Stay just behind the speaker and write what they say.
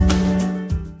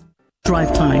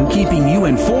Drive Time, keeping you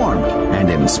informed and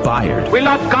inspired. We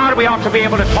love God. We ought to be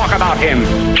able to talk about Him.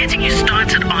 Getting you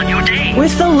started on your day.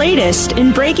 With the latest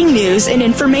in breaking news and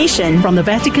information. From the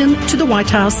Vatican to the White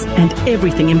House and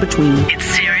everything in between. It's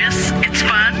serious. It's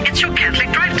fun. It's your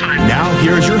Catholic Drive Time. Now,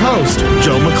 here's your host,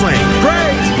 Joe McClain.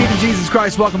 Praise be to Jesus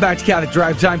Christ. Welcome back to Catholic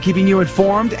Drive Time, keeping you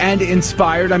informed and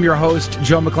inspired. I'm your host,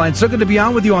 Joe McClain. So good to be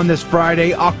on with you on this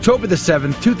Friday, October the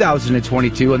 7th,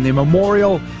 2022, and the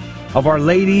memorial of Our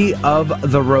Lady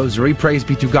of the Rosary. Praise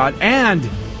be to God. And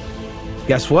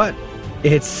guess what?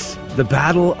 It's the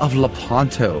Battle of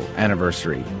Lepanto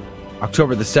anniversary,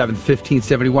 October the 7th,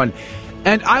 1571.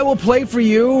 And I will play for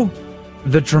you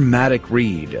the dramatic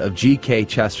read of G.K.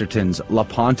 Chesterton's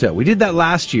Lepanto. We did that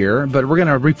last year, but we're going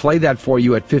to replay that for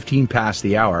you at 15 past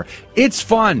the hour. It's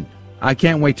fun. I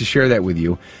can't wait to share that with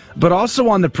you. But also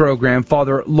on the program,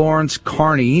 Father Lawrence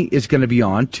Carney is going to be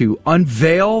on to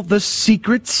unveil the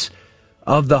secrets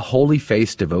of the Holy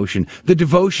Face devotion, the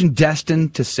devotion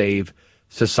destined to save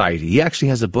society. He actually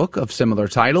has a book of similar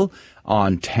title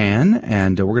on TAN,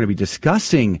 and we're going to be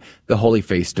discussing the Holy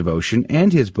Face devotion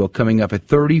and his book coming up at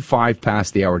 35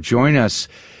 past the hour. Join us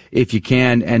if you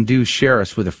can, and do share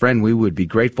us with a friend. We would be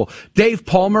grateful. Dave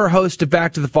Palmer, host of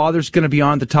Back to the Father, is going to be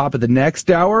on the top of the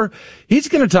next hour. He's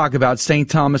going to talk about St.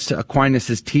 Thomas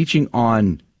Aquinas' teaching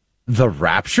on the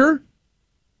rapture.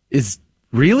 Is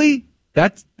really?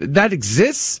 That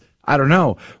exists? I don't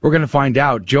know. We're going to find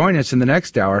out. Join us in the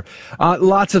next hour.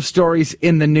 Lots of stories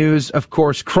in the news, of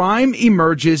course. Crime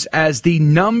emerges as the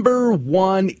number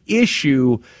one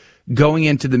issue going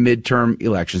into the midterm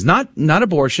elections. Not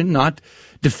abortion, not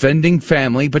defending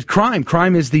family, but crime.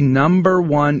 Crime is the number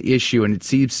one issue, and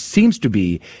it seems to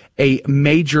be a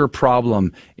major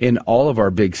problem in all of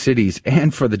our big cities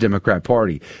and for the Democrat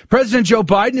Party. President Joe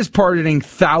Biden is pardoning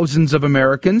thousands of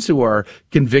Americans who are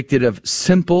convicted of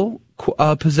simple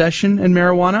possession and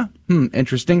marijuana.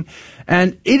 Interesting.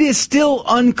 And it is still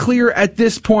unclear at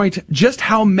this point just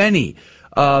how many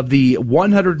of the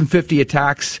 150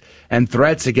 attacks and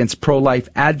threats against pro-life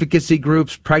advocacy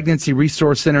groups, pregnancy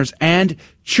resource centers, and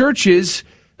churches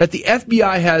that the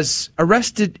FBI has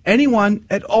arrested anyone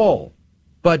at all.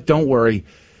 But don't worry,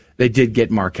 they did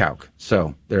get Mark Houck.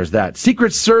 So there's that.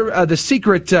 The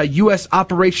secret U.S.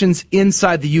 operations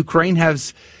inside the Ukraine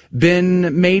has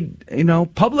been made,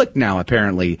 public now,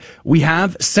 apparently. We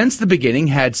have, since the beginning,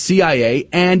 had CIA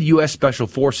and U.S. Special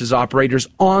Forces operators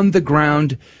on the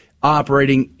ground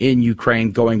operating in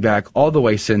Ukraine going back all the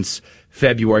way since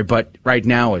February. But right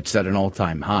now it's at an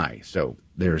all-time high. So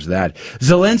there's that.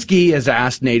 Zelensky has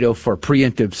asked NATO for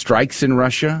preemptive strikes in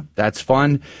Russia. That's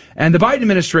fun. And the Biden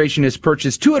administration has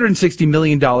purchased $260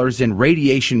 million in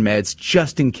radiation meds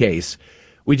just in case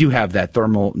we do have that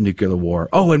thermal nuclear war.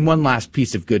 Oh, and one last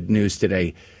piece of good news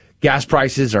today. Gas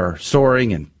prices are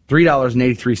soaring, and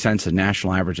 $3.83 a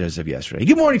national average as of yesterday.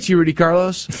 Good morning to you, Rudy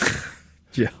Carlos.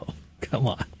 Joe, come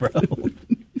on, bro.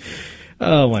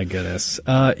 Oh, my goodness.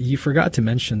 You forgot to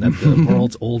mention that the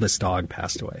world's oldest dog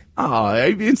passed away. Oh, are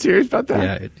you being serious about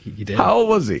that? Yeah, he did. How old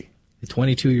was he?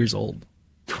 22 years old.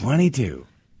 22?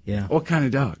 Yeah. What kind of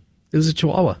dog? It was a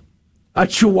Chihuahua. A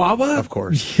Chihuahua? Of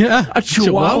course. Yeah. A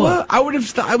Chihuahua? I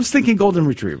was thinking Golden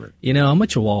Retriever. I'm a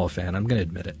Chihuahua fan. I'm going to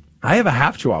admit it. I have a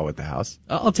half Chihuahua at the house.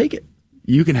 I'll take it.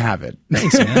 You can have it.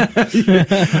 Thanks,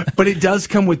 man. But it does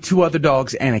come with 2 other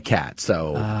dogs and a cat,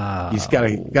 so you just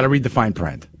gotta read the fine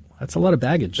print. That's a lot of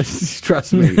baggage.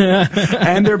 Trust me.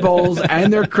 And their bowls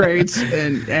and their crates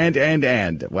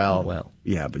and. Well.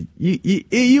 Yeah, but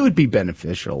you would be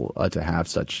beneficial to have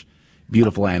such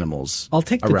beautiful animals. I'll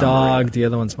take the dog. The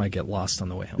other ones might get lost on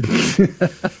the way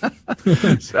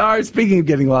home. Sorry, speaking of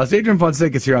getting lost, Adrian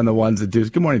Fonseca is here on the ones and twos.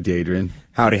 Good morning to Adrian.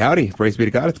 Howdy. Praise be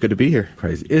to God. It's good to be here.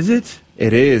 Praise. Is it?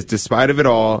 It is. Despite of it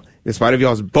all, despite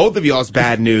of both of y'all's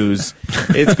bad news,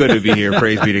 it's good to be here.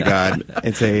 Praise be to God.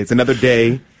 It's another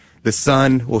day. The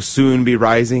sun will soon be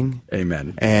rising.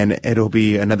 Amen. And it'll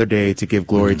be another day to give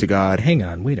glory to God. Hang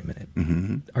on, wait a minute.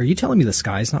 Mm-hmm. Are you telling me the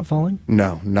sky's not falling?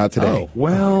 No, not today. Oh,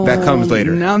 well, that comes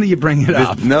later. Now that you bring it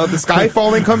up. No, the sky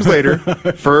falling comes later.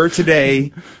 For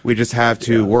today, we just have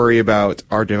to worry about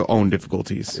our own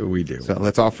difficulties. We do. So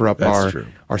let's offer up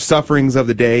our sufferings of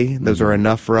the day. Those are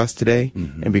enough for us today,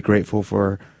 and be grateful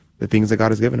for the things that God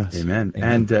has given us. Amen.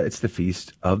 And it's the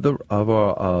feast of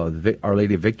Our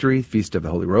Lady of Victory, Feast of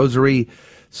the Holy Rosary.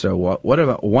 So what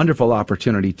a wonderful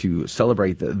opportunity to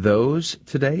celebrate those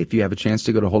today. If you have a chance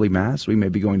to go to Holy Mass, we may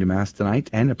be going to Mass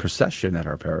tonight and a procession at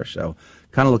our parish. So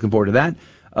kind of looking forward to that.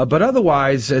 But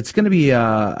otherwise, it's going to be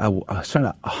a sort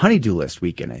of a honey-do list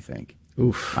weekend, I think.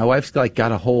 Oof. My wife's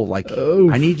got a whole,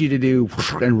 I need you to do,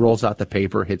 and rolls out the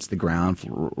paper, hits the ground,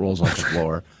 rolls off the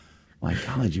floor. My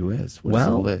God, you is. What is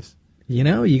all this? You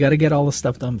know, you got to get all the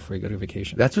stuff done before you go to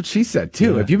vacation. That's what she said,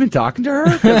 too. Yeah. Have you been talking to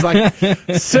her? There's like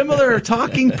similar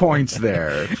talking points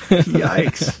there.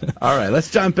 Yikes. All right,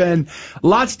 let's jump in.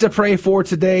 Lots to pray for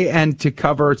today and to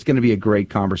cover. It's going to be a great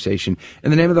conversation.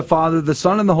 In the name of the Father, the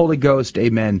Son, and the Holy Ghost,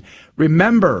 amen.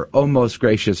 Remember, O most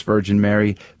gracious Virgin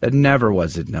Mary, that never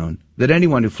was it known that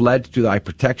anyone who fled to thy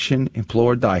protection,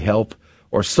 implored thy help,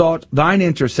 or sought thine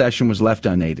intercession was left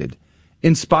unaided.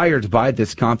 Inspired by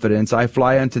this confidence, I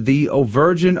fly unto thee, O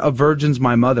Virgin of Virgins,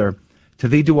 my mother. To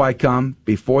thee do I come,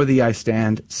 before thee I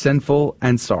stand, sinful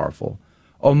and sorrowful.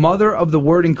 O Mother of the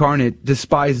Word incarnate,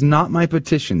 despise not my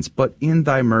petitions, but in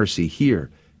thy mercy hear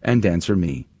and answer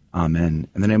me. Amen.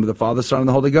 In the name of the Father, Son, and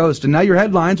the Holy Ghost. And now your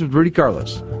headlines with Rudy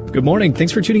Carlos. Good morning.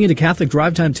 Thanks for tuning into Catholic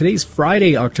Drive Time. Today's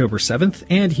Friday, October 7th,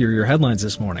 and here are your headlines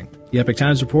this morning. The Epoch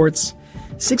Times reports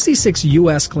 66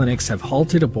 U.S. clinics have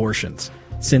halted abortions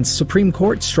since Supreme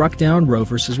Court struck down Roe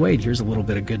v. Wade. Here's a little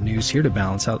bit of good news here to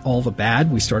balance out all the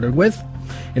bad we started with.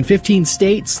 In 15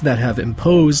 states that have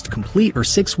imposed complete or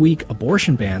 6-week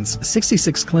abortion bans,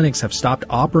 66 clinics have stopped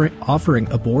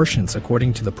offering abortions,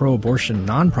 according to the pro-abortion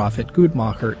nonprofit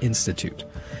Guttmacher Institute.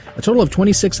 A total of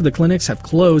 26 of the clinics have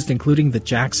closed, including the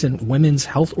Jackson Women's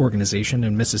Health Organization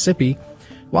in Mississippi,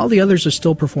 while the others are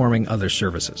still performing other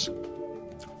services.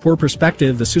 For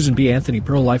perspective, the Susan B. Anthony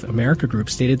Pro-Life America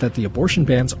group stated that the abortion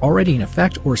bans already in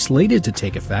effect or slated to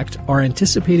take effect are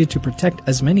anticipated to protect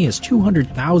as many as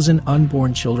 200,000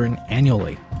 unborn children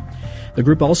annually. The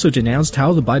group also denounced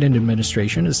how the Biden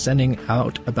administration is sending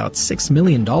out about $6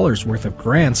 million worth of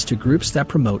grants to groups that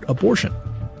promote abortion.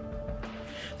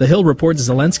 The Hill reports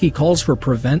Zelensky calls for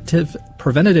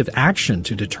preventative action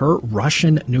to deter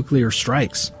Russian nuclear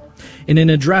strikes. In an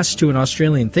address to an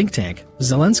Australian think tank,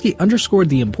 Zelensky underscored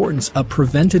the importance of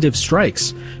preventative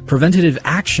strikes, preventative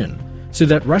action, so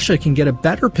that Russia can get a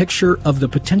better picture of the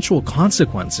potential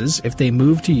consequences if they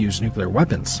move to use nuclear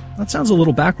weapons. That sounds a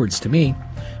little backwards to me,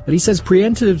 but he says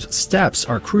preemptive steps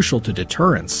are crucial to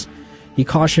deterrence. He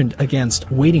cautioned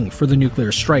against waiting for the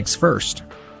nuclear strikes first.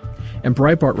 And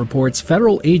Breitbart reports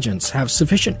federal agents have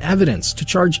sufficient evidence to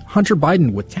charge Hunter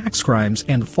Biden with tax crimes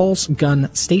and false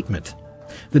gun statement.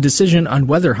 The decision on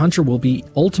whether Hunter will be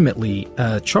ultimately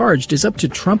charged is up to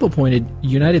Trump-appointed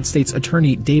United States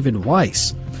Attorney David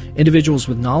Weiss. Individuals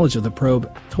with knowledge of the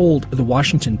probe told The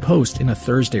Washington Post in a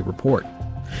Thursday report.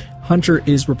 Hunter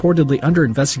is reportedly under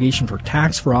investigation for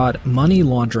tax fraud, money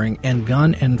laundering, and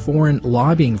gun and foreign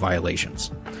lobbying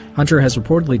violations. Hunter has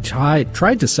reportedly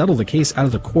tried to settle the case out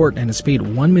of the court and has paid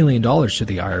 $1 million to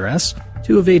the IRS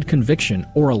to evade conviction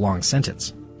or a long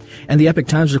sentence. And the Epoch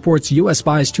Times reports U.S.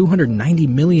 buys $290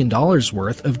 million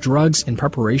worth of drugs in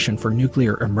preparation for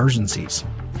nuclear emergencies.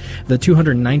 The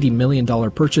 $290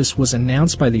 million purchase was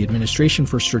announced by the Administration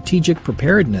for Strategic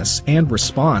Preparedness and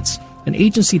Response, an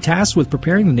agency tasked with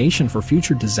preparing the nation for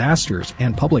future disasters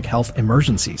and public health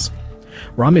emergencies.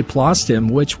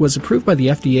 Ramiplastim, which was approved by the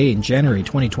FDA in January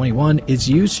 2021, is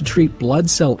used to treat blood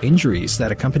cell injuries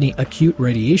that accompany acute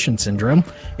radiation syndrome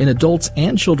in adults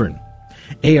and children.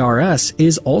 ARS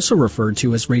is also referred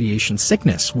to as radiation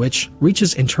sickness, which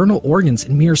reaches internal organs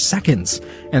in mere seconds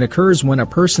and occurs when a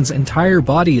person's entire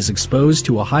body is exposed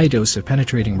to a high dose of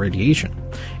penetrating radiation.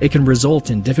 It can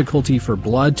result in difficulty for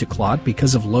blood to clot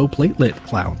because of low platelet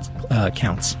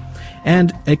counts,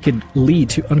 and it could lead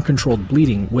to uncontrolled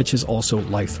bleeding, which is also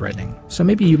life-threatening. So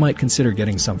maybe you might consider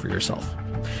getting some for yourself.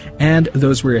 And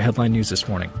those were your headline news this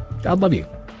morning. God love you.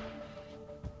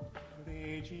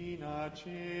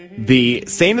 The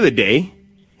saint of the day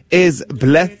is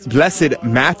Blessed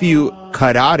Matthew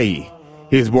Carrari.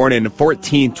 He was born in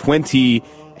 1420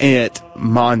 at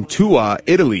Mantua,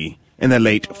 Italy, in the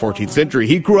late 14th century.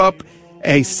 He grew up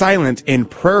a silent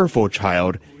and prayerful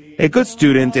child, a good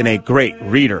student, and a great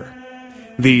reader.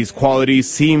 These qualities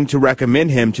seemed to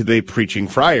recommend him to the preaching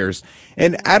friars,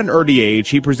 and at an early age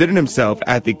he presented himself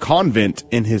at the convent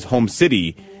in his home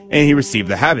city, and he received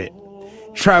the habit.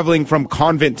 Traveling from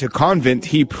convent to convent,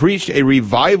 he preached a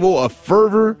revival of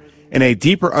fervor and a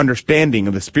deeper understanding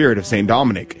of the spirit of St.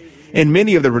 Dominic. And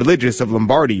many of the religious of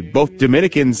Lombardy, both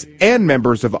Dominicans and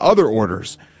members of other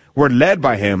orders, were led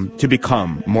by him to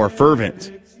become more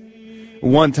fervent.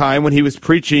 One time when he was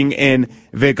preaching in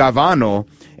Vigevano,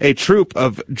 a troupe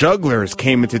of jugglers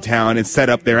came into town and set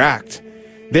up their act.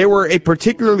 They were a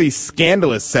particularly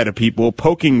scandalous set of people,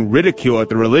 poking ridicule at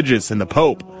the religious and the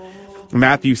Pope.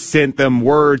 Matthew sent them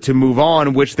word to move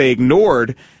on, which they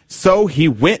ignored, so he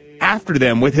went after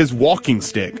them with his walking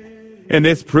stick, and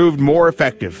this proved more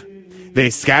effective. They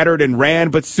scattered and ran,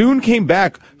 but soon came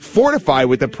back, fortified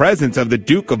with the presence of the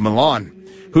Duke of Milan,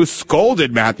 who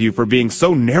scolded Matthew for being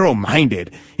so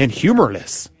narrow-minded and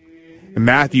humorless.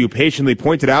 Matthew patiently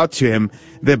pointed out to him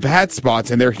the bad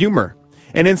spots in their humor,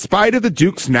 and in spite of the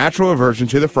Duke's natural aversion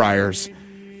to the friars,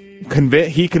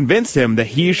 he convinced him that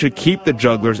he should keep the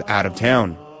jugglers out of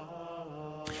town.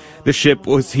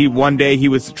 One day he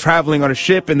was traveling on a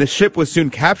ship, and the ship was soon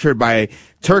captured by a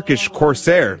Turkish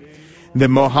corsair. The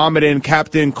Mohammedan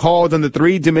captain called on the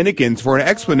 3 Dominicans for an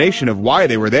explanation of why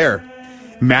they were there.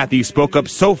 Matthew spoke up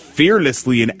so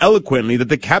fearlessly and eloquently that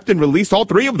the captain released all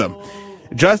 3 of them.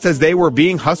 Just as they were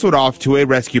being hustled off to a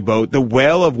rescue boat, the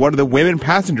wail of one of the women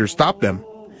passengers stopped them.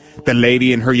 The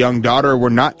lady and her young daughter were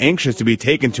not anxious to be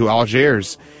taken to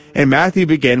Algiers, and Matthew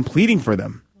began pleading for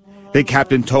them. The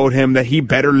captain told him that he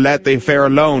better let the affair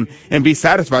alone and be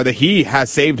satisfied that he has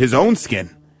saved his own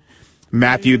skin.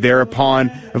 Matthew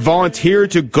thereupon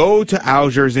volunteered to go to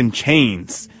Algiers in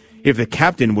chains if the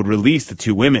captain would release the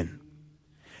 2 women.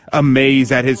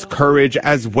 Amazed at his courage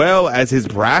as well as his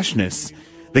brashness,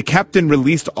 the captain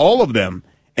released all of them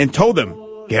and told them,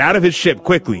 get out of his ship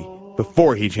quickly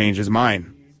before he changed his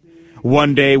mind.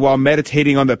 One day, while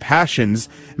meditating on the passions,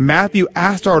 Matthew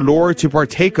asked our Lord to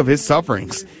partake of his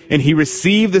sufferings, and he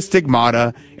received the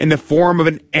stigmata in the form of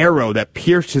an arrow that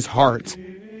pierced his heart.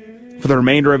 For the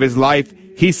remainder of his life,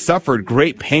 he suffered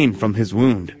great pain from his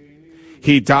wound.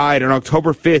 He died on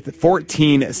October 5th,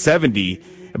 1470.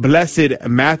 Blessed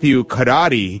Matthew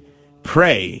Kadari,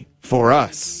 pray for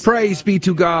us. Praise be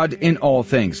to God in all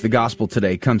things. The gospel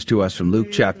today comes to us from Luke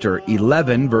chapter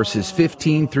 11, verses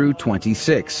 15 through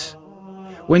 26.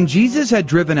 When Jesus had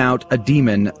driven out a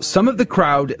demon, some of the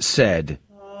crowd said,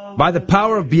 by the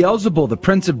power of Beelzebul, the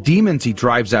prince of demons, he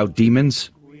drives out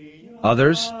demons.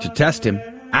 Others, to test him,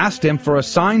 asked him for a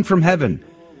sign from heaven.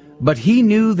 But he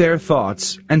knew their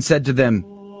thoughts and said to them,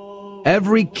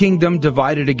 every kingdom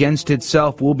divided against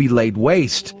itself will be laid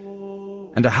waste,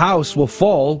 and a house will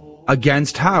fall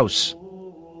against house.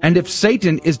 And if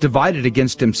Satan is divided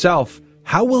against himself,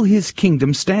 how will his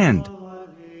kingdom stand?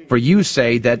 For you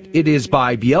say that it is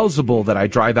by Beelzebul that I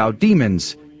drive out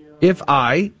demons. If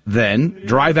I, then,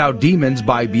 drive out demons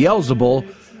by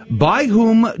Beelzebul, by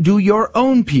whom do your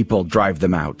own people drive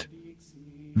them out?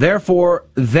 Therefore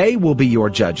they will be your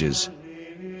judges.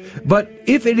 But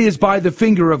if it is by the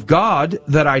finger of God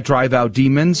that I drive out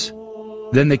demons,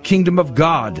 then the kingdom of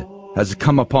God has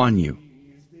come upon you.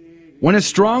 When a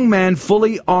strong man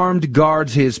fully armed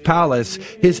guards his palace,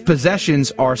 his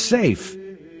possessions are safe.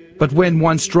 But when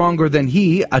one stronger than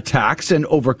he attacks and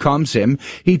overcomes him,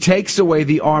 he takes away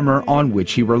the armor on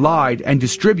which he relied and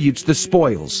distributes the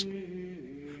spoils.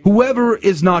 Whoever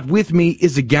is not with me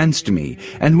is against me,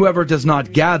 and whoever does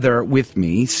not gather with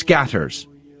me scatters.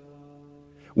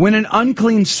 When an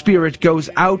unclean spirit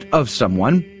goes out of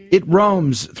someone, it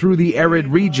roams through the arid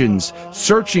regions,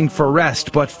 searching for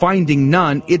rest, but finding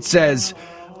none, it says,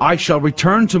 I shall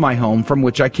return to my home from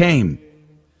which I came.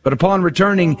 But upon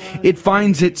returning, it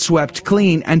finds it swept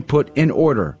clean and put in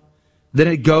order. Then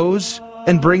it goes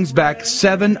and brings back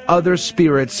 7 other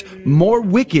spirits more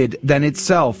wicked than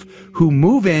itself, who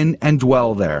move in and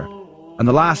dwell there. And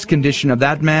the last condition of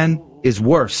that man is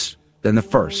worse than the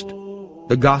first.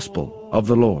 The gospel of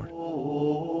the Lord.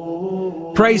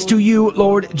 Praise to you,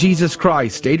 Lord Jesus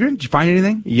Christ. Adrian, did you find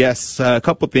anything? Yes, a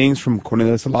couple things from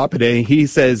Cornelius Lapide. He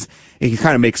says, he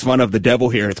kind of makes fun of the devil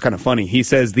here. It's kind of funny. He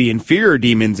says the inferior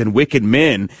demons and wicked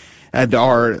men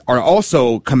are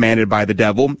also commanded by the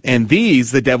devil, and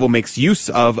these the devil makes use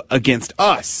of against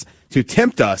us, to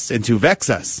tempt us and to vex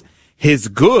us. His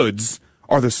goods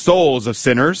are the souls of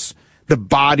sinners, the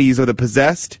bodies of the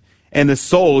possessed, and the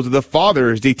souls of the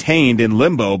fathers detained in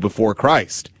limbo before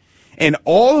Christ. And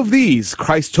all of these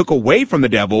Christ took away from the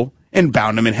devil and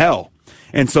bound him in hell.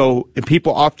 And so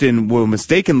people often will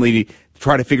mistakenly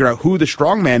try to figure out who the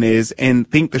strong man is and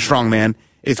think the strong man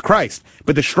is Christ.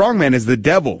 But the strong man is the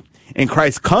devil. And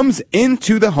Christ comes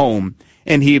into the home,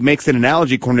 and he makes an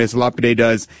analogy, Cornelius Lapide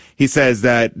does. He says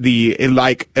that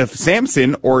like if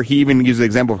Samson, or he even uses the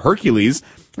example of Hercules,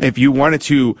 if you wanted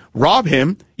to rob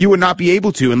him, you would not be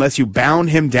able to unless you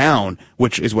bound him down,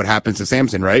 which is what happens to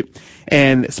Samson, right?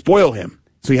 And spoil him.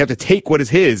 So you have to take what is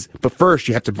his, but first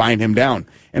you have to bind him down.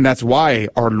 And that's why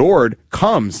our Lord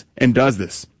comes and does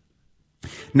this.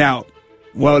 Now,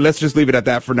 well, let's just leave it at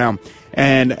that for now.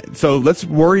 And so let's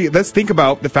think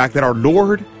about the fact that our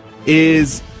Lord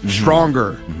is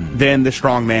stronger than the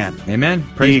strong man. Amen.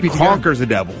 Praise be to God. He conquers the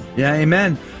devil. Yeah,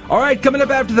 amen. All right, coming up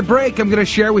after the break, I'm going to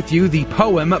share with you the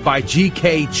poem by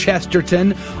G.K.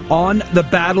 Chesterton on the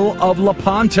Battle of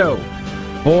Lepanto.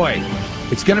 Boy,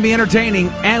 it's going to be entertaining,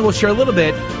 and we'll share a little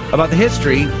bit about the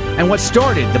history and what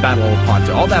started the Battle of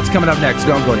Lepanto. All that's coming up next.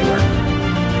 Don't go anywhere.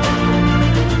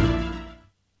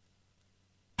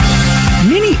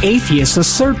 atheists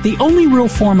assert the only real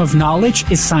form of knowledge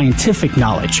is scientific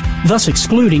knowledge, thus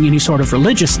excluding any sort of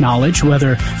religious knowledge,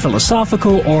 whether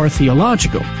philosophical or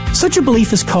theological. Such a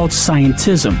belief is called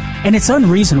scientism, and it's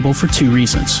unreasonable for two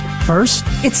reasons. First,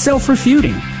 it's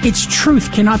self-refuting. Its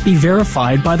truth cannot be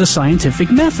verified by the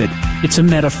scientific method. It's a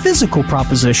metaphysical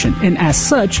proposition, and as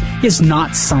such, is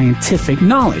not scientific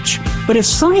knowledge. But if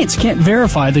science can't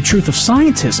verify the truth of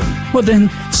scientism, well then,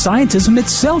 scientism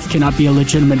itself cannot be a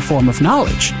legitimate form of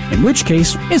knowledge, in which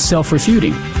case, it's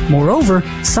self-refuting. Moreover,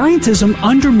 scientism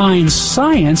undermines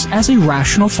science as a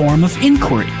rational form of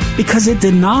inquiry, because it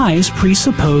denies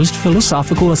presupposed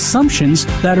philosophical assumptions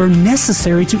that are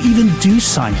necessary to even do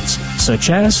science, such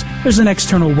as there's an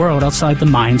external world outside the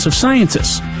minds of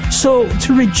scientists. So,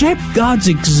 to reject God's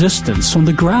existence on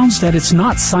the grounds that it's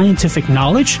not scientific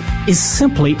knowledge is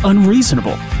simply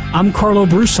unreasonable. I'm Carlo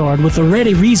Broussard with a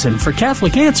ready reason for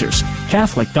Catholic Answers,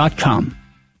 Catholic.com.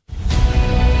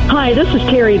 Hi, this is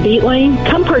Terry Beatley.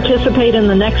 Come participate in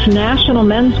the next National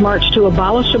Men's March to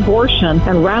Abolish Abortion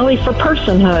and Rally for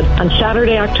Personhood on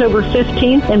Saturday, October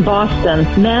 15th in Boston.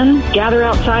 Men, gather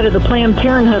outside of the Planned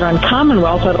Parenthood on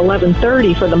Commonwealth at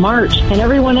 11:30 for the march, and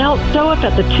everyone else show up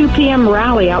at the 2 p.m.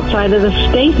 rally outside of the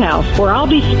State House, where I'll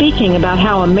be speaking about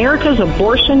how America's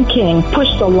abortion king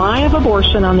pushed the lie of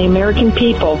abortion on the American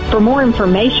people. For more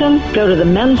information, go to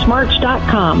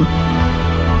themensmarch.com.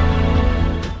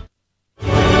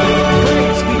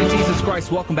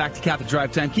 Welcome back to Catholic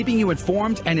Drive Time, keeping you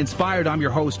informed and inspired. I'm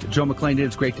your host, Joe McClain.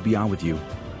 It's great to be on with you.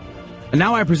 And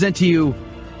now I present to you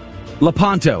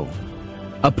Lepanto,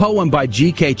 a poem by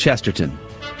G.K. Chesterton.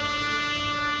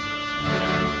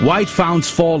 White founts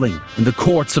falling in the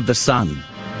courts of the sun,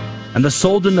 and the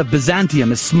Soldan of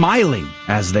Byzantium is smiling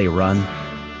as they run.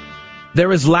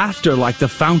 There is laughter like the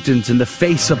fountains in the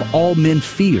face of all men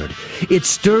feared. It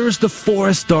stirs the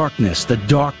forest darkness, the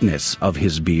darkness of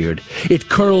his beard. It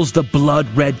curls the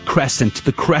blood-red crescent,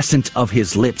 the crescent of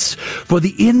his lips. For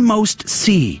the inmost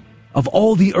sea of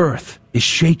all the earth is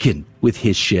shaken with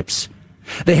his ships.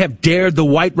 They have dared the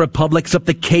white republics up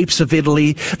the capes of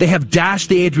Italy. They have dashed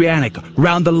the Adriatic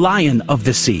round the lion of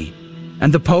the sea.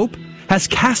 And the Pope has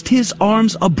cast his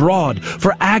arms abroad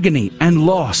for agony and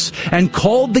loss, and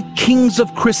called the kings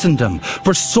of Christendom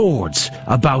for swords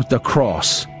about the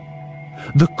cross.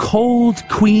 The cold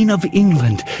Queen of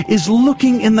England is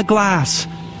looking in the glass.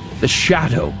 The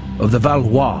shadow of the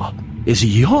Valois is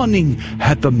yawning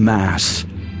at the Mass.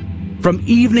 From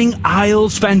evening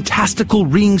isles fantastical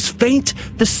rings faint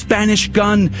the Spanish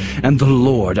gun, and the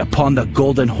Lord upon the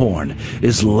golden horn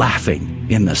is laughing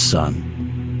in the sun.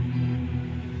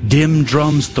 Dim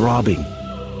drums throbbing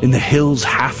in the hills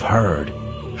half heard,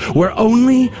 where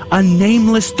only a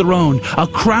nameless throne, a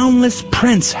crownless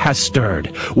prince has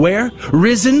stirred, where,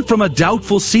 risen from a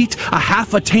doubtful seat, a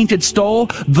half-attainted stall,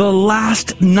 the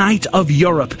last knight of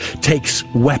Europe takes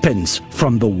weapons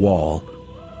from the wall.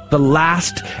 The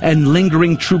last and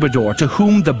lingering troubadour to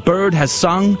whom the bird has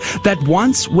sung, that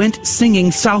once went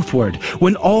singing southward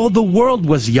when all the world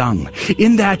was young.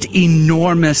 In that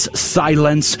enormous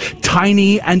silence,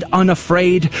 tiny and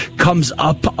unafraid, comes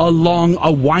up along a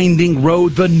winding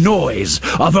road the noise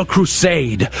of a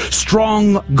crusade.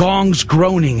 Strong gongs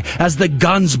groaning as the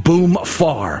guns boom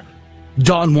far.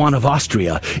 Don Juan of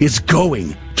Austria is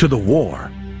going to the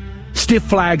war. Stiff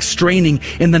flags straining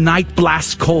in the night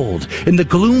blast cold, in the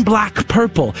gloom black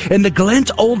purple, in the glint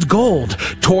old gold,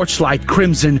 torchlight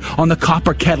crimson on the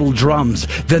copper kettle drums,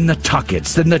 then the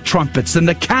tuckets, then the trumpets, then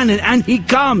the cannon, and he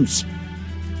comes!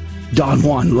 Don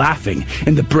Juan laughing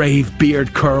in the brave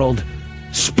beard curled,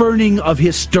 spurning of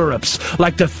his stirrups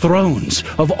like the thrones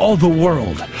of all the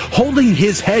world, holding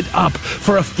his head up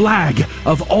for a flag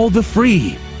of all the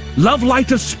free. Love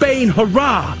light of Spain,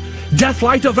 hurrah! Death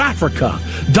light of Africa,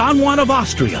 Don Juan of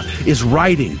Austria is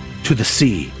riding to the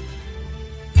sea.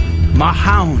 My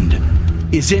hound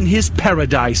is in his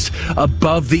paradise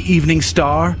above the evening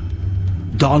star.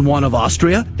 Don Juan of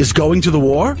Austria is going to the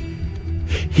war.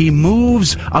 He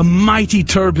moves a mighty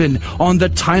turban on the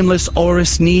timeless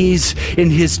Horus knees, in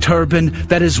his turban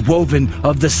that is woven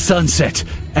of the sunset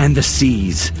and the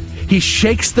seas. He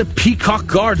shakes the peacock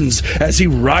gardens as he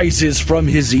rises from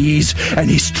his ease, and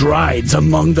he strides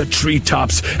among the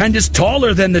treetops and is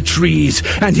taller than the trees,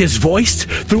 and his voice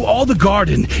through all the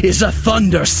garden is a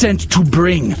thunder sent to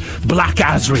bring Black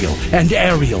Azrael and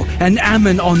Ariel and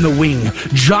Ammon on the wing,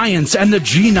 giants and the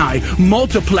genii,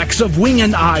 multiplex of wing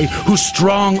and eye, whose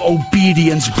strong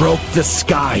obedience broke the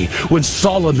sky when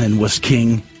Solomon was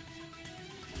king.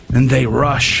 And they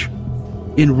rush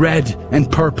in red and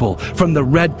purple from the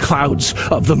red clouds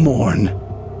of the morn,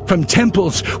 From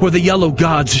temples where the yellow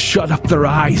gods shut up their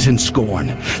eyes in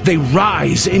scorn, they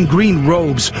rise in green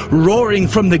robes, roaring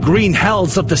from the green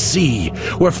hells of the sea,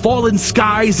 where fallen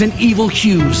skies and evil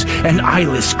hues and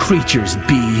eyeless creatures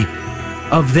be.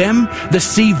 Of them the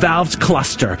sea valves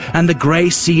cluster, and the gray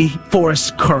sea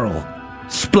forests curl.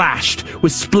 Splashed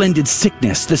with splendid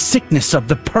sickness, the sickness of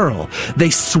the pearl, they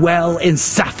swell in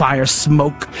sapphire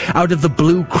smoke out of the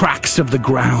blue cracks of the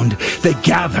ground. They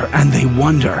gather and they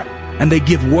wonder, and they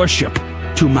give worship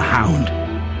to Mahound.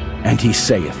 And he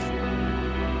saith,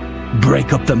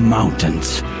 break up the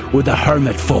mountains where the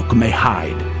hermit folk may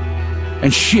hide,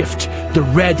 and shift the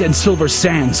red and silver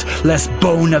sands, lest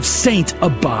bone of saint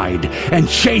abide, and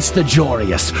chase the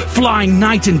joyous, flying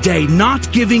night and day,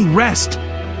 not giving rest.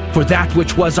 For that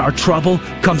which was our trouble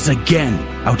comes again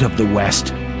out of the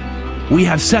west. We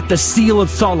have set the seal of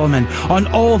Solomon on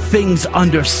all things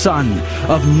under sun,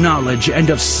 of knowledge and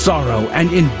of sorrow and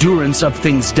endurance of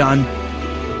things done.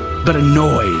 But a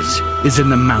noise is in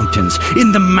the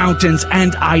mountains,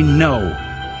 and I know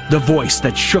the voice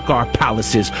that shook our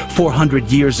palaces 400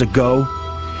 years ago.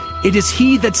 It is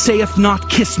he that saith not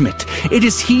Kismet, it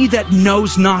is he that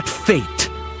knows not fate.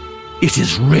 It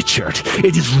is Richard,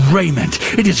 it is Raymond,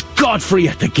 it is Godfrey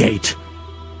at the gate.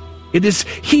 It is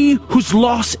he whose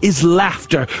loss is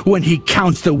laughter when he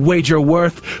counts the wager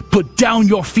worth. Put down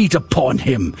your feet upon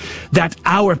him, that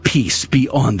our peace be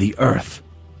on the earth.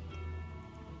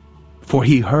 For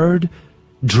he heard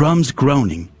drums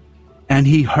groaning, and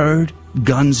he heard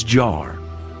guns jar.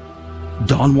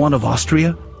 Don Juan of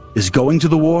Austria is going to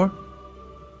the war?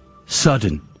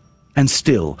 Sudden and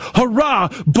still, hurrah!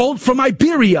 Bolt from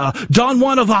Iberia! Don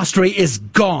Juan of Austria is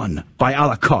gone by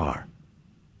Alakar.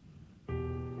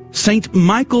 St.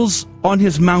 Michael's on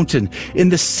his mountain in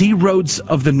the sea roads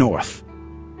of the north.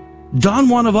 Don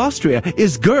Juan of Austria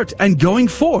is girt and going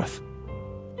forth.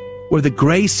 Where the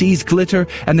gray seas glitter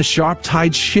and the sharp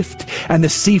tides shift and the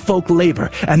sea folk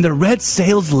labor and the red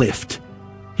sails lift.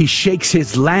 He shakes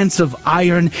his lance of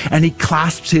iron and he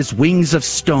clasps his wings of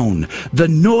stone. The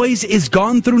noise is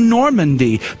gone through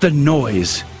Normandy. The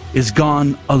noise is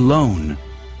gone alone.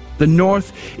 The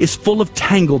north is full of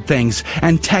tangled things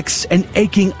and texts and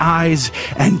aching eyes,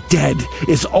 and dead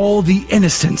is all the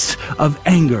innocence of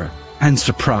anger and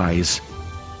surprise.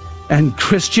 And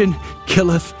Christian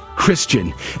killeth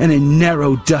Christian in a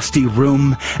narrow dusty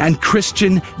room, and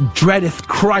Christian dreadeth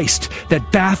Christ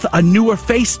that bath a newer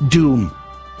face doom.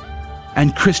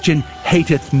 And Christian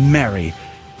hateth Mary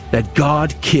that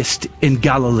God kissed in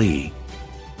Galilee.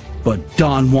 But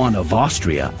Don Juan of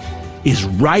Austria is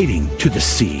riding to the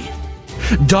sea.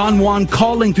 Don Juan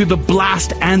calling through the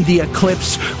blast and the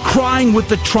eclipse, crying with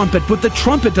the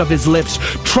trumpet of his lips,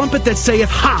 trumpet that saith,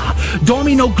 Ha!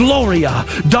 Domino Gloria!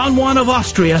 Don Juan of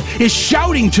Austria is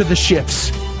shouting to the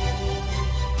ships.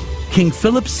 King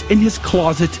Philip's in his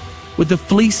closet with the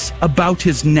fleece about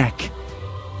his neck.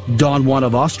 Don Juan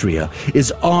of Austria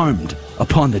is armed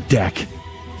upon the deck.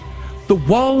 The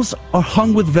walls are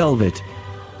hung with velvet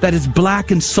that is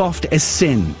black and soft as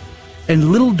sin,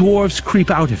 and little dwarves creep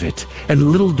out of it,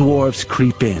 and little dwarves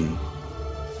creep in.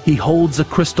 He holds a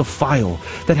crystal phial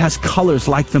that has colors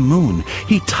like the moon.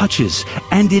 He touches,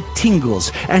 and it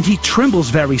tingles, and he trembles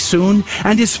very soon,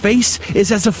 and his face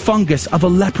is as a fungus of a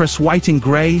leprous white and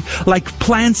gray, like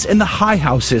plants in the high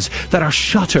houses that are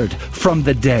shuttered from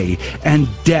the day, and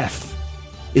death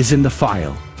is in the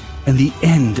phial, and the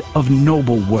end of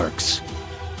noble works.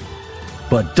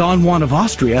 But Don Juan of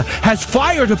Austria has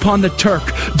fired upon the Turk.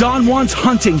 Don Juan's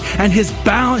hunting, and his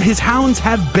hounds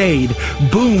have bayed.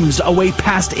 Booms away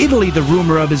past Italy the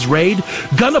rumor of his raid.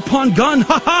 Gun upon gun,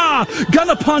 ha-ha! Gun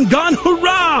upon gun,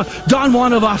 hurrah! Don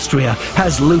Juan of Austria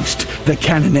has loosed the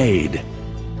cannonade.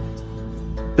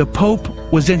 The Pope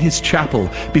was in his chapel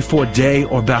before day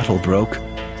or battle broke.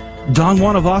 Don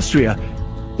Juan of Austria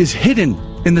is hidden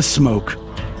in the smoke.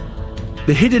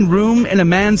 The hidden room in a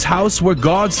man's house where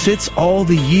God sits all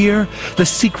the year, the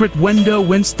secret window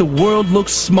whence the world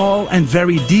looks small and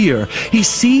very dear. He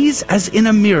sees as in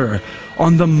a mirror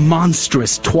on the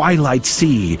monstrous twilight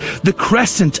sea the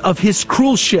crescent of his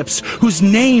cruel ships, whose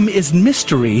name is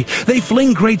mystery. They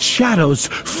fling great shadows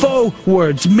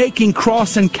forwards, making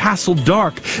cross and castle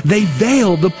dark. They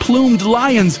veil the plumed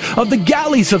lions of the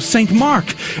galleys of St.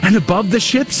 Mark, and above the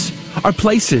ships are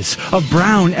places of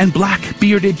brown and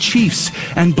black-bearded chiefs,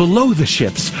 and below the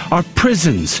ships are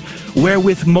prisons, where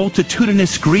with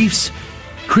multitudinous griefs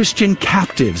Christian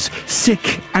captives,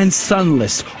 sick and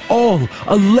sunless, all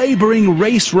a laboring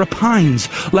race repines.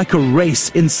 Like a race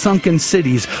in sunken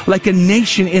cities, like a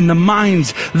nation in the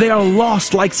mines, they are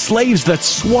lost like slaves that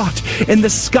swat. In the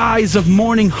skies of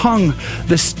morning hung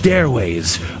the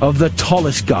stairways of the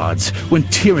tallest gods when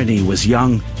tyranny was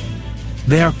young.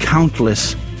 They are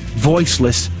countless,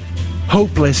 voiceless,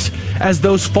 hopeless, as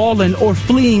those fallen or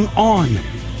fleeing on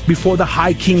before the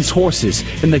high king's horses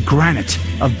in the granite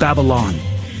of Babylon.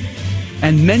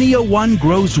 And many a one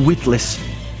grows witless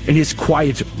in his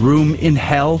quiet room in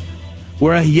hell,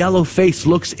 where a yellow face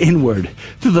looks inward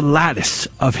through the lattice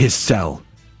of his cell.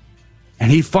 And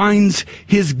he finds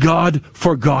his God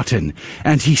forgotten,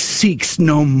 and he seeks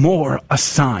no more a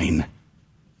sign.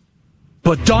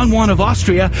 But Don Juan of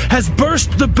Austria has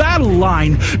burst the battle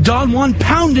line. Don Juan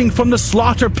pounding from the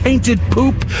slaughter-painted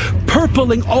poop,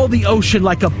 purpling all the ocean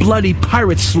like a bloody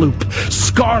pirate sloop,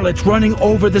 scarlet running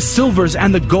over the silvers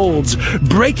and the golds,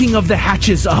 breaking of the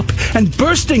hatches up and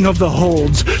bursting of the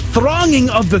holds, thronging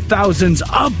of the thousands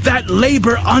up that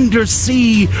labor under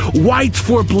sea, white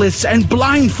for bliss and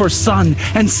blind for sun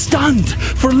and stunned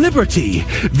for liberty.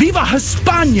 Viva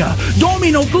Hispania!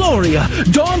 Domino Gloria!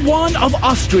 Don Juan of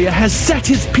Austria has set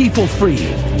his people free.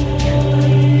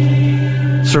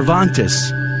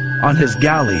 Cervantes, on his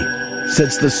galley,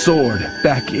 sets the sword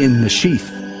back in the sheath.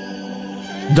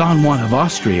 Don Juan of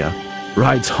Austria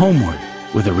rides homeward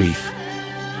with a wreath.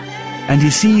 And he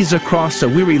sees across a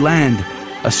weary land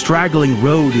a straggling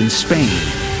road in Spain,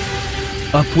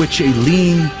 up which a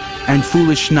lean and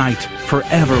foolish knight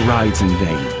forever rides in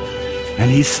vain. And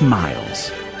he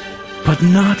smiles, but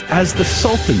not as the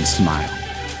Sultan smiled,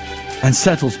 and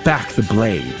settles back the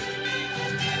blade,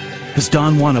 as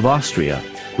Don Juan of Austria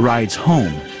rides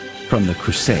home from the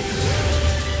crusade.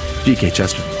 G.K.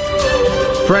 Chesterton.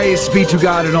 Praise be to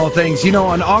God in all things. You know,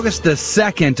 on August the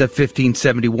 2nd of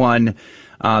 1571,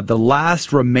 the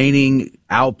last remaining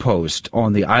outpost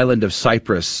on the island of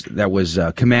Cyprus that was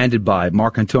commanded by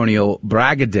Marc Antonio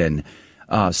Bragadin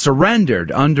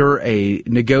surrendered under a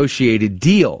negotiated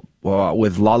deal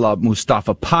with Lala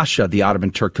Mustafa Pasha, the Ottoman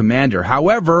Turk commander.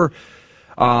 However,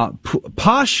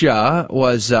 Pasha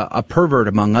was a pervert,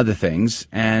 among other things,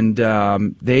 and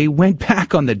they went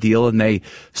back on the deal and they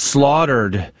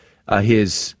slaughtered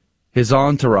his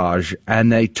entourage,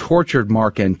 and they tortured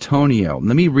Marc Antonio.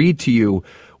 Let me read to you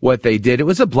what they did. It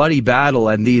was a bloody battle,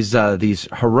 and these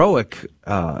heroic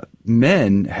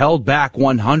men held back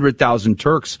 100,000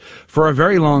 Turks for a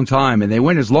very long time, and they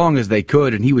went as long as they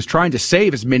could, and he was trying to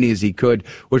save as many as he could,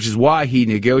 which is why he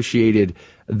negotiated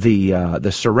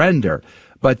the surrender.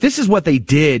 But this is what they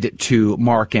did to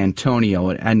Marc Antonio,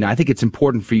 and I think it's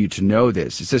important for you to know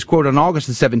this. It says, quote, on August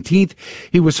the 17th,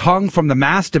 he was hung from the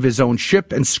mast of his own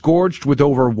ship and scourged with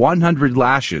over 100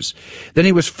 lashes. Then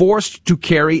he was forced to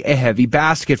carry a heavy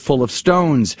basket full of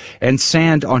stones and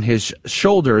sand on his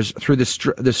shoulders through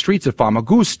the streets of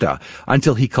Famagusta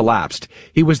until he collapsed.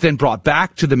 He was then brought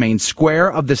back to the main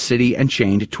square of the city and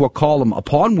chained to a column,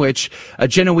 upon which a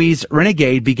Genoese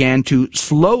renegade began to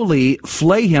slowly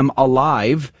flay him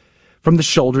alive from the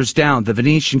shoulders down. The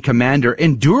Venetian commander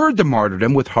endured the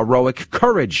martyrdom with heroic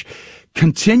courage,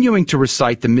 continuing to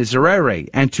recite the Miserere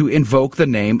and to invoke the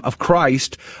name of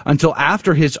Christ until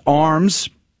after his arms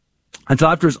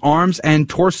and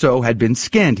torso had been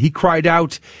skinned. He cried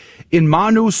out, "In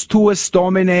manus tuas,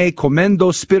 Domine,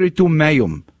 commendo spiritum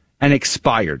meum," and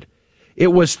expired.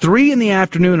 It was 3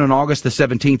 p.m. on August the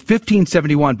 17th,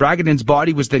 1571. Bragadin's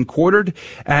body was then quartered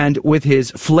and with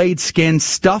his flayed skin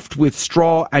stuffed with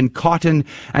straw and cotton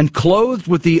and clothed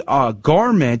with the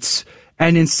garments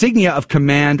and insignia of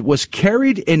command, was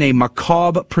carried in a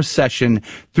macabre procession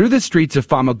through the streets of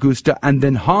Famagusta and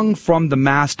then hung from the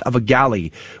mast of a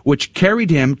galley, which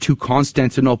carried him to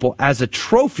Constantinople as a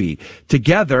trophy,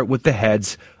 together with the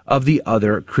heads of the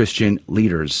other Christian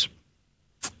leaders.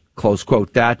 Close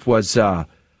quote. That was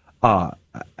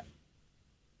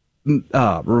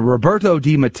Roberto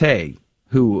Di Mattei,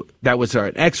 that was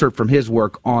an excerpt from his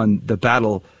work on the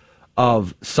Battle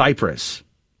of Cyprus,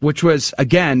 which was,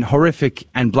 again, horrific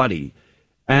and bloody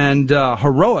and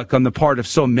heroic on the part of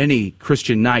so many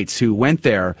Christian knights who went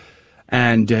there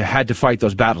and had to fight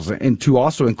those battles, and to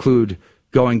also include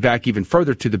going back even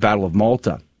further to the Battle of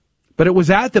Malta. But it was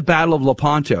at the Battle of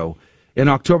Lepanto in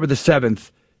October the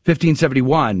 7th,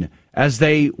 1571, as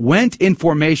they went in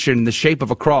formation in the shape of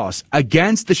a cross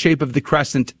against the shape of the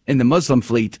crescent in the Muslim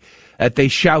fleet, that they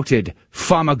shouted,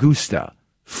 "Famagusta,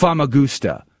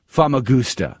 Famagusta,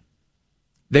 Famagusta."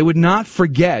 They would not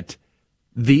forget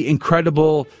the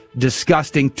incredible,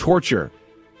 disgusting torture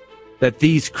that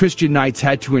these Christian knights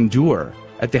had to endure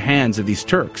at the hands of these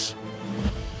Turks.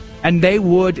 And they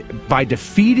would, by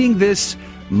defeating this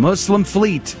Muslim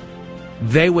fleet,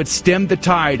 they would stem the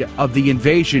tide of the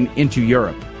invasion into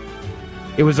Europe.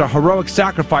 It was a heroic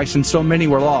sacrifice, and so many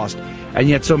were lost, and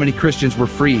yet so many Christians were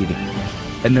freed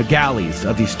in the galleys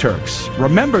of these Turks.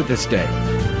 Remember this day.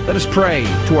 Let us pray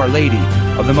to Our Lady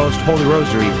of the Most Holy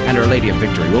Rosary and Our Lady of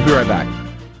Victory. We'll be right back.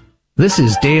 This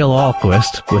is Dale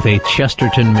Ahlquist with a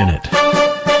Chesterton Minute.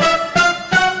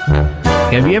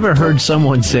 Have you ever heard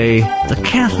someone say, the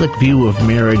Catholic view of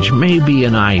marriage may be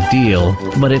an ideal,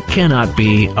 but it cannot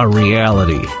be a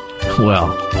reality?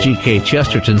 Well, G.K.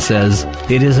 Chesterton says,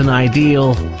 it is an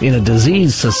ideal in a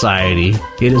diseased society.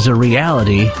 It is a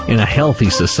reality in a healthy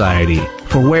society.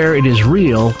 For where it is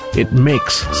real, it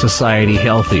makes society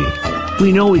healthy.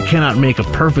 We know we cannot make a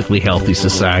perfectly healthy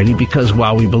society because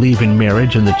while we believe in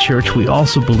marriage and the church, we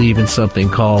also believe in something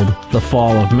called the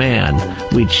fall of man,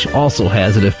 which also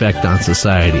has an effect on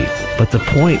society. But the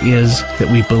point is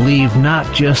that we believe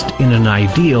not just in an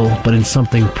ideal, but in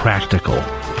something practical.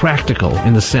 Practical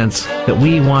in the sense that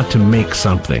we want to make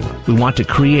something. We want to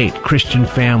create Christian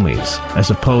families as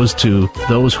opposed to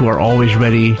those who are always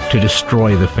ready to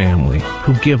destroy the family,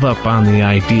 who give up on the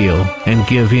ideal and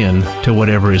give in to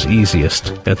whatever is easiest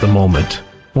at the moment.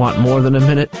 Want more than a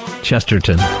minute?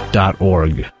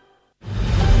 Chesterton.org.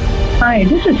 Hi,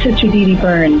 this is Sister Dee Dee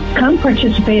Burns. Come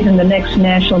participate in the next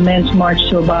National Men's March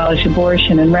to Abolish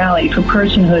Abortion and Rally for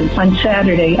Personhood on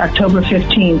Saturday, October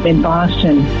 15th in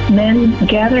Boston. Men,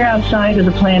 gather outside of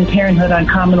the Planned Parenthood on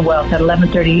Commonwealth at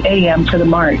 11:30 a.m. for the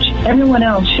march. Everyone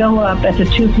else show up at the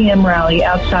 2 p.m. rally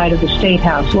outside of the State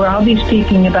House, where I'll be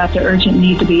speaking about the urgent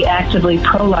need to be actively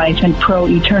pro-life and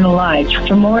pro-eternal life.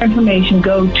 For more information,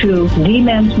 go to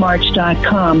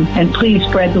themensmarch.com and please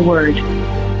spread the word.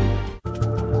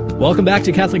 Welcome back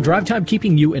to Catholic Drive Time,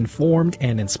 keeping you informed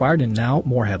and inspired. And now,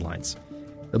 more headlines.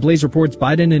 The Blaze reports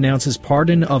Biden announces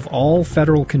pardon of all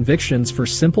federal convictions for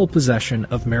simple possession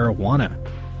of marijuana.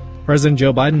 President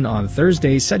Joe Biden on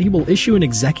Thursday said he will issue an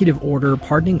executive order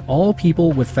pardoning all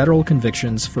people with federal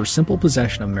convictions for simple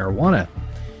possession of marijuana.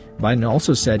 Biden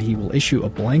also said he will issue a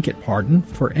blanket pardon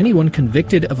for anyone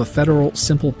convicted of a federal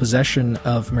simple possession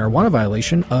of marijuana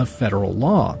violation of federal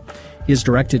law. He has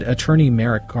directed Attorney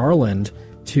Merrick Garland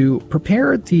to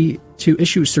prepare to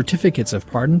issue certificates of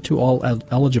pardon to all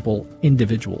eligible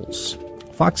individuals.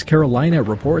 Fox Carolina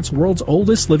reports world's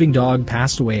oldest living dog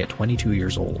passed away at 22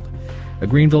 years old. A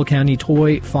Greenville County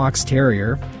toy fox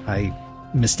terrier, I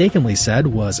mistakenly said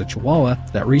was a Chihuahua,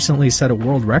 that recently set a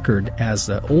world record as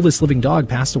the oldest living dog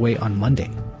passed away on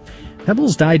Monday.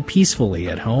 Pebbles died peacefully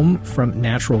at home from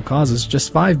natural causes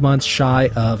just 5 months shy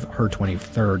of her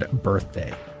 23rd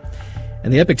birthday.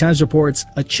 And the Epoch Times reports,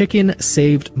 a chicken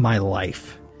saved my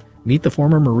life. Meet the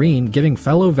former Marine giving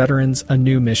fellow veterans a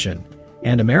new mission.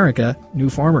 And America, new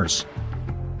farmers.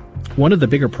 One of the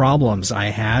bigger problems I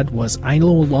had was I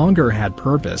no longer had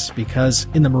purpose because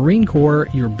in the Marine Corps,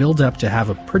 you're built up to have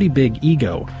a pretty big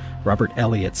ego, Robert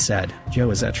Elliott said.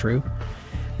 Joe, is that true?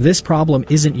 This problem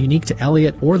isn't unique to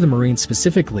Elliott or the Marines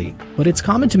specifically, but it's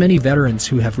common to many veterans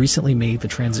who have recently made the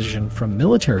transition from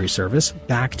military service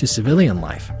back to civilian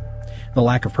life. The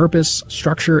lack of purpose,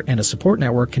 structure, and a support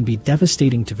network can be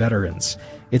devastating to veterans.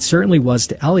 It certainly was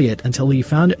to Elliott until he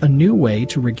found a new way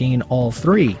to regain all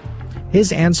three.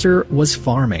 His answer was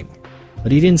farming.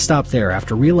 But he didn't stop there.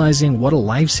 After realizing what a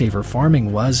lifesaver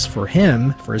farming was for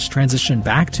him for his transition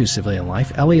back to civilian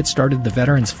life, Elliott started the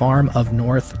Veterans Farm of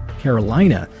North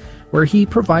Carolina, where he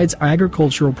provides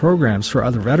agricultural programs for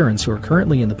other veterans who are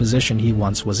currently in the position he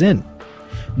once was in.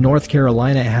 North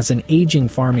Carolina has an aging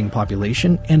farming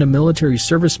population and a military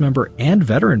service member and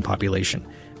veteran population,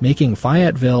 making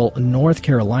Fayetteville, North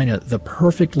Carolina, the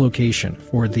perfect location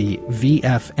for the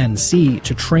VFNC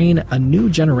to train a new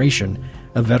generation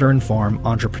of veteran farm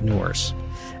entrepreneurs.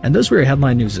 And those were your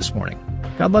headline news this morning.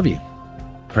 God love you.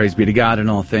 Praise be to God in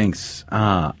all things.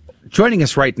 Joining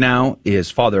us right now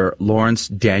is Father Lawrence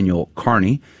Daniel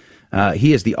Carney.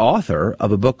 He is the author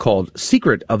of a book called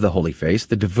Secret of the Holy Face,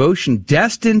 The Devotion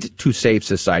Destined to Save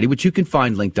Society, which you can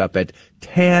find linked up at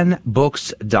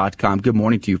tanbooks.com. Good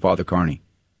morning to you, Father Carney.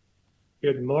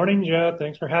 Good morning, Joe.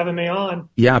 Thanks for having me on.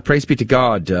 Yeah, praise be to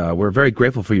God. We're very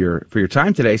grateful for your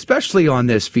time today, especially on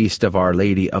this feast of Our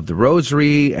Lady of the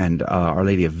Rosary and Our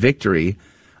Lady of Victory.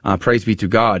 Praise be to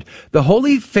God. The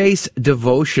Holy Face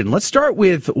devotion. Let's start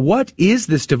with what is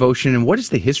this devotion and what is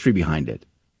the history behind it?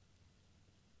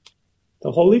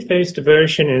 The Holy Face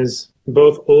devotion is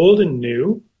both old and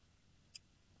new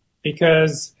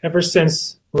because ever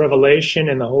since Revelation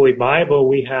and the Holy Bible,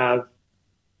 we have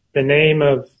the name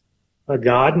of a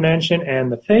God mentioned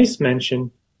and the face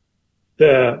mentioned.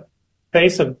 The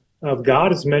face of of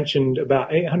God is mentioned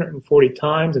about 840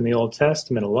 times in the Old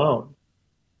Testament alone.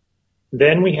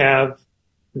 Then we have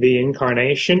the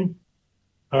incarnation.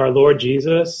 Our Lord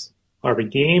Jesus, our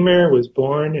Redeemer, was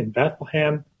born in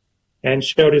Bethlehem and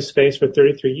showed his face for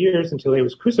 33 years until he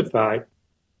was crucified.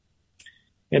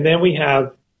 And then we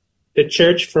have the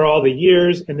church for all the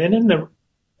years. And then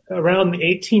around the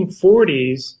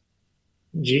 1840s,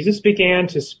 Jesus began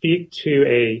to speak to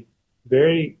a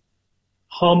very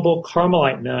humble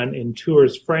Carmelite nun in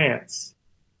Tours, France.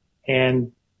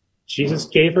 And Jesus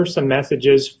gave her some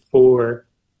messages for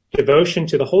devotion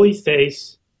to the Holy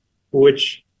Face,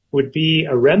 which would be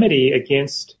a remedy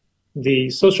against the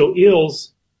social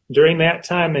ills during that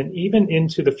time and even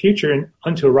into the future and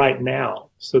unto right now.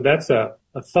 So that's a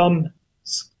thumb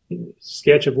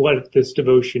sketch of what this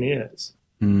devotion is.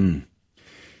 Mm.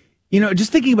 You know,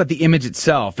 just thinking about the image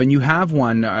itself, and you have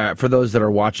one for those that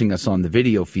are watching us on the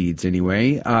video feeds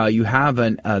anyway. You have I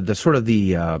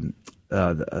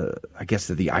guess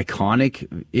the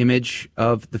iconic image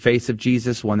of the face of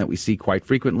Jesus, one that we see quite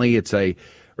frequently. It's a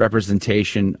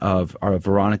representation of our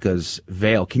Veronica's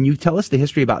veil. Can you tell us the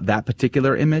history about that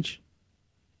particular image?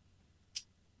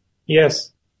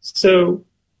 Yes. So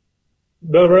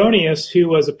Baronius, who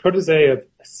was a protege of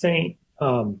Saint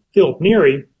Philip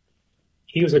Neri,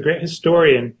 he was a great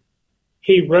historian.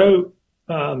 He wrote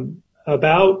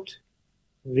about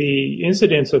the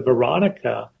incidents of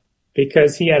Veronica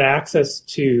because he had access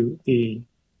to the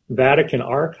Vatican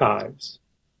archives.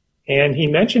 And he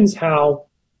mentions how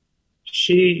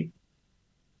she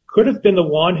could have been the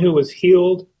one who was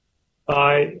healed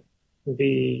by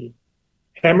the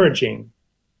hemorrhaging,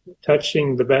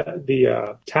 touching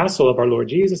the tassel of our Lord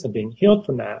Jesus and being healed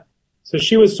from that. So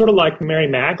she was sort of like Mary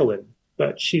Magdalene,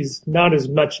 but she's not as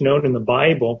much known in the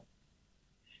Bible.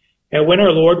 And when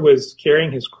our Lord was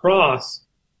carrying his cross,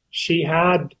 she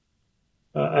had,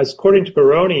 as according to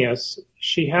Baronius,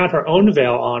 she had her own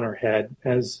veil on her head,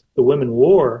 as the women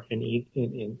wore in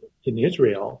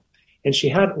Israel, and she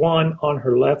had one on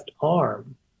her left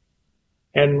arm.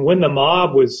 And when the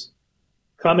mob was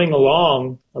coming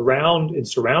along around and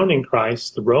surrounding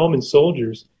Christ, the Roman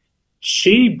soldiers,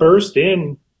 she burst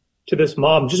in to this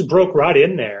mob, just broke right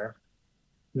in there,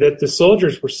 that the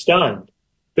soldiers were stunned.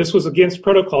 This was against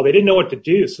protocol. They didn't know what to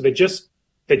do, so they just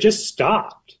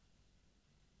stopped.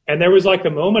 And there was like a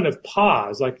moment of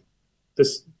pause, like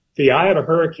the eye of a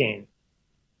hurricane.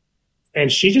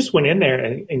 And she just went in there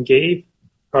and gave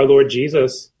our Lord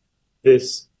Jesus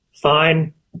this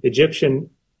fine Egyptian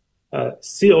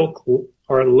silk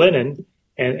or linen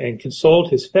and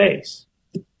consoled his face.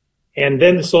 And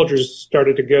then the soldiers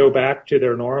started to go back to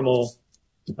their normal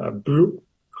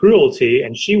cruelty,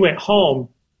 and she went home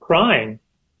crying,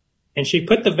 and she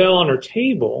put the veil on her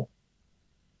table,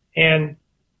 and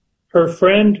her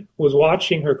friend was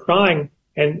watching her crying,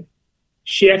 and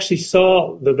she actually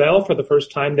saw the veil for the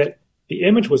first time, that the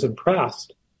image was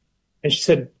impressed. And she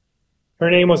said,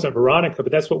 her name wasn't Veronica,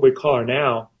 but that's what we call her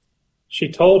now.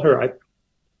 She told her,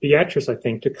 the actress, I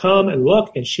think, to come and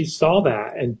look, and she saw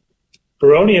that. And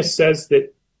Baronius says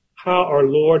that how our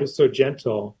Lord is so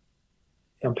gentle,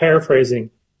 I'm paraphrasing,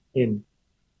 in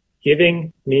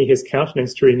giving me his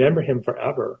countenance to remember him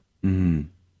forever. Mm-hmm.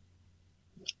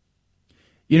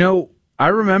 You know, I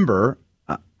remember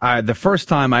the first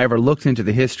time I ever looked into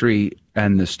the history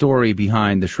and the story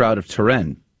behind the Shroud of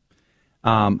Turin.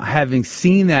 Having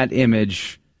seen that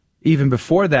image, even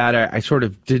before that, I sort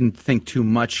of didn't think too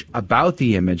much about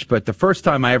the image. But the first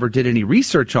time I ever did any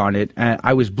research on it,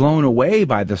 I was blown away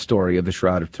by the story of the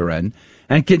Shroud of Turin,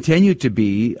 and continue to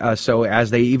be so as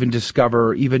they even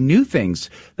discover even new things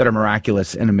that are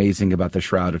miraculous and amazing about the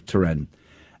Shroud of Turin.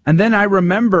 And then I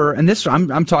remember, and this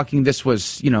I'm talking, this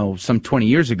was, some 20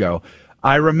 years ago.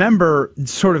 I remember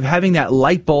sort of having that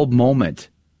light bulb moment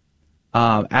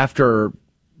after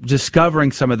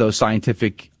discovering some of those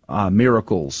scientific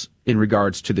miracles in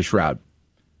regards to the shroud,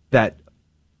 that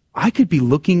I could be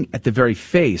looking at the very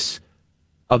face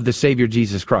of the Savior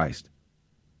Jesus Christ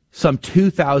some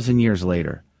 2,000 years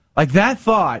later. Like, that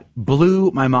thought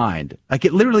blew my mind. Like,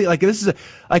 it literally, like, this is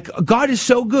God is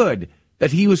so good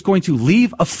that he was going to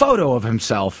leave a photo of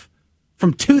himself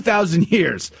from 2,000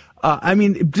 years.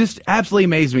 It just absolutely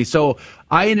amazed me. So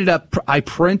I ended up, I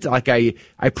printed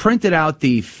out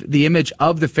the image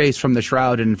of the face from the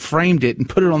shroud and framed it and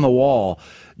put it on the wall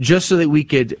just so that we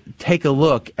could take a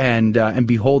look and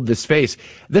behold this face.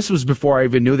 This was before I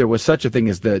even knew there was such a thing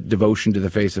as the devotion to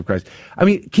the face of Christ. I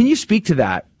mean, can you speak to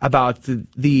that about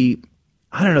the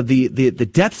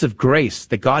depths of grace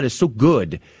that God is so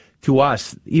good to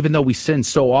us, even though we sin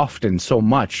so often, so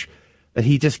much, that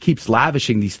he just keeps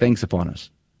lavishing these things upon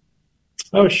us?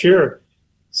 Oh, sure.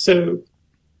 So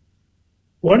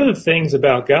one of the things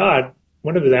about God,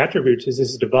 one of his attributes is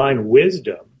his divine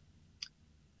wisdom.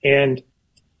 And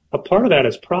a part of that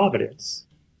is providence.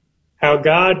 How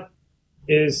God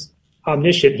is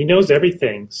omniscient. He knows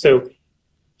everything. So,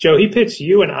 Joe, he puts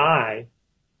you and I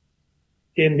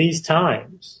in these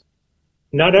times,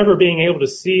 not ever being able to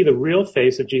see the real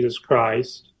face of Jesus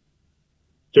Christ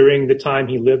during the time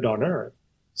he lived on earth.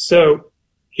 So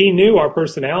he knew our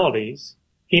personalities.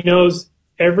 He knows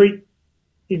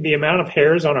the amount of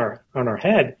hairs on our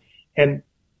head. And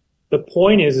the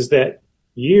point is that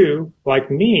you, like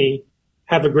me,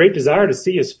 have a great desire to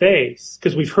see his face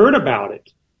because we've heard about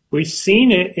it. We've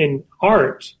seen it in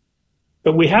art,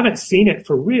 but we haven't seen it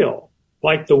for real,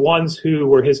 like the ones who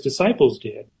were his disciples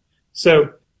did.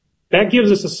 So that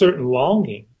gives us a certain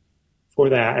longing for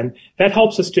that. And that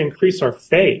helps us to increase our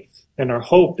faith and our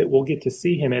hope that we'll get to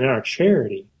see him in our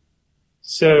charity.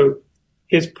 So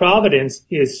his providence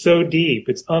is so deep,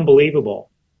 it's unbelievable.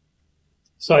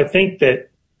 So I think that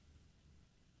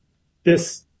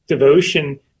this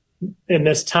devotion in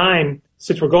this time,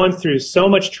 since we're going through so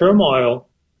much turmoil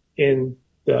in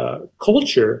the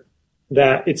culture,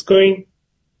 that it's going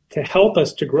to help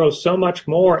us to grow so much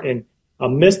more in a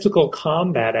mystical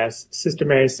combat, as Sister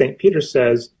Mary St. Peter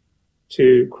says,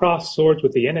 to cross swords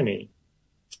with the enemy.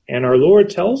 And our Lord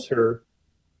tells her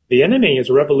the enemy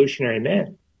is revolutionary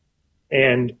men.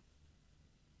 And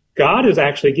God is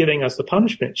actually giving us the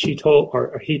punishment. He told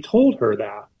her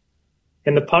that.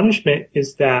 And the punishment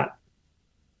is that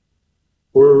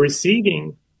we're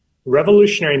receiving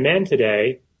revolutionary men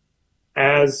today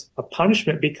as a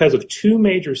punishment because of two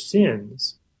major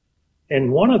sins.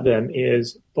 And one of them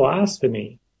is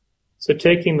blasphemy. So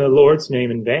taking the Lord's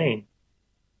name in vain.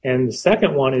 And the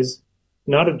second one is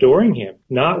not adoring him,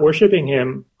 not worshiping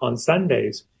him on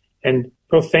Sundays, and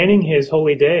profaning his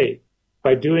holy day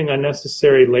by doing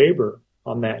unnecessary labor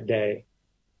on that day.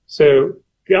 So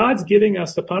God's giving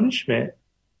us the punishment,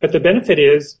 but the benefit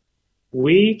is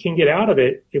we can get out of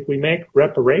it if we make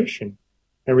reparation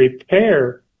and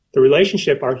repair the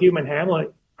relationship our human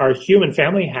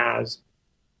family has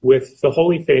with the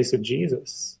holy face of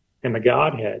Jesus and the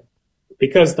Godhead,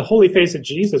 because the holy face of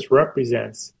Jesus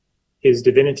represents his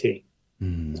divinity.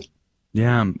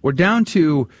 Yeah, we're down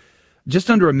to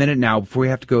just under a minute now before we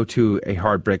have to go to a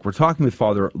hard break. We're talking with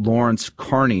Father Lawrence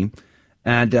Carney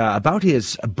and about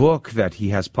his book that he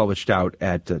has published out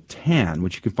at TAN,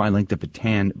 which you can find linked up at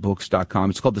tanbooks.com.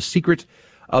 It's called The Secret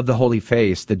of the Holy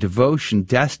Face, the devotion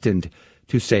destined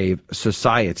to save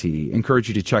society. Encourage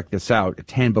you to check this out at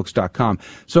tanbooks.com.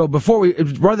 So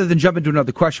rather than jump into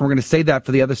another question, we're going to save that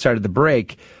for the other side of the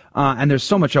break. And there's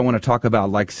so much I want to talk about,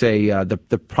 like, say,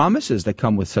 the promises that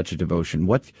come with such a devotion.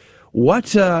 What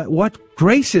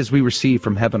graces we receive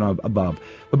from heaven above.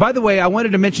 But by the way, I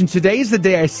wanted to mention today is the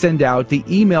day I send out the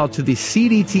email to the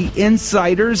CDT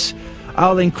Insiders.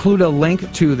 I'll include a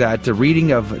link to that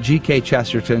reading of G.K.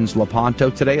 Chesterton's Lepanto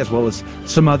today, as well as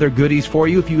some other goodies for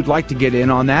you if you'd like to get in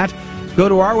on that. Go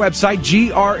to our website,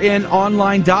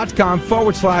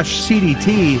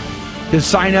 grnonline.com/CDT, to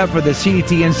sign up for the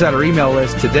CDT Insider email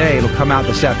list today. It'll come out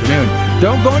this afternoon.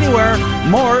 Don't go anywhere.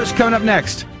 More is coming up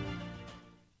next.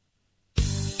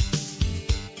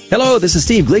 Hello, this is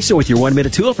Steve Gleason with your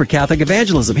 1-minute tool for Catholic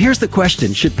evangelism. Here's the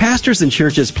question. Should pastors and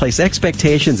churches place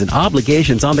expectations and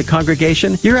obligations on the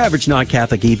congregation? Your average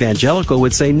non-Catholic evangelical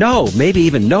would say no, maybe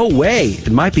even no way.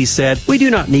 It might be said, we do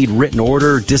not need written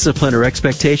order, discipline, or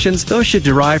expectations. Those should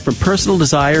derive from personal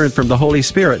desire and from the Holy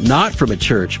Spirit, not from a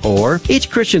church. Or, each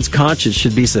Christian's conscience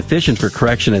should be sufficient for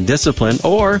correction and discipline.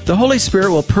 Or, the Holy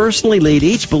Spirit will personally lead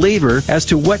each believer as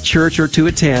to what church or to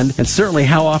attend, and certainly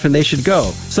how often they should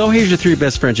go. So here's your 3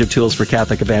 best friendship tools for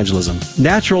Catholic evangelism.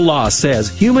 Natural law says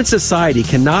human society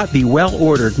cannot be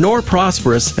well-ordered nor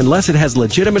prosperous unless it has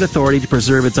legitimate authority to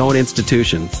preserve its own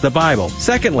institutions, the Bible.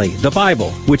 Secondly, the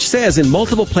Bible, which says in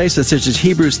multiple places such as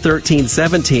Hebrews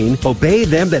 13:17, obey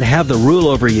them that have the rule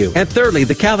over you. And thirdly,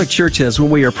 the Catholic Church says when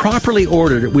we are properly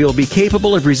ordered, we will be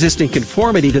capable of resisting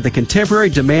conformity to the contemporary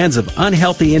demands of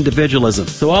unhealthy individualism.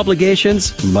 So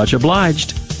obligations, much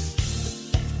obliged.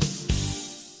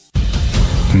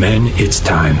 Men, it's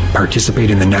time. Participate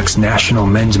in the next National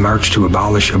Men's March to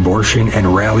abolish abortion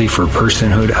and rally for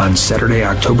personhood on Saturday,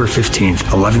 October 15th,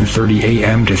 11:30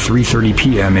 a.m. to 3:30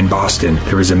 p.m. in Boston.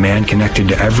 There is a man connected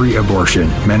to every abortion.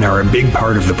 Men are a big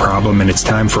part of the problem, and it's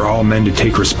time for all men to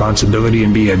take responsibility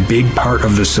and be a big part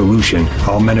of the solution.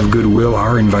 All men of goodwill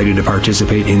are invited to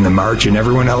participate in the march, and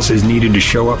everyone else is needed to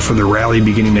show up for the rally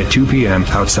beginning at 2 p.m.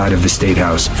 outside of the State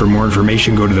House. For more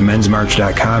information, go to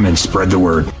themensmarch.com and spread the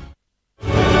word.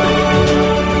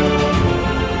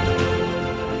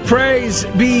 Praise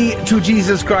be to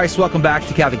Jesus Christ. Welcome back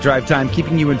to Catholic Drive Time,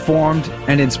 keeping you informed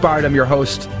and inspired. I'm your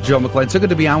host, Joe McClain. So good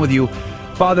to be on with you.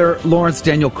 Father Lawrence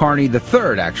Daniel Carney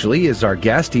III, actually, is our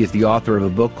guest. He is the author of a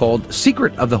book called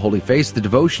Secret of the Holy Face, the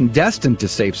devotion destined to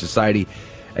save society.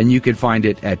 And you can find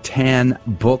it at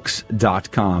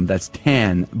tanbooks.com. That's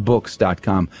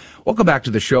tanbooks.com. Welcome back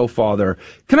to the show, Father.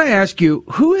 Can I ask you,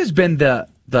 who has been the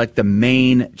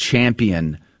main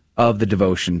champion of the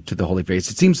devotion to the Holy Face?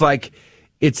 It seems like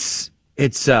it's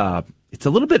a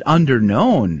little bit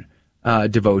underknown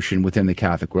devotion within the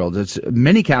Catholic world.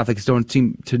 Many Catholics don't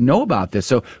seem to know about this.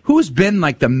 So who's been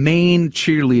like the main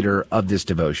cheerleader of this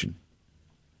devotion?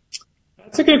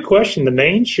 That's a good question. The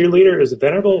main cheerleader is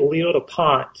Venerable Leo de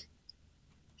Pont.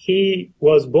 He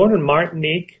was born in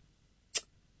Martinique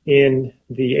in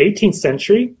the 18th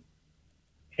century,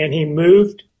 and he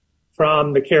moved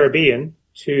from the Caribbean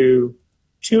to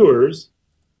Tours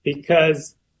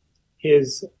because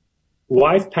his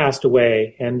wife passed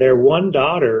away, and their one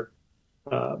daughter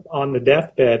on the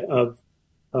deathbed of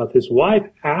his wife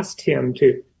asked him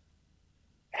to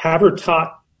have her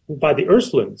taught by the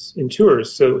Ursulines in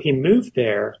Tours. So he moved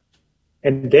there,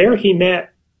 and there he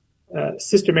met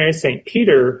Sister Mary St.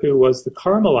 Peter, who was the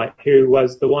Carmelite, who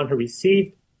was the one who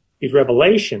received these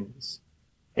revelations.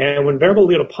 And when Venerable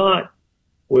Leo de Pont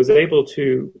was able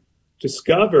to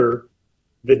discover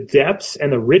the depths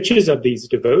and the riches of these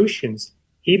devotions,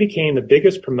 he became the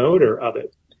biggest promoter of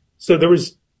it. So there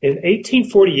was, in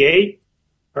 1848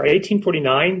 or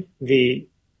 1849, the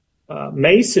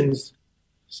Masons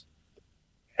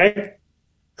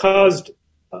caused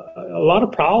a lot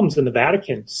of problems in the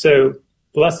Vatican. So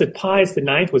Blessed Pius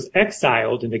IX was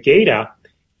exiled into Gaeta,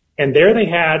 and there they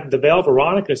had the veil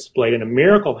Veronica displayed, and a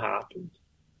miracle happened.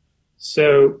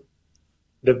 So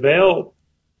the veil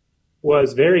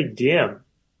was very dim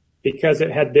because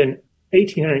it had been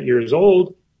 1,800 years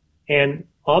old, and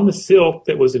on the silk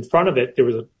that was in front of it, there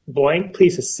was a blank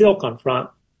piece of silk on front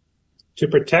to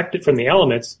protect it from the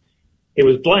elements. It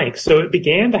was blank. So it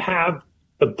began to have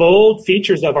the bold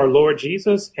features of our Lord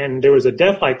Jesus, and there was a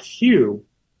death-like hue,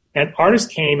 and artists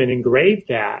came and engraved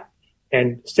that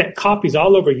and sent copies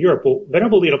all over Europe. Well,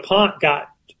 Venerable Leo de Pont got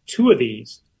 2 of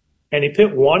these, and he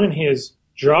put one in his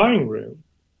drawing room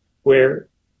where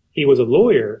he was a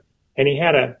lawyer, and he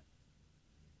had a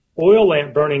oil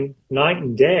lamp burning night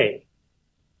and day.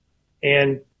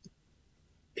 And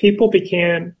people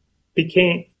came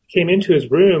into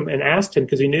his room and asked him,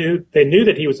 because they knew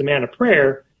that he was a man of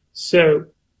prayer. So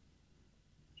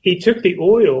he took the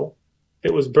oil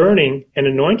that was burning and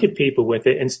anointed people with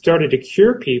it and started to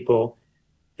cure people.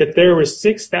 That there were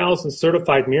 6,000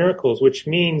 certified miracles, which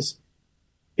means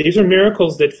these are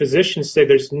miracles that physicians say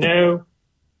there's no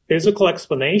physical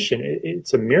explanation.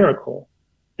 It's a miracle.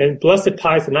 And Blessed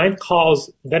Pius IX calls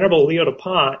Venerable Leo de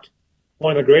Pont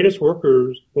one of the greatest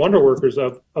wonder workers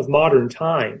of modern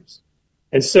times.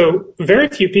 And so very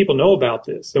few people know about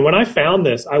this. And when I found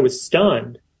this, I was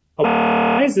stunned.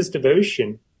 Why is this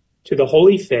devotion to the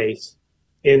Holy Face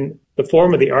in the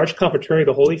form of the Archconfraternity of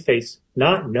the Holy Face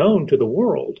not known to the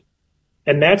world?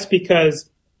 And that's because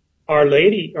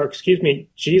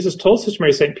Jesus told Sister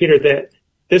Mary St. Peter that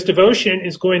this devotion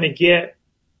is going to get,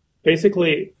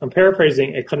 basically, I'm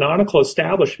paraphrasing, a canonical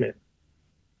establishment.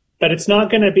 But it's not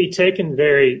going to be taken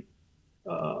very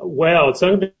well. It's not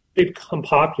going to become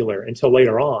popular until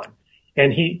later on.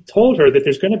 And he told her that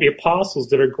there's going to be apostles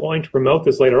that are going to promote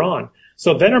this later on.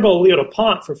 So Venerable Leo de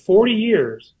Pont, for 40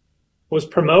 years, was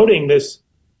promoting this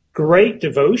great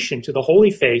devotion to the Holy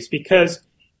Face because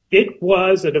it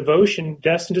was a devotion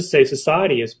destined to save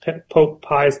society, as Pope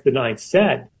Pius IX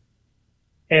said.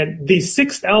 And these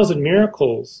 6,000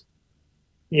 miracles,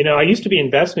 I used to be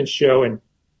investment show, and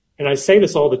I say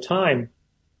this all the time.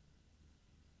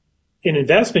 In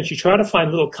investments, you try to find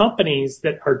little companies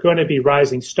that are going to be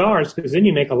rising stars because then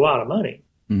you make a lot of money.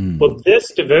 Mm. Well,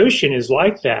 this devotion is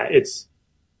like that.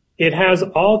 It has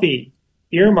all the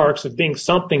earmarks of being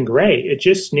something great. It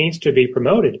just needs to be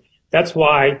promoted. That's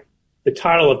why the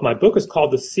title of my book is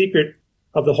called The Secret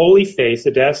of the Holy Face,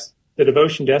 the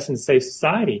devotion destined to save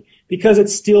society, because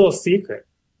it's still a secret.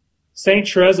 Saint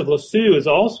Therese of Lisieux is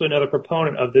also another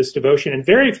proponent of this devotion, and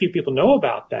very few people know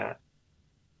about that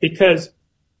because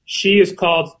she is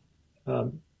called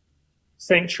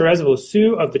Saint Therese of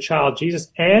Lisieux of the Child Jesus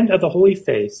and of the Holy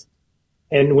Face.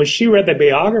 And when she read the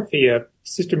biography of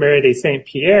Sister Mary de Saint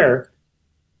Pierre,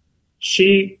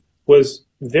 she was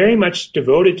very much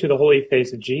devoted to the Holy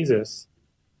Face of Jesus.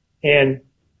 And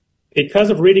because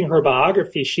of reading her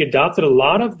biography, she adopted a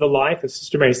lot of the life of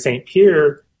Sister Mary St.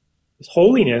 Pierre's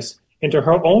holiness into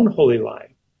her own holy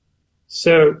life.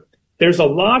 So there's a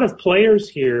lot of players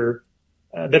here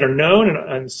that are known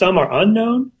and some are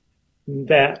unknown,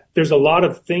 that there's a lot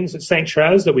of things at St.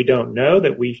 Therese that we don't know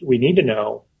that we need to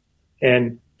know.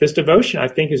 And this devotion, I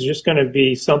think, is just going to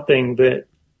be something that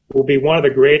will be one of the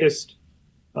greatest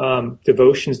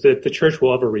devotions that the church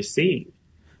will ever receive,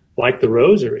 like the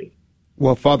Rosary.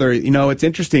 Well, Father, it's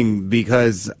interesting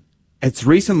because it's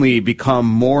recently become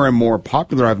more and more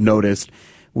popular, I've noticed.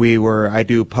 I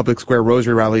do public square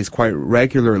rosary rallies quite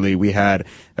regularly. We had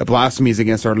blasphemies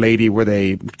against Our Lady where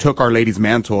they took Our Lady's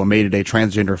mantle and made it a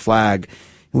transgender flag.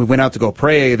 We went out to go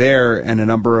pray there and a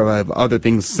number of other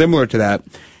things similar to that.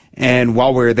 And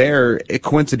while we were there,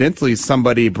 coincidentally,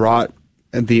 somebody brought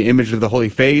the image of the Holy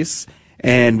Face,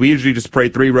 and we usually just pray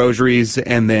 3 rosaries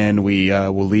and then we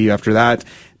will leave after that.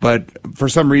 But for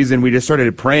some reason, we just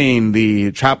started praying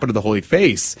the Chaplet of the Holy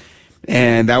Face.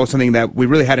 And that was something that we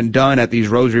really hadn't done at these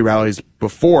rosary rallies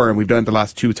before, and we've done it the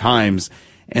last 2 times.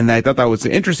 And I thought that was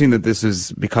interesting that this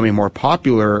is becoming more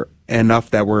popular enough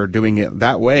that we're doing it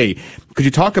that way. Could you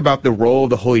talk about the role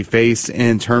of the Holy Face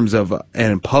in terms of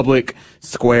in public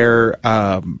square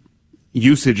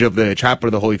usage of the Chaplet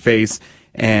of the Holy Face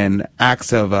and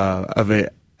acts of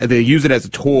it? They use it as a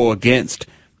tool against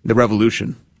the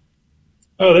revolution.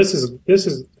 Oh, this is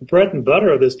the bread and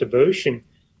butter of this devotion.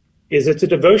 It's a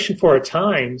devotion for our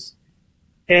times.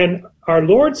 And our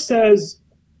Lord says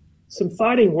some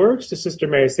fighting words to Sister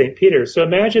Mary St. Peter. So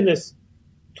imagine this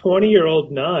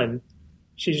 20-year-old nun.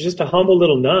 She's just a humble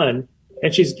little nun,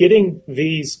 and she's getting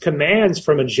these commands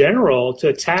from a general to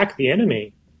attack the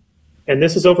enemy. And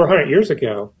this is over 100 years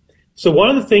ago. So one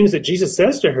of the things that Jesus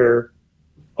says to her,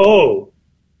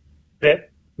 that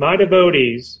my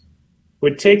devotees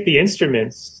would take the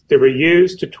instruments that were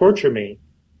used to torture me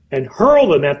and hurl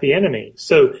them at the enemy.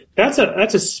 So that's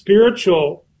a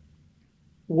spiritual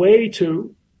way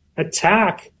to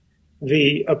attack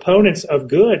the opponents of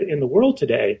good in the world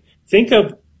today. Think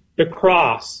of the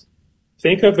cross.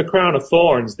 Think of the crown of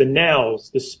thorns, the nails,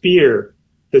 the spear,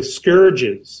 the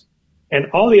scourges, and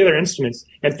all the other instruments.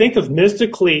 And think of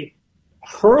mystically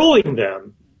hurling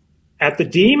them at the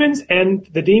demons and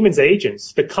the demons'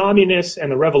 agents, the communists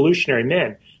and the revolutionary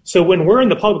men. So when we're in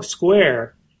the public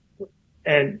square,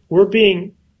 and we're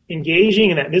engaging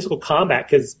in that mystical combat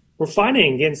because we're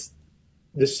fighting against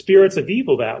the spirits of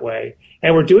evil that way.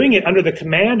 And we're doing it under the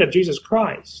command of Jesus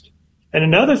Christ. And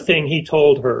another thing he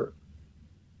told her,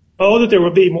 that there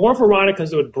would be more Veronicas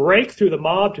that would break through the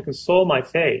mob to console my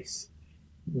face.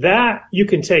 That you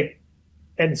can take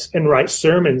and write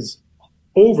sermons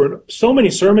over, so many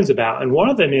sermons about. And one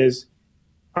of them is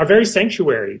our very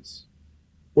sanctuaries,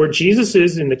 where Jesus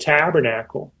is in the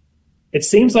tabernacle. It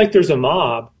seems like there's a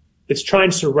mob that's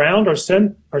trying to surround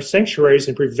our sanctuaries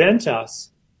and prevent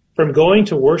us from going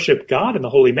to worship God in the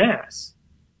Holy Mass.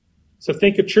 So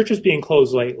think of churches being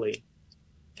closed lately.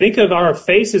 Think of our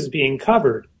faces being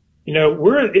covered.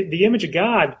 We're the image of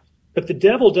God, but the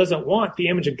devil doesn't want the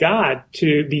image of God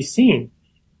to be seen.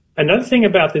 Another thing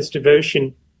about this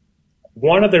devotion,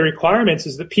 one of the requirements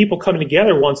is that people come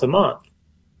together once a month.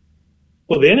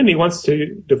 Well, the enemy wants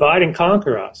to divide and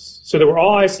conquer us so that we're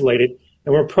all isolated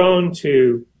and we're prone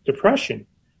to depression.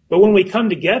 But when we come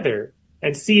together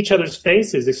and see each other's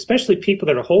faces, especially people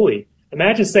that are holy,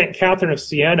 imagine St. Catherine of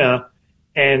Siena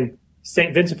and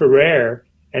St. Vincent Ferrer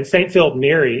and St. Philip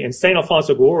Neri and St.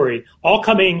 Alfonso Gori all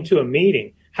coming to a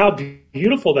meeting. How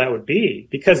beautiful that would be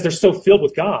because they're so filled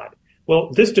with God.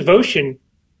 Well, this devotion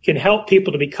can help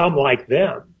people to become like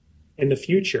them in the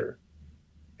future.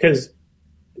 Because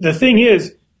the thing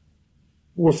is,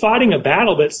 we're fighting a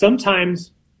battle, but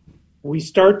sometimes we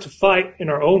start to fight in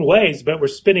our own ways, but we're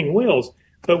spinning wheels.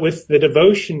 But with the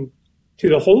devotion to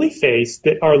the Holy Face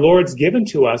that our Lord's given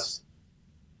to us,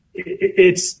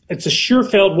 it's a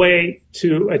sure-felt way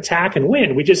to attack and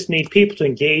win. We just need people to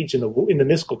engage in the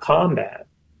mystical combat.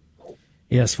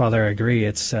 Yes, Father, I agree.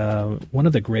 It's one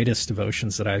of the greatest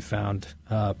devotions that I've found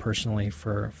personally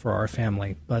for our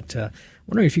family. But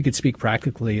wondering if you could speak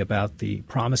practically about the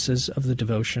promises of the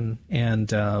devotion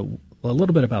and a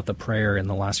little bit about the prayer in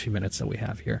the last few minutes that we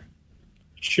have here.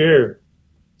 Sure.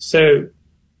 So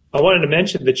I wanted to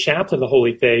mention the Chaplet of the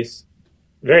Holy Face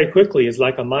very quickly is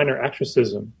like a minor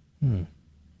exorcism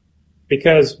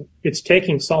because it's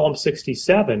taking Psalm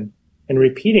 67 and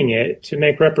repeating it to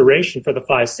make reparation for the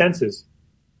 5 senses.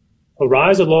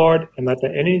 Arise, O Lord, and let thy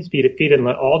enemies be defeated, and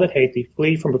let all that hate thee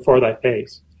flee from before thy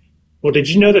face. Well, did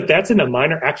you know that that's in a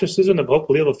minor exorcism that Pope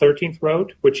Leo XIII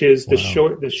wrote, which is the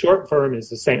short form is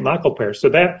the St. Michael prayer. So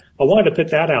that I wanted to put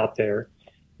that out there.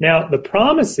 Now, the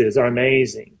promises are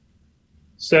amazing.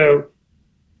 So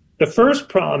the first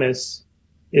promise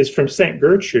is from St.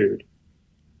 Gertrude,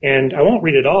 and I won't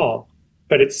read it all,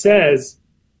 but it says,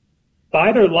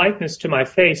 by their likeness to my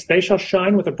face, they shall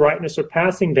shine with a brightness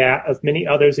surpassing that of many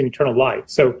others in eternal life.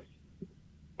 So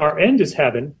our end is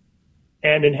heaven,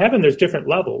 and in heaven there's different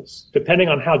levels, depending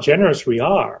on how generous we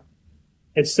are.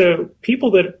 And so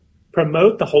people that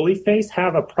promote the holy face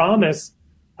have a promise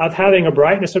of having a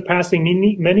brightness surpassing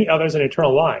many others in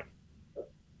eternal life.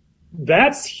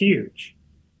 That's huge.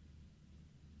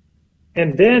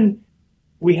 And then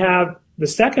we have the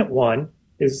second one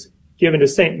is given to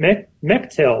Saint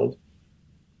Mechthild,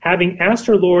 having asked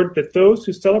her Lord that those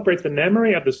who celebrate the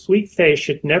memory of the sweet face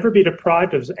should never be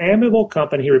deprived of his amiable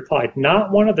company, he replied,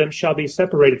 not one of them shall be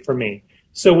separated from me.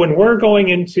 So when we're going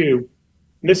into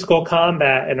mystical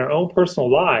combat in our own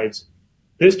personal lives,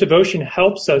 this devotion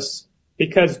helps us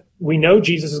because we know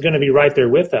Jesus is going to be right there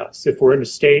with us if we're in a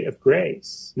state of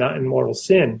grace, not in mortal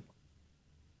sin.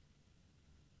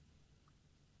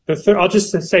 I'll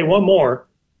just say one more.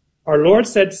 Our Lord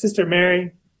said, Sister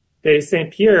Mary de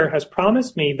Saint Pierre has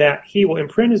promised me that he will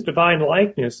imprint his divine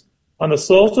likeness on the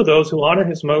souls of those who honor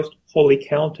his most holy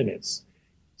countenance.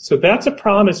 So that's a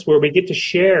promise where we get to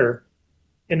share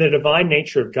in the divine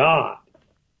nature of God,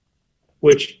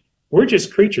 which we're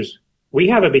just creatures. We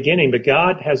have a beginning, but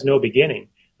God has no beginning.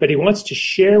 But he wants to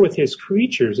share with his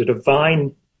creatures a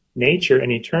divine nature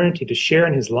and eternity to share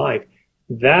in his life.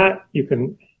 That you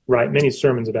can write many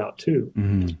sermons about too.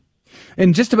 Mm-hmm.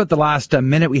 And just about the last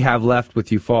minute we have left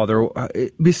with you, Father,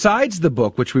 besides the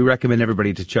book, which we recommend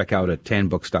everybody to check out at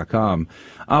tanbooks.com,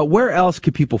 where else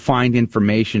could people find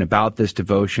information about this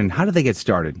devotion? How do they get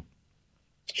started?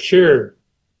 Sure.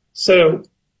 So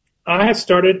I have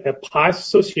started a pious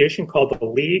association called the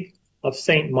League of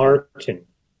St. Martin.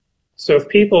 So if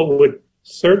people would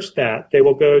search that, they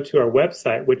will go to our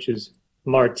website, which is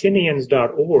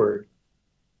martinians.org.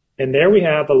 And there we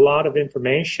have a lot of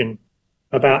information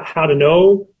about how to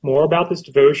know more about this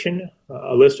devotion,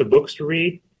 a list of books to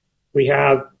read. We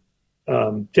have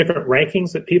different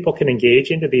rankings that people can engage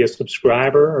in to be a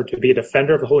subscriber or to be a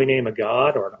defender of the holy name of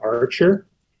God or an archer.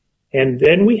 And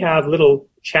then we have little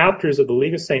chapters of the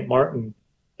League of St. Martin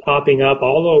popping up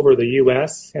all over the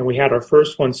U.S. And we had our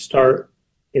first one start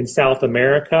in South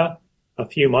America a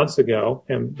few months ago.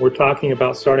 And we're talking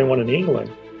about starting one in England.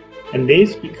 And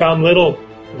these become little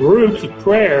groups of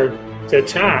prayer to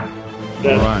attack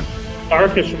the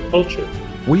darkness of culture.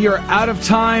 We are out of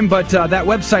time, but that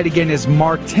website again is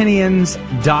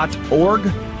martinians.org.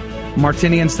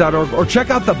 Martinians.org. Or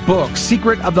check out the book,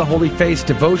 Secret of the Holy Face,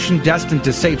 Devotion Destined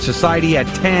to Save Society at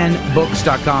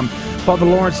tanbooks.com. Father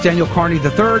Lawrence Daniel Carney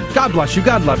III, God bless you.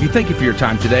 God love you. Thank you for your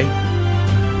time today.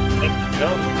 Thank you.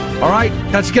 All right,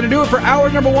 that's going to do it for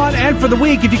hour number one and for the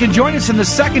week. If you can join us in the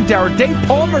second hour, Dave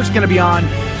Palmer's going to be on.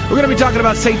 We're going to be talking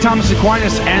about St. Thomas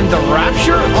Aquinas and the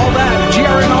rapture. All that,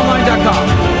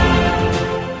 grnonline.com.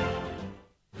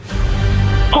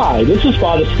 Hi, this is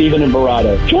Father Stephen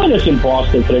Imperato. Join us in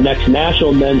Boston for the next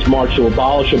National Men's March to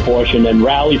Abolish Abortion and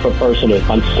Rally for Personhood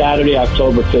on Saturday,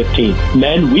 October 15th.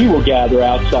 Men, we will gather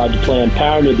outside the Planned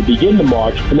Parenthood to begin the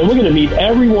march, and then we're going to meet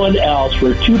everyone else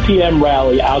for a 2 p.m.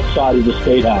 rally outside of the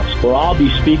State House, where I'll be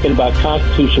speaking about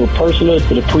constitutional personhood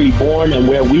for the preborn and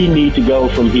where we need to go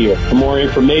from here. For more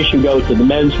information, go to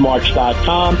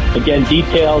themensmarch.com. Again,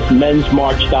 details,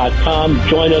 mensmarch.com.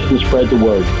 Join us and spread the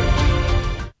word.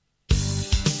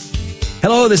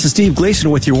 Hello, this is Steve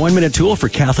Gleason with your 1-minute tool for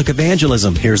Catholic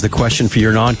evangelism. Here's the question for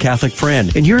your non-Catholic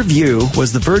friend. In your view,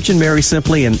 was the Virgin Mary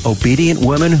simply an obedient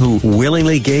woman who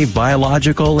willingly gave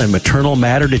biological and maternal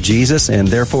matter to Jesus and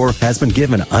therefore has been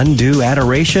given undue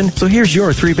adoration? So here's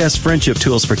your 3 best friendship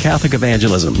tools for Catholic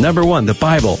evangelism. Number 1, the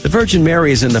Bible. The Virgin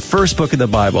Mary is in the first book of the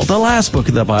Bible, the last book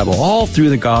of the Bible, all through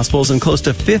the Gospels, and close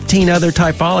to 15 other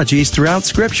typologies throughout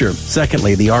Scripture.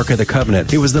 Secondly, the Ark of the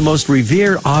Covenant. It was the most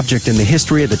revered object in the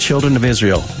history of the children of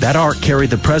Israel. That ark carried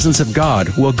the presence of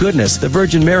God. Well, goodness, the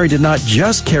Virgin Mary did not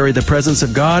just carry the presence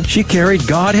of God, she carried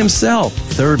God himself.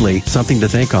 Thirdly, something to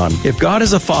think on. If God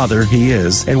is a father, he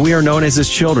is, and we are known as his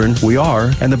children, we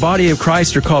are, and the body of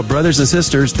Christ are called brothers and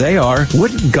sisters, they are,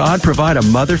 wouldn't God provide a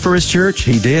mother for his church?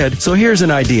 He did. So here's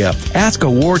an idea. Ask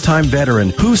a wartime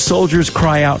veteran who soldiers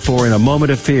cry out for in a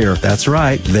moment of fear. That's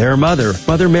right, their mother.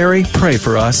 Mother Mary, pray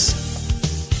for us.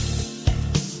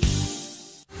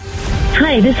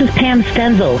 Hi, this is Pam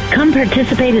Stenzel. Come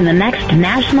participate in the next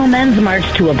National Men's March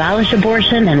to Abolish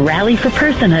Abortion and Rally for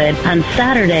Personhood on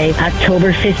Saturday,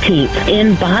 October 15th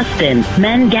in Boston.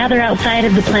 Men gather outside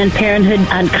of the Planned Parenthood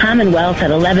on Commonwealth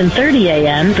at 11:30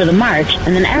 a.m. for the march,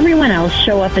 and then everyone else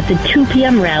show up at the 2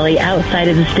 p.m. rally outside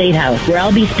of the State House, where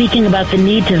I'll be speaking about the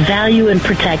need to value and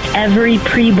protect every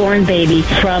preborn baby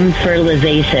from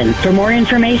fertilization. For more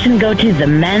information, go to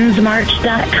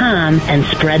themensmarch.com and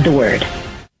spread the word.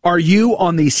 Are you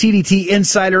on the CDT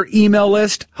Insider email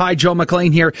list? Hi, Joe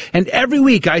McClain here. And every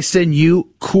week I send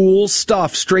you cool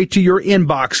stuff straight to your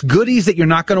inbox. Goodies that you're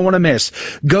not going to want to miss.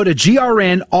 Go to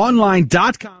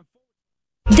grnonline.com.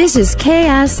 This is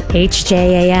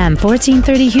KSHJAM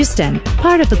 1430 Houston,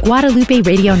 part of the Guadalupe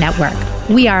Radio Network.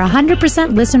 We are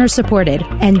 100% listener supported.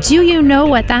 And do you know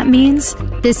what that means?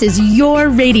 This is your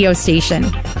radio station.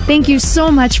 Thank you so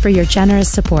much for your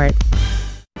generous support.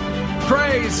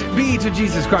 Praise be to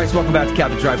Jesus Christ. Welcome back to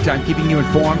Catholic Drive Time, keeping you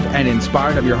informed and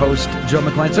inspired. I'm your host, Joe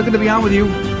McClain. So good to be on with you.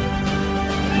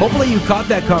 Hopefully you caught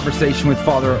that conversation with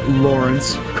Father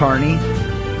Lawrence Carney.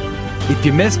 If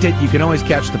you missed it, you can always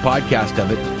catch the podcast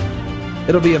of it.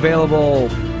 It'll be available,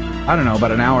 I don't know,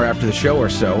 about an hour after the show or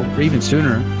so, or even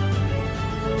sooner.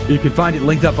 You can find it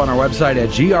linked up on our website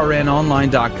at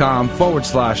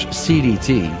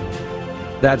grnonline.com/CDT.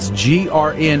 That's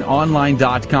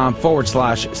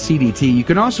grnonline.com/CDT. You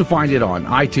can also find it on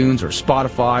iTunes or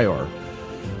Spotify or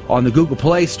on the Google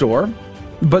Play Store.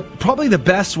 But probably the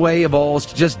best way of all is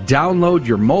to just download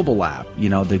your mobile app. You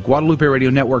know, the Guadalupe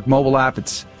Radio Network mobile app.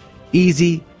 It's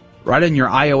easy. Right on your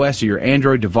iOS or your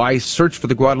Android device. Search for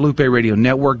the Guadalupe Radio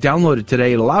Network. Download it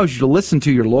today. It allows you to listen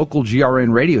to your local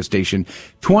GRN radio station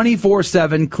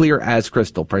 24/7, clear as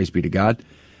crystal. Praise be to God.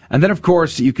 And then, of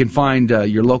course, you can find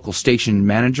your local station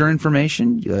manager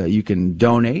information. You can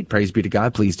donate. Praise be to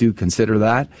God. Please do consider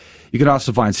that. You can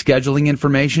also find scheduling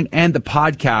information, and the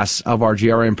podcasts of our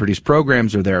GRN-produced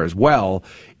programs are there as well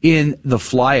in the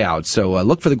flyout. So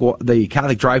look for the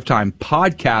Catholic Drive Time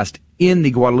podcast in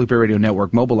the Guadalupe Radio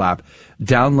Network mobile app.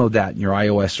 Download that in your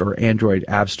iOS or Android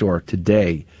app store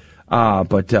today.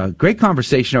 But great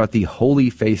conversation about the Holy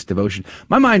Face devotion.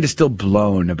 My mind is still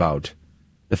blown about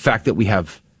the fact that we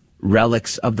have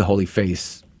relics of the Holy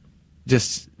Face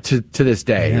just to this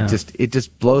day. Yeah. It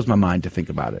just blows my mind to think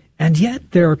about it. And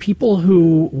yet there are people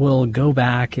who will go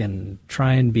back and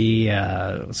try and be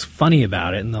funny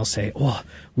about it, and they'll say, oh,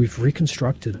 we've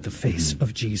reconstructed the face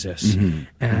of Jesus,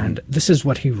 and this is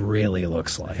what he really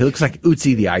looks like. He looks like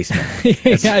Ötzi the Iceman.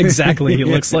 Yeah, exactly. He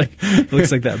looks like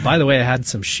that. By the way, I had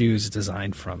some shoes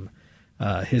designed from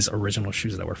his original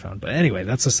shoes that were found. But anyway,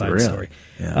 that's a side story.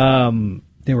 Yeah.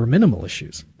 They were minimalist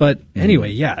shoes. But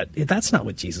anyway, yeah, that's not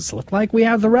what Jesus looked like. We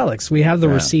have the relics. We have the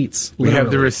receipts. We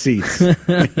have the receipts.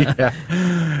 Yeah.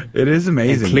 It is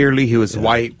amazing. And clearly he was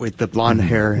white with the blonde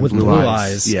hair and with blue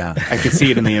eyes. Yeah. I could see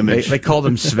it in the image. They called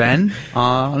him Sven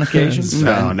on occasion.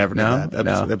 No, never did that.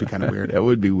 That'd be kind of weird. That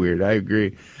would be weird. I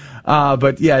agree.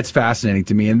 But yeah, it's fascinating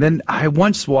to me. And then I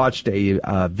once watched a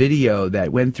video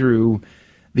that went through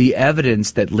the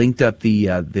evidence that linked up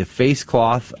the face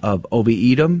cloth of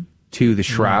Oviedum to the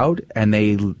shroud, and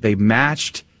they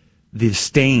matched the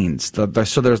stains. So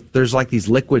there's like these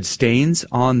liquid stains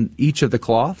on each of the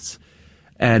cloths,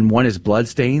 and one is blood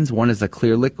stains, one is a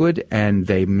clear liquid, and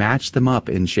they matched them up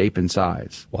in shape and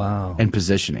size. Wow. And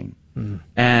positioning.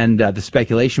 And the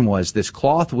speculation was this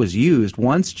cloth was used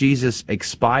once Jesus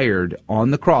expired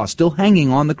on the cross, still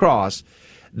hanging on the cross.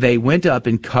 They went up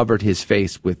and covered his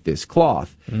face with this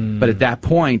cloth. But at that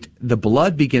point, the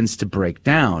blood begins to break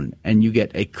down, and you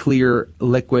get a clear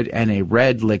liquid and a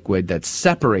red liquid that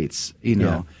separates,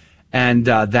 and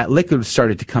that liquid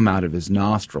started to come out of his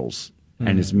nostrils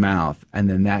and his mouth, and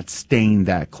then that stained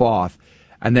that cloth.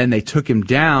 And then they took him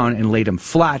down and laid him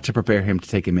flat to prepare him to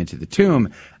take him into the tomb.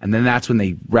 And then that's when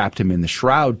they wrapped him in the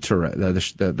shroud,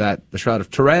 the shroud of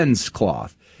Turin's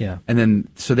cloth. Yeah. And then,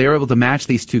 so they were able to match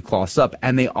these two cloths up,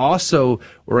 and they also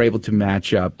were able to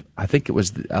match up, I think it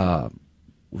was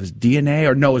DNA,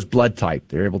 or no, it was blood type.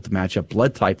 They were able to match up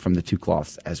blood type from the two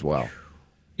cloths as well.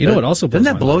 You know what also blows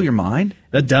doesn't that blow your mind?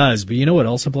 That does, but you know what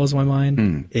also blows my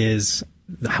mind is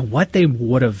what they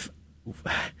would have.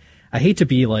 I hate to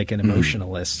be like an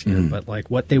emotionalist here, but like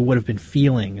what they would have been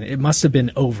feeling. It must have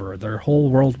been over. Their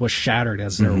whole world was shattered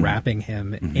as they're wrapping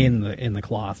him in the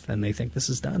cloth, and they think this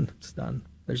is done. It's done.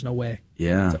 There's no way.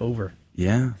 Yeah. It's over.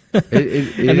 Yeah. And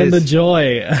then the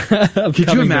joy of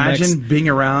Could you imagine being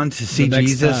around to see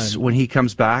Jesus when he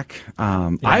comes back?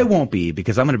 I won't be,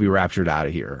 because I'm going to be raptured out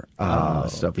of here.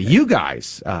 But you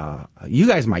guys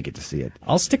might get to see it.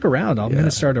 I'll stick around. I'm going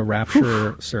to start a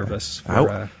rapture service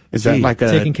for is that like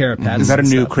taking care of pets. Is that a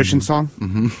new Christian song?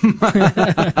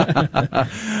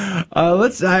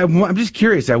 I'm just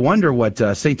curious. I wonder what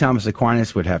St. Thomas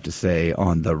Aquinas would have to say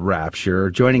on the rapture.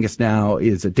 Joining us now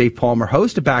is Dave Palmer,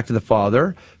 host of Back to the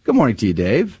Father. Good morning to you,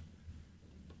 Dave.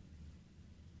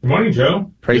 Good morning,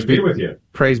 Joe. Praise be with you.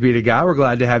 Praise be to God. We're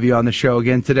glad to have you on the show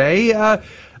again today.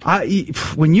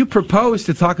 When you proposed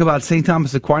to talk about St.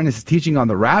 Thomas Aquinas' teaching on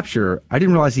the rapture, I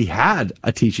didn't realize he had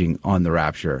a teaching on the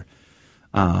rapture.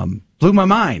 blew my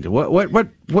mind. What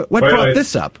brought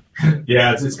this up?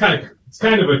 Yeah, it's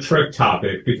kind of a trick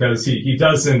topic because he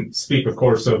doesn't speak, of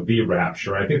course, of the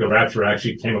rapture. I think the rapture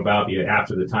actually came about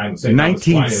after the time of St.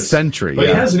 19th century. But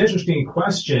he has an interesting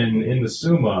question in the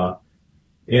Summa,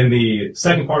 in the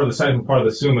second part of the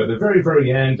Summa, at the very,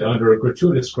 very end, under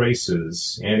gratuitous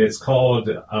graces, and it's called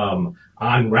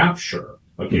on rapture.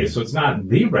 Okay, so it's not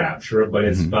the rapture, but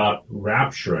it's about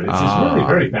rapture. And it's really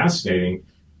very fascinating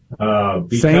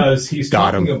because he's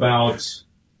talking about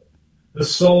the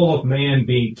soul of man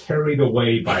being carried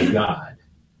away by God.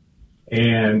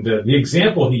 And the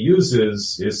example he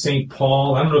uses is St.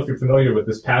 Paul. I don't know if you're familiar with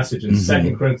this passage in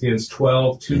 2 Corinthians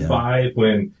 12:2-5,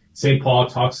 when St. Paul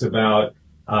talks about,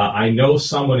 I know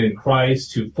someone in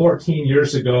Christ who 14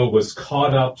 years ago was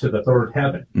caught up to the third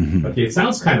heaven. Okay, it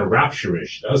sounds kind of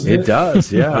rapture-ish, doesn't it? It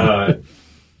does, yeah.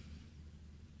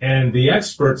 And the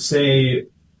experts say,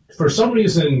 for some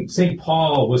reason, St.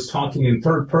 Paul was talking in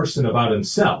third person about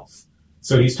himself.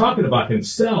 So he's talking about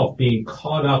himself being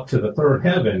caught up to the third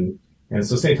heaven. And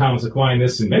so St. Thomas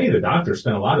Aquinas and many of the doctors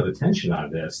spent a lot of attention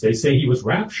on this. They say he was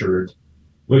raptured,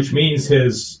 which means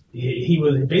his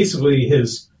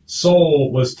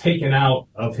soul was taken out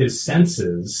of his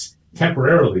senses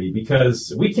temporarily,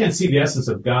 because we can't see the essence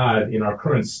of God in our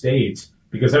current state,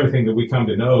 because everything that we come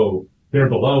to know here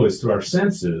below is through our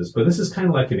senses. But this is kind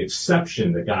of like an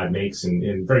exception that God makes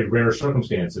in very rare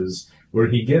circumstances, where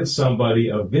he gives somebody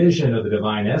a vision of the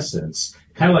divine essence,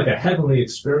 kind of like a heavenly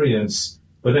experience,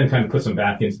 but then kind of puts them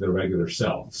back into their regular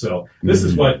self. So this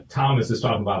is what Thomas is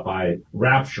talking about by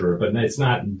rapture, but it's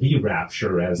not the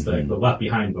rapture as the Left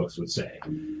Behind books would say.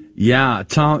 Yeah,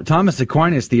 Thomas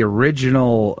Aquinas, the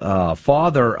original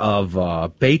father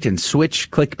of bait and switch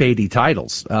clickbaity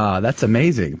titles. That's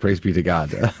amazing. Praise be to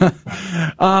God.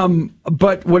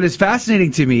 But what is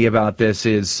fascinating to me about this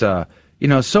is,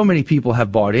 so many people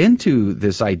have bought into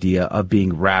this idea of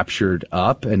being raptured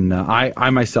up, and I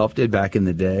myself did back in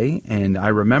the day, and I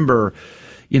remember,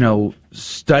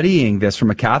 studying this from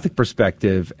a Catholic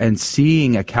perspective and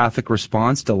seeing a Catholic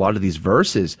response to a lot of these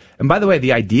verses. And by the way,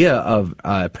 the idea of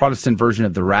a Protestant version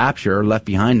of the rapture, Left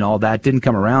Behind and all that, didn't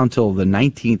come around till the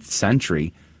 19th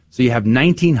century. So you have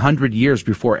 1900 years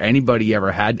before anybody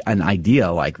ever had an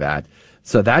idea like that.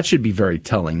 So that should be very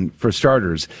telling for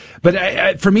starters.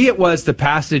 But for me, it was the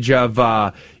passage of,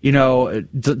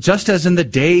 just as in the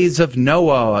days of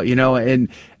Noah,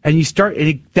 and you start,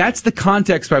 and that's the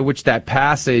context by which that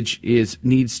passage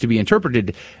needs to be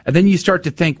interpreted. And then you start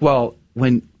to think, well,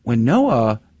 when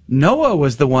Noah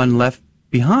was the one left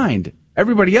behind.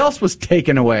 Everybody else was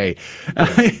taken away.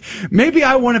 Maybe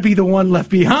I want to be the one left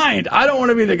behind. I don't want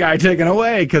to be the guy taken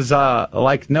away because,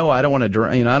 like Noah, I don't want to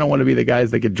drown. I don't want to be the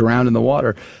guys that get drowned in the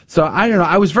water. So I don't know.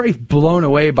 I was very blown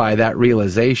away by that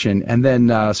realization. And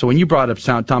then, so when you brought up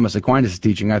St. Thomas Aquinas'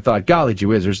 teaching, I thought, golly gee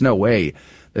whiz, there's no way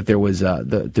that there was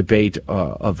the debate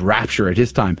of rapture at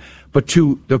his time. But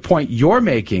to the point you're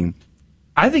making,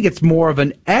 I think it's more of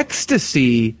an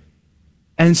ecstasy.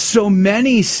 And so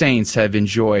many saints have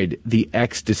enjoyed the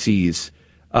ecstasies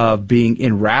of being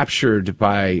enraptured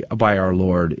by our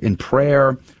Lord in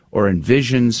prayer or in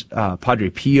visions.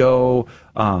 Padre Pio,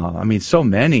 so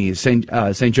many. Saint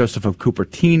Joseph of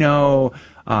Cupertino.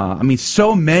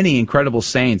 So many incredible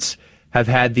saints have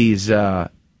had these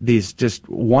just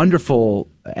wonderful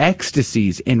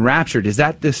ecstasies enraptured. Is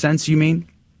that the sense you mean?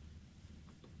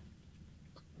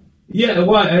 Yeah,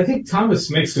 well, I think Thomas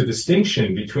makes a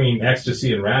distinction between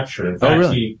ecstasy and rapture. In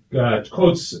fact, he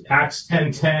quotes Acts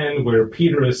 10:10, where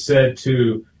Peter is said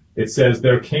to, it says,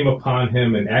 there came upon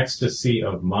him an ecstasy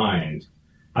of mind.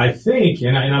 I think,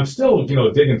 and I'm still,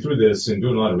 digging through this and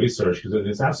doing a lot of research because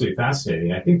it's absolutely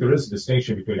fascinating. I think there is a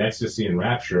distinction between ecstasy and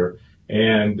rapture.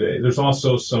 And there's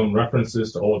also some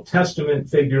references to Old Testament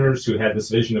figures who had this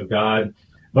vision of God.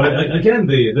 But again,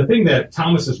 the thing that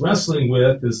Thomas is wrestling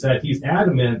with is that he's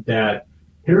adamant that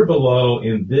here below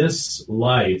in this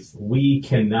life, we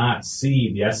cannot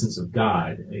see the essence of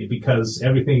God because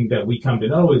everything that we come to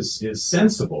know is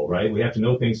sensible, right? We have to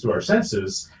know things through our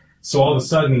senses. So all of a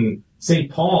sudden,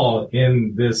 St. Paul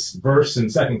in this verse in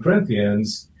 2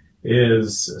 Corinthians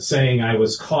is saying, I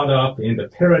was caught up into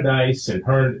paradise and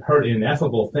heard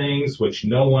ineffable things which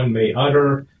no one may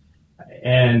utter.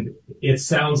 And it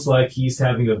sounds like he's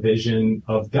having a vision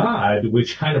of God,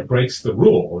 which kind of breaks the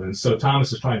rule. And so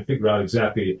Thomas is trying to figure out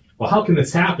exactly, well, how can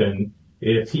this happen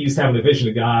if he's having a vision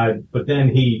of God, but then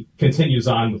he continues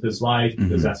on with his life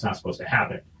because that's not supposed to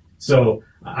happen. So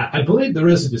I believe there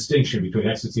is a distinction between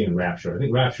ecstasy and rapture. I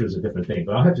think rapture is a different thing,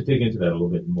 but I'll have to dig into that a little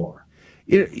bit more.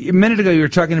 A minute ago, you were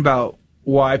talking about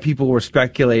why people were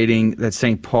speculating that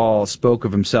St. Paul spoke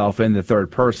of himself in the third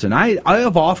person. I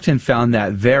have often found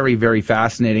that very, very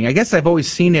fascinating. I guess I've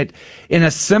always seen it in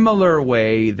a similar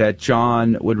way that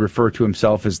John would refer to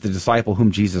himself as the disciple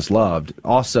whom Jesus loved.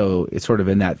 Also, it's sort of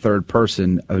in that third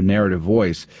person of narrative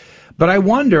voice. But I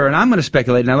wonder, and I'm going to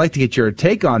speculate, and I'd like to get your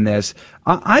take on this.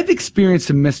 I've experienced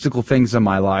some mystical things in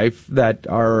my life that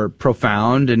are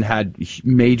profound and had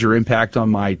major impact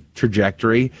on my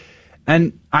trajectory.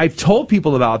 And I've told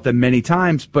people about them many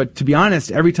times, but to be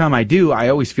honest, every time I do, I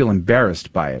always feel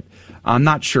embarrassed by it. I'm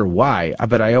not sure why,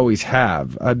 but I always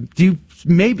have.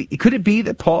 Could it be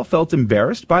that Paul felt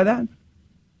embarrassed by that?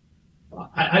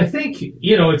 I think,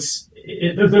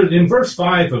 in verse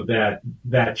 5 of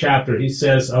that chapter, he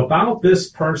says, about this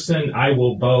person I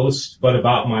will boast, but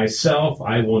about myself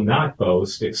I will not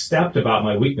boast, except about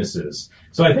my weaknesses.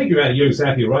 So I think you're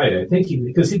exactly right. I think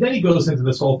then he goes into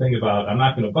this whole thing about I'm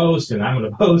not going to boast and I'm going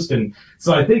to boast. And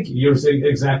so I think you're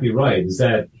exactly right, is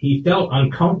that he felt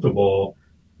uncomfortable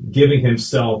giving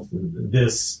himself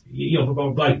this,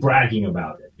 like bragging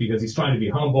about it, because he's trying to be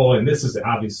humble. And this is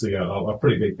obviously a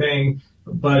pretty big thing.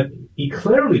 But he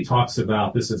clearly talks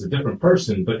about this as a different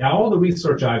person. But all the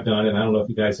research I've done, and I don't know if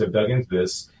you guys have dug into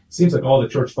this, seems like all the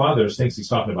church fathers thinks he's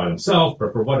talking about himself,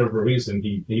 but for whatever reason,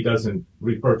 he doesn't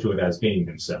refer to it as being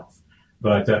himself.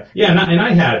 But and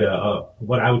I had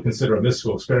what I would consider a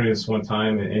mystical experience one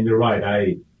time, and you're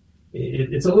right,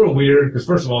 it's a little weird because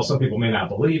first of all, some people may not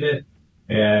believe it,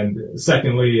 and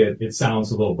secondly, it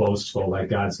sounds a little boastful, like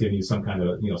God's giving you some kind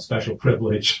of special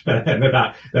privilege that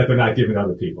they're not giving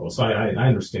other people. So I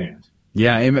understand.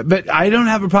 Yeah, but I don't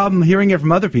have a problem hearing it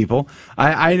from other people.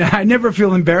 I never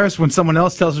feel embarrassed when someone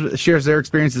else shares their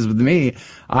experiences with me.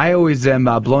 I always am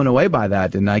blown away by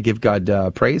that, and I give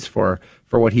God praise for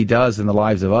what He does in the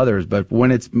lives of others. But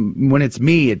when it's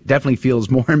me, it definitely feels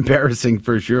more embarrassing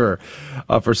for sure,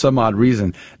 for some odd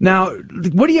reason. Now,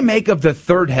 what do you make of the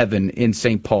third heaven in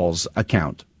St. Paul's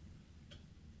account?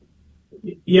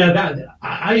 Yeah,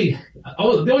 the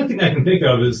only thing I can think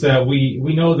of is that we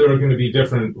know there are going to be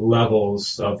different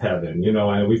levels of heaven,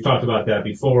 and we've talked about that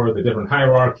before, the different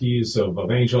hierarchies of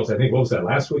angels. I think, what was that,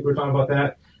 last week we were talking about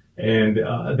that? And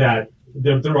that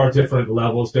there are different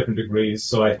levels, different degrees.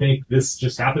 So I think this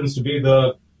just happens to be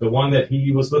the one that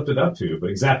he was lifted up to. But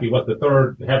exactly what the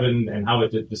third heaven and how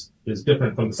it just is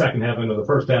different from the second heaven or the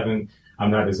first heaven,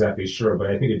 I'm not exactly sure. But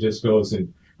I think it just goes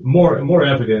in more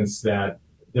evidence that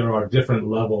there are different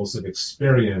levels of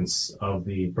experience of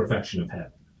the perfection of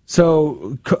heaven.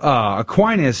 So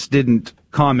Aquinas didn't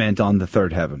comment on the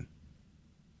third heaven?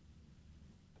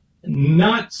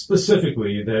 Not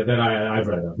specifically that I've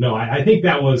read of. No, I think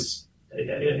that was,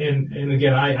 and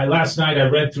again, I last night I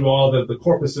read through all the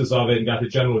corpuses of it and got the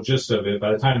general gist of it.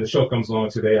 By the time the show comes along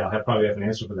today, I'll probably have an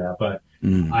answer for that. But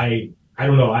I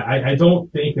don't know. I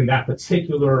don't think in that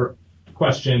particular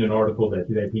question and article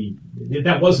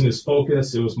that wasn't his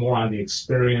focus. It was more on the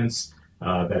experience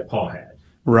that Paul had.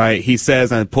 Right. He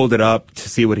says, I pulled it up to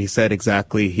see what he said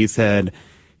exactly. He said,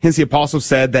 hence the apostle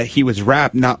said that he was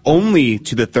rapt not only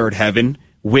to the third heaven,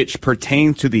 which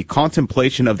pertains to the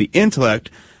contemplation of the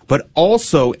intellect, but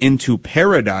also into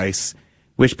paradise,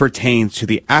 which pertains to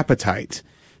the appetite.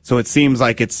 So it seems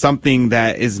like it's something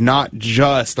that is not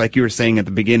just, like you were saying at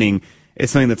the beginning,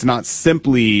 it's something that's not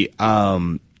simply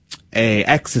a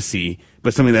ecstasy,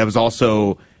 but something that was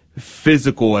also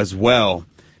physical as well.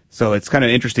 So it's kind of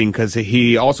interesting because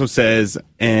he also says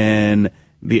in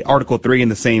the Article 3 in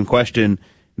the same question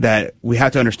that we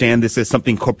have to understand this as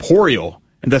something corporeal,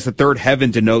 and thus the third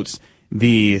heaven denotes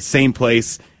the same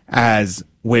place as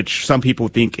which some people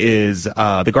think is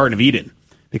the Garden of Eden,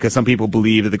 because some people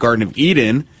believe that the Garden of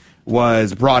Eden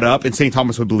was brought up, and St.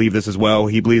 Thomas would believe this as well.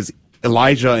 He believes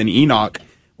Elijah and Enoch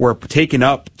were taken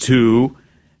up to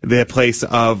the place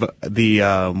of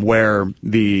the where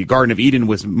the Garden of Eden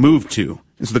was moved to.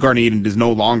 And so the Garden of Eden is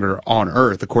no longer on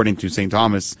earth, according to St.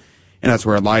 Thomas, and that's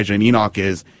where Elijah and Enoch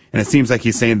is. And it seems like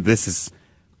he's saying this is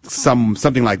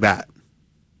something like that.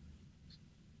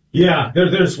 Yeah,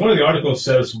 there's one of the articles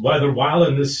says, whether while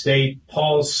in this state,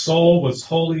 Paul's soul was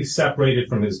wholly separated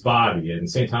from his body. And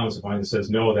St. Thomas Aquinas says,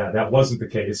 no, that wasn't the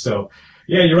case. So,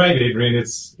 yeah, you're right, Adrian.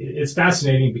 It's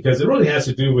fascinating because it really has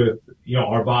to do with,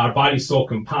 our body-soul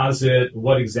composite.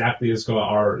 What exactly is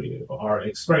our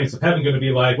experience of heaven going to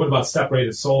be like? What about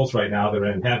separated souls right now that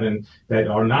are in heaven that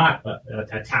are not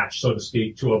attached, so to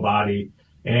speak, to a body?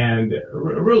 And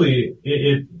really,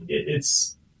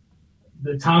 it's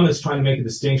Thomas trying to make a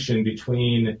distinction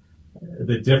between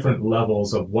the different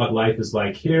levels of what life is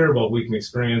like here, what we can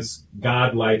experience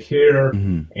God like here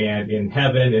and in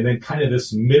heaven, and then kind of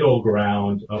this middle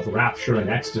ground of rapture and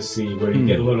ecstasy where you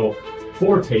get a little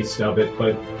foretaste of it,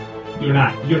 but you're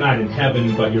not in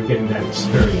heaven, but you're getting that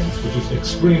experience, which is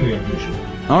extremely unusual.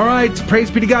 All right,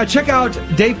 praise be to God. Check out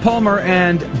Dave Palmer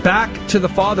and Back to the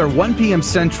Father, 1 p.m.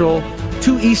 Central,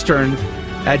 2 Eastern,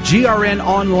 at GRN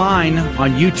Online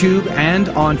on YouTube and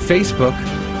on Facebook.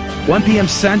 1 p.m.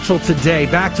 Central today.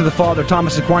 Back to the Father,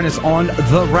 Thomas Aquinas on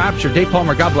The Rapture. Dave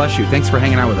Palmer, God bless you. Thanks for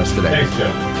hanging out with us today. Thanks,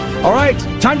 Joe. All right,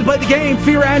 time to play the game.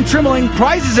 Fear and Trembling.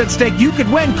 Prizes at stake. You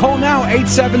could win. Call now,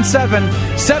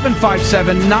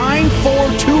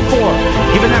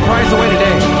 877-757-9424. Giving that prize away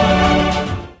today.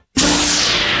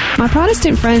 My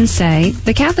Protestant friends say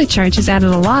the Catholic Church has added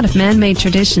a lot of man-made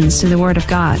traditions to the Word of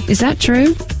God. Is that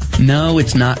true? No,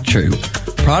 it's not true.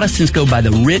 Protestants go by the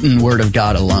written Word of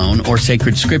God alone or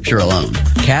sacred Scripture alone.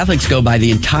 Catholics go by the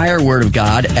entire Word of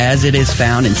God as it is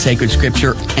found in sacred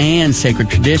Scripture and sacred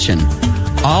tradition.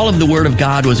 All of the Word of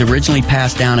God was originally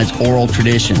passed down as oral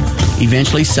tradition.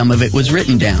 Eventually, some of it was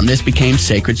written down. This became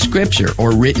sacred Scripture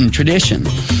or written tradition.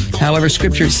 However,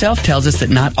 Scripture itself tells us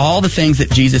that not all the things that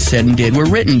Jesus said and did were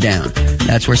written down.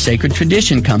 That's where sacred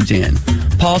tradition comes in.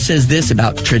 Paul says this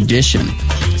about tradition.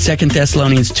 2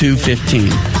 Thessalonians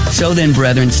 2:15. So then,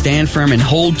 brethren, stand firm and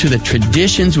hold to the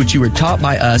traditions which you were taught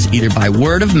by us, either by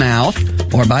word of mouth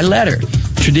or by letter.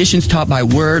 Traditions taught by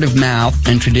word of mouth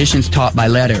and traditions taught by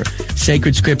letter.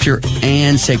 Sacred Scripture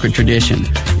and sacred tradition.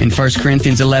 In 1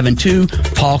 Corinthians 11:2,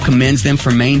 Paul commends them for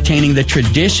maintaining the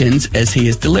traditions as he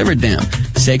has delivered them.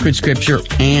 Sacred Scripture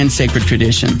and sacred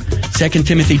tradition. 2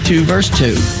 Timothy 2, verse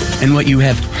 2. And what you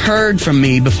have heard from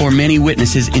me before many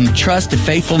witnesses, entrust to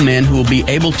faithful men who will be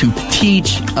able to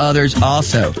teach others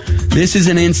also. This is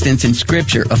an instance in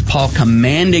Scripture of Paul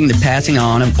commanding the passing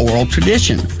on of oral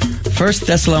tradition. 1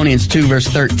 Thessalonians 2, verse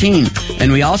 13.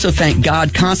 And we also thank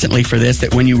God constantly for this,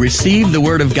 that when you received the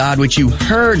word of God which you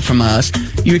heard from us,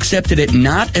 you accepted it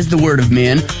not as the word of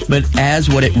men, but as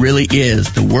what it really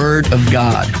is, the word of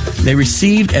God. They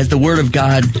received as the word of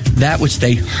God that which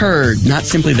they heard, not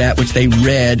simply that which they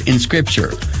read in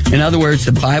Scripture. In other words,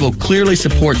 the Bible clearly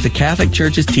supports the Catholic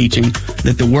Church's teaching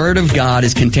that the word of God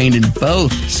is contained in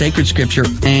both sacred Scripture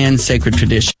and sacred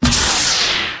tradition.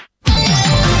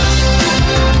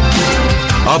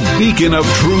 A beacon of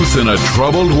truth in a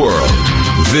troubled world.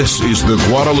 This is the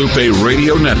Guadalupe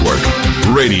Radio Network.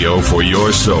 Radio for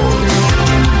your soul.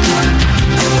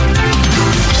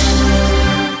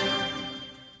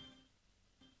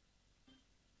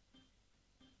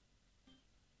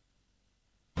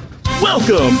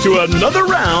 Welcome to another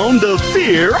round of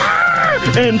Fear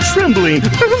and Trembling,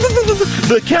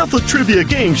 the Catholic trivia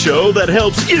game show that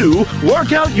helps you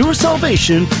work out your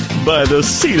salvation by the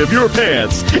seat of your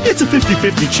pants. It's a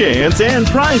 50-50 chance and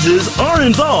prizes are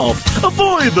involved.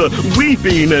 Avoid the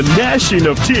weeping and gnashing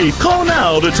of teeth. Call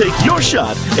now to take your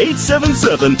shot.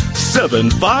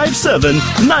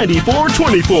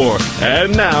 877-757-9424.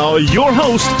 And now, your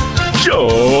host,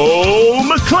 Joe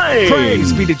McClain.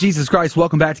 Praise be to Jesus Christ.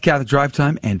 Welcome back to Catholic Drive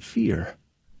Time and Fear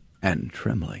and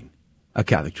Trembling, a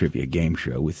Catholic trivia game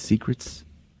show with secrets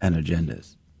and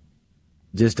agendas.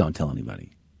 Just don't tell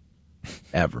anybody.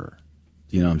 Ever.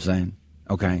 Do you know what I'm saying?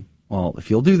 Okay. Well, if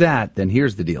you'll do that, then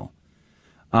here's the deal.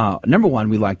 Number one,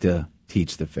 we like to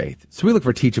teach the faith. So we look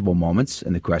for teachable moments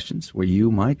in the questions where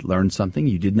you might learn something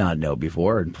you did not know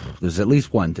before. And there's at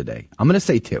least one today. I'm going to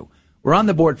say two. We're on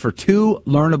the board for 2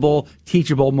 learnable,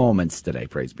 teachable moments today.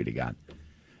 Praise be to God.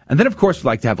 And then, of course, we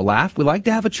like to have a laugh. We like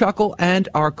to have a chuckle, and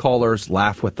our callers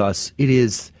laugh with us. It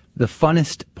is the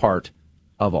funnest part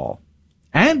of all.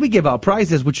 And we give out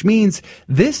prizes, which means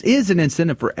this is an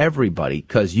incentive for everybody,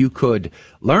 because you could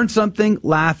learn something,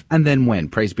 laugh, and then win.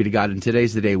 Praise be to God. And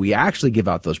today's the day we actually give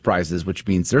out those prizes, which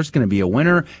means there's going to be a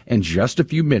winner in just a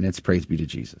few minutes. Praise be to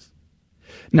Jesus.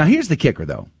 Now, here's the kicker,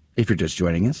 though. If you're just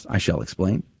joining us, I shall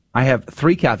explain. I have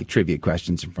 3 Catholic trivia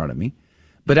questions in front of me.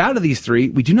 But out of these 3,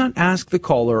 we do not ask the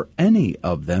caller any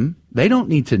of them. They don't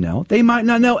need to know. They might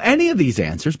not know any of these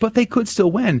answers, but they could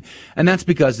still win. And that's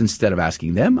because instead of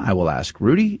asking them, I will ask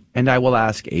Rudy and I will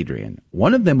ask Adrian.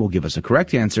 One of them will give us a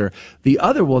correct answer. The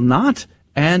other will not.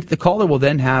 And the caller will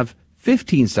then have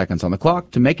 15 seconds on the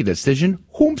clock to make a decision.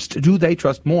 Whomst do they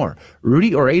trust more,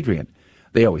 Rudy or Adrian?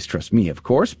 They always trust me, of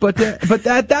course, but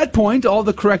at that point, all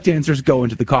the correct answers go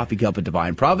into the coffee cup of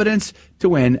divine providence to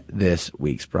win this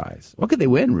week's prize. What could they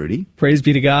win, Rudy? Praise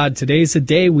be to God. Today's the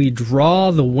day we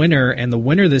draw the winner, and the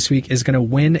winner this week is going to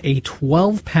win a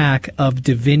 12-pack of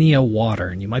Divinia water.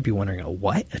 And you might be wondering,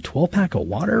 what? A 12-pack of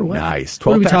water? What? Nice.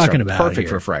 12 what are we talking are about perfect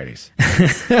here? For Fridays.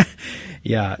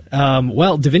 Yeah.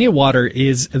 Well, Divinia water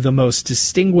is the most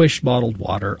distinguished bottled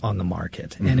water on the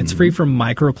market, and it's free from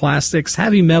microplastics,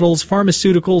 heavy metals,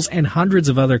 pharmaceuticals, and hundreds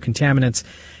of other contaminants.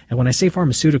 And when I say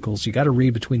pharmaceuticals, you got to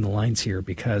read between the lines here,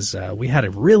 because we had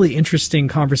a really interesting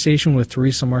conversation with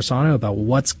Teresa Marsano about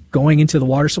what's going into the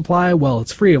water supply. Well,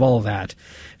 it's free of all of that.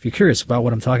 If you're curious about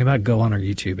what I'm talking about, go on our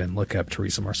YouTube and look up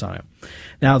Teresa Marsano.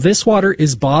 Now, this water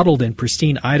is bottled in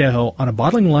pristine Idaho on a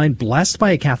bottling line blessed by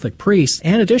a Catholic priest,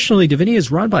 and additionally, Divinia is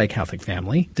run by a Catholic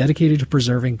family dedicated to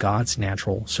preserving God's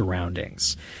natural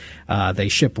surroundings. They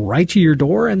ship right to your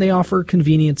door, and they offer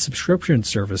convenient subscription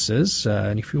services.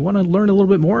 And if you want to learn a little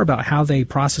bit more about how they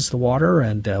process the water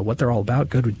and what they're all about,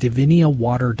 go to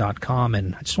diviniawater.com.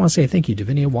 And I just want to say thank you,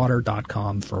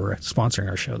 diviniawater.com, for sponsoring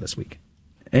our show this week.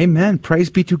 Amen. Praise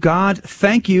be to God.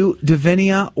 Thank you,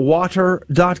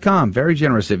 diviniawater.com. Very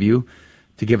generous of you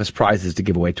to give us prizes to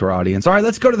give away to our audience. All right,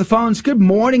 let's go to the phones. Good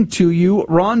morning to you,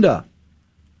 Rhonda.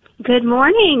 Good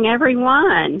morning,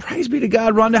 everyone. Praise be to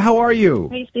God. Rhonda, how are you?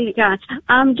 Praise be to God.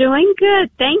 I'm doing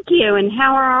good, thank you. And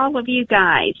how are all of you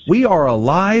guys? We are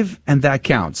alive, and that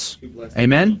counts.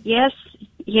 Amen? Yes,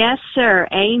 sir.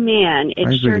 Amen. It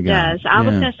Praise sure be to God.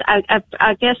 does.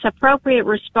 I guess appropriate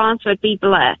response would be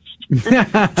blessed.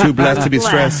 Too blessed to be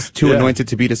stressed, too anointed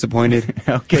to be disappointed.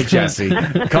 Okay, Jesse.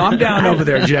 Calm down over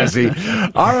there, Jesse.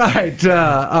 All right,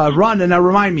 Rhonda, now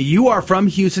remind me, you are from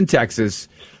Houston, Texas.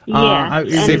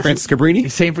 Yes. St. Francis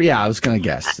Cabrini? I was going to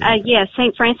guess. Yes,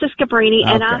 St. Francis Cabrini.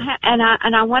 Okay.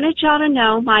 And I wanted y'all to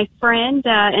know my friend,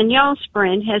 and y'all's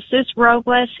friend, Jesus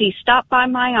Robles, he stopped by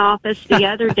my office the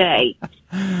other day.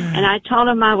 And I told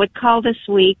him I would call this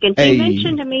week. And he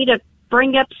mentioned to me to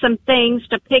bring up some things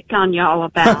to pick on y'all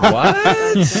about. What?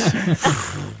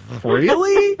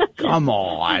 Really? Come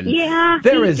on. Yeah.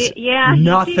 There is he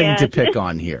nothing to did. pick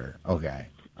on here. Okay.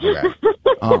 We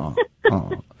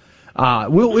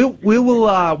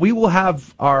will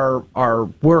have our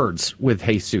words with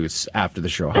Jesus after the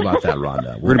show. How about that,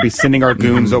 Rhonda? We're going to be sending our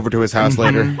goons over to his house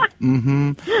later.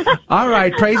 All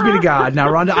right, praise be to God. Now,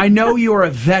 Rhonda, I know you are a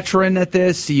veteran at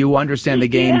this. You understand the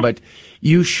game, but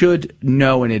you should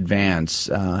know in advance.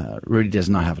 Rudy does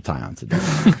not have a tie on today.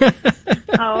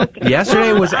 Oh, okay.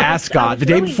 Yesterday was ascot. The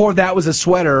day before that was a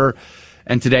sweater.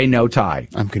 And today, no tie.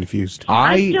 I'm confused.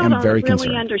 I am very concerned. I still don't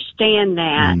really understand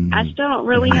that. I still don't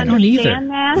really I don't understand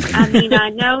that. I mean, I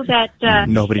know that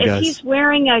Nobody if does. he's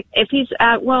wearing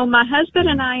well, my husband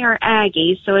and I are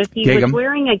Aggies, so if he was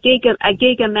wearing a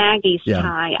Giga Maggie's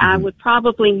tie, I would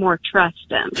probably more trust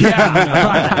him.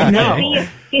 Yeah, I know.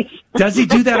 Does he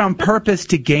do that on purpose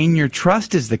to gain your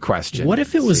trust is the question. What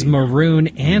if it was maroon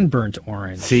and burnt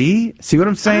orange? See what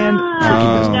I'm saying?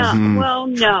 No. Well,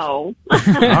 no.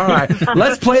 All right,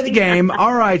 let's play the game.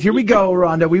 All right, here we go,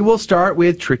 Rhonda. We will start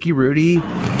with Tricky Rudy,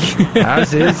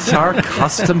 as is our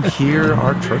custom here,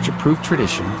 our church-approved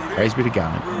tradition. Praise be to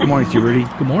God. Good morning to you, Rudy.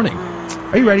 Good morning.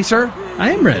 Are you ready, sir?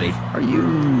 I am ready. Are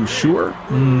you sure?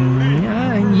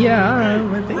 Yeah,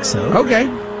 I think so. Okay.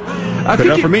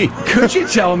 For me. Could you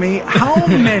tell me how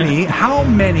many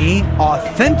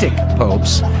authentic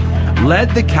popes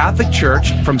led the Catholic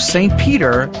Church from St.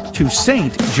 Peter to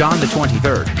St. John the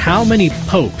 23rd? How many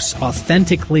popes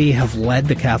authentically have led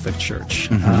the Catholic Church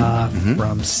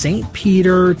from St.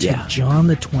 Peter to John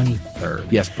the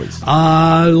 23rd? Yes, please.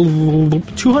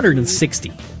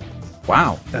 260.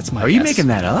 Wow. That's my Are you guess. making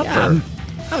that up? Yeah,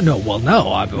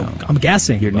 I'm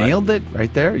guessing. You nailed it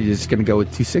right there. You're just going to go with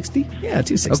 260? Yeah,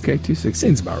 260. Okay, 260.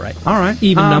 Seems about right. All right.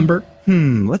 Even number.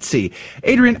 Let's see.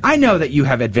 Adrian, I know that you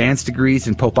have advanced degrees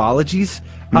in popologies.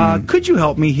 Could you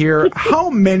help me here? How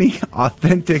many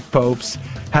authentic popes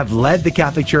have led the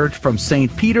Catholic Church from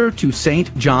St. Peter to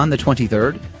St. John the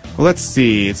 23rd? Well, let's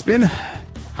see. It's been...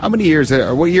 How many years?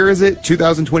 Or what year is it?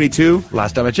 2022?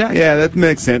 Last time I checked. Yeah, that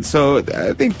makes sense. So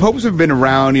I think popes have been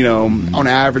around, on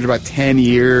average about 10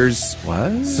 years.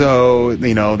 What? So,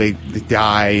 they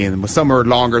die, and some are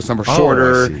longer, some are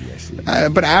shorter. I see.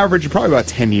 But average, probably about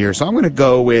 10 years. So I'm going to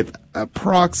go with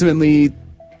approximately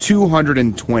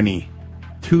 220.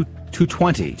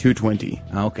 220. 220.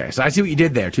 Okay, so I see what you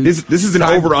did there. This is an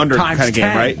over-under kind of game,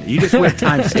 10. right? You just went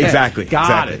times 10. Exactly.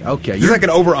 Got it. Okay. This is like an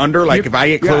over-under, like if I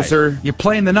get closer. You're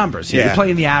playing the numbers. You're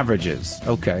playing the averages.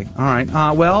 Okay. All right.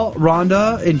 Well,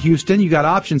 Rhonda in Houston, you got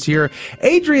options here.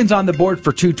 Adrian's on the board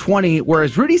for 220,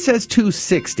 whereas Rudy says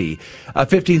 260.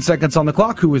 15 seconds on the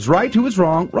clock. Who was right? Who was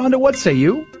wrong? Rhonda, what say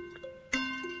you?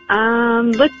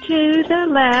 Look to the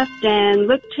left and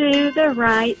look to the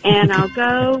right, and I'll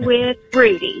go with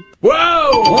Rudy.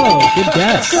 Whoa! Whoa, good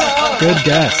guess. Good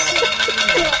guess.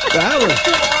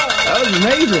 That was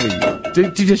amazing.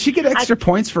 Did she get extra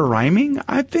points for rhyming?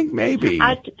 I think maybe.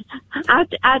 I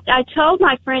told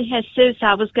my friend Jesus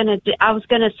I was gonna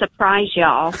surprise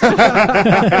y'all.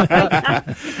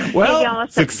 Well, y'all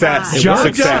success.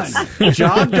 Job done.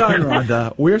 Job done,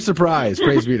 Rhonda. We're surprised.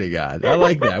 Praise be to God. I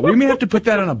like that. We may have to put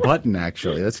that on a button,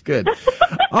 actually. That's good.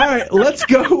 All right, let's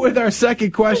go with our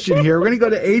second question here. We're going to go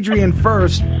to Adrian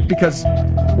first because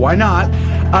why not?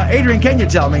 Adrian, can you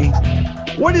tell me,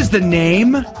 what is the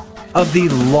name of the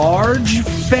large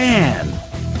fan?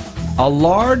 A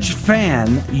large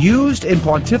fan used in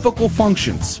pontifical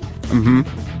functions.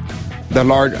 Mm-hmm. The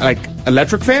large, like,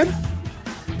 electric fan?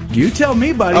 You tell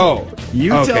me, buddy. Oh.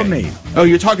 You tell me. Oh,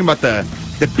 you're talking about the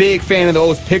big fan of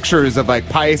those pictures of, like,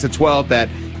 Pius XII that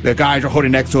the guys are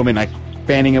holding next to him and, like,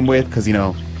 fanning him with because, you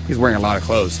know, he's wearing a lot of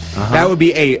clothes. Uh-huh. That would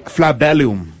be a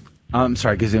flabellum. I'm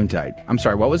sorry, Gesundheit. I'm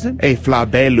sorry, what was it? A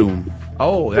flabellum.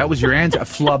 Oh, that was your answer. A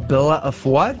flabella of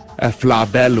what? A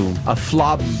flabellum. A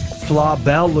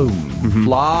flabellum. Mm-hmm.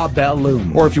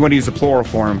 Flabellum. Or if you want to use the plural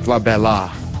form, flabella.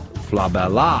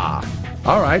 Flabella.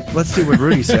 All right, let's see what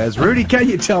Rudy says. Rudy, can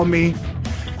you tell me,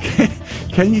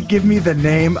 can you give me the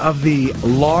name of the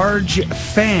large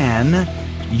fan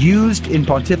used in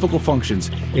pontifical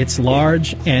functions? It's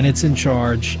large, and it's in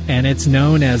charge, and it's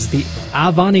known as the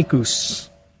Avanicus.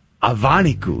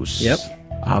 Avanicus? Yep.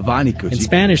 Avanicus. In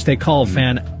Spanish, they call a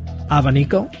fan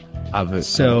Avanico.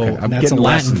 So okay, that's a Latin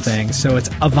lessons. thing. So it's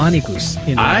Avanicus.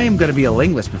 I am going to be a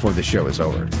linguist before the show is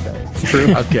over today.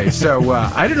 True. Okay, so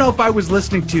I don't know if I was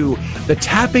listening to the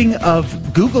tapping of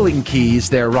Googling keys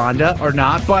there, Rhonda, or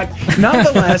not, but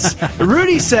nonetheless,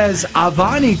 Rudy says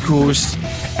Avanicus,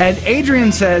 and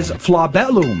Adrian says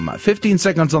flabellum. 15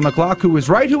 seconds on the clock. Who is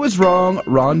right, who is wrong?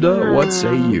 Rhonda, what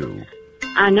say you?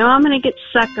 I know I'm going to get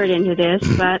suckered into this,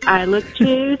 but I look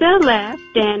to the left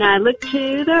and I look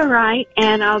to the right,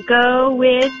 and I'll go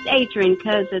with Adrian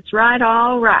because it's right,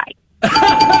 all right.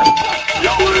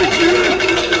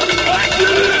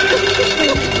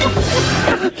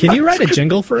 Can you write a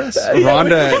jingle for us?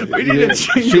 Rhonda, we need a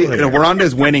jingle.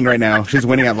 Rhonda's winning right now. She's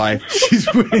winning at life.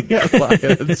 She's winning at life.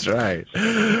 That's right.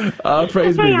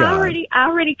 Praise be to God. I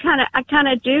already kind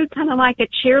of do like a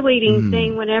cheerleading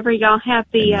thing whenever y'all have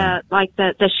the like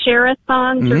the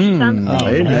share-a-thons or something. Oh,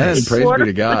 amen. Praise be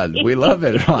to God. We love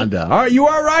it, Rhonda. All right, you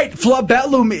are right.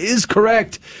 Flabellum is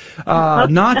correct.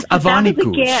 Not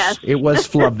Avanicus. It was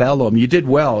flabellum. You did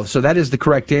well. So that is the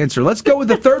correct answer. Let's go with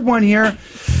the third one here.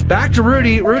 Back to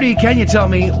Rudy. Rudy, can you tell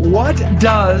me, what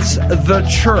does the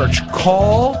church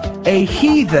call a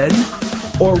heathen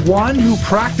or one who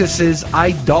practices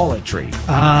idolatry?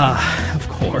 Of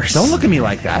course. Don't look at me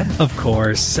like that. Of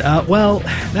course. Well,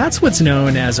 that's what's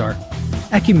known as our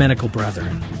ecumenical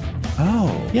brethren.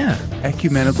 Oh. Yeah.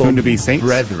 Ecumenical soon-to-be saints?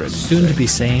 Brethren. Soon-to-be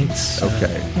saints.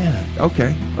 Okay. Yeah.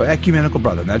 Okay. Well, ecumenical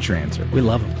brethren, that's your answer. We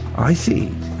love them. I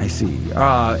see.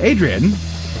 Adrian,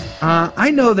 I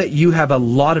know that you have a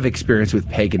lot of experience with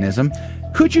paganism.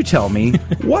 Could you tell me,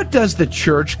 what does the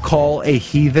church call a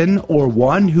heathen or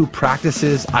one who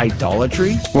practices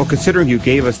idolatry? Well, considering you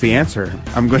gave us the answer,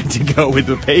 I'm going to go with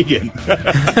the pagan.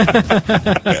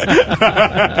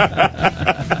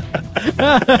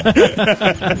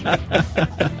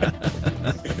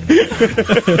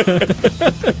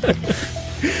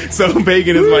 So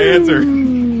pagan is my answer.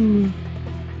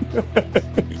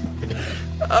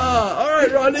 All right,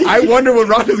 Rhonda. I wonder what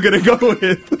Rhonda's going to go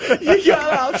with. You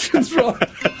got options wrong.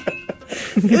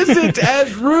 Is it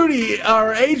as Rudy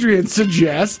or Adrian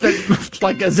suggests, that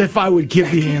like as if I would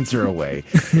give the answer away?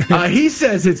 He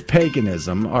says it's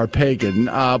paganism or pagan,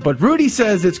 but Rudy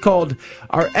says it's called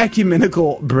our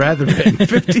ecumenical brethren.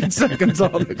 15 seconds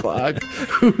on the clock.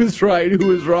 Who is right?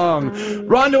 Who is wrong?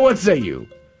 Rhonda, what say you?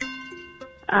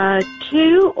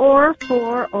 2 or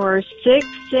 4 or 6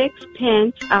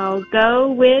 pence. I'll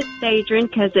go with Adrian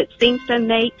because it seems to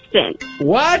make sense.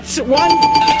 What? One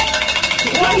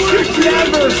should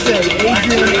never say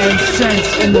Adrian and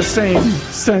sense in the same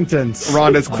sentence.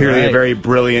 Rhonda's clearly a very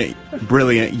brilliant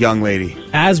young lady.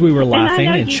 As we were laughing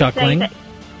and chuckling,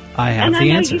 I have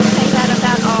the answer. And I know you say that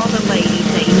about all the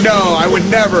ladies. No, I would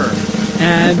never.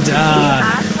 And,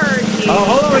 I've heard you. Oh,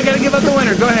 hold on. We got to give out the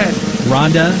winner. Go ahead.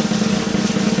 Rhonda,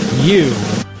 you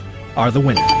are the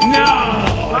winner.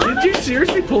 No! Did you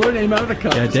seriously pull her name out of the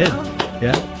cup? Yeah, I did.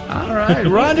 Yeah. All right.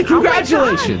 Rhonda,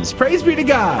 congratulations. Praise be to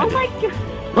God. Oh, my God.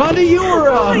 Rhonda, you were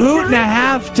a hoot and a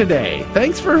half today.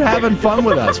 Thanks for having fun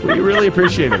with us. We really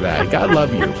appreciated that. God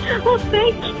love you. Well,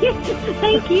 thank you.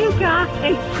 Thank you,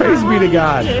 guys. Praise be to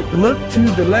God. Look to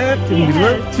the left and we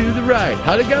look to the right.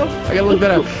 How'd it go? I got to look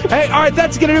that up. Hey, all right,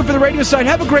 that's going to do it for the radio side.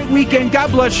 Have a great weekend.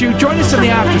 God bless you. Join us in the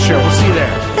after show. We'll see you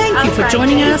there. Thank Thank you for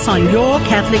joining us on Your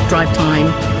Catholic Drive Time,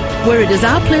 where it is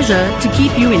our pleasure to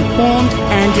keep you informed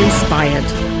and inspired.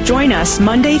 Join us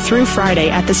Monday through Friday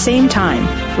at the same time,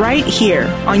 right here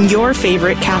on your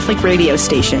favorite Catholic radio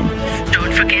station.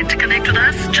 Don't forget to connect with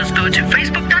us. Just go to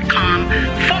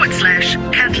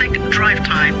facebook.com/Catholic Drive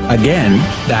Time. Again,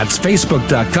 that's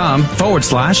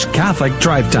facebook.com/Catholic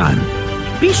Drive Time.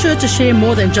 Be sure to share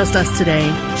more than just us today.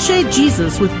 Share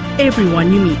Jesus with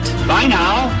everyone you meet. Bye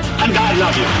now, and God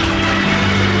love you.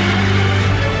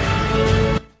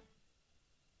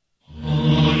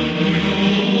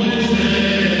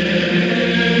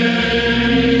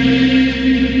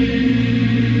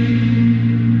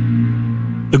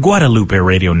 The Guadalupe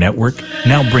Radio Network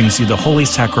now brings you the Holy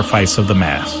Sacrifice of the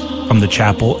Mass from the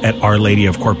chapel at Our Lady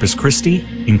of Corpus Christi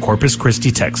in Corpus Christi,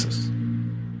 Texas.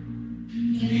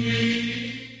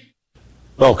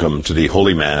 Welcome to the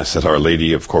Holy Mass at Our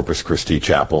Lady of Corpus Christi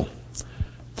Chapel.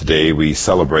 Today we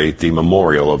celebrate the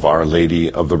memorial of Our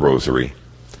Lady of the Rosary.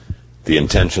 The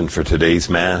intention for today's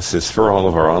Mass is for all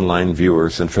of our online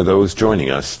viewers and for those joining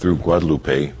us through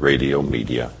Guadalupe Radio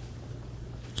Media.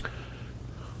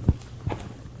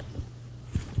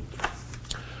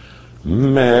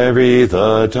 Mary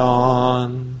the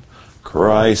dawn,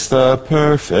 Christ the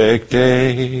perfect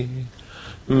day,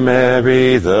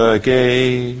 Mary the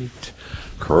gate,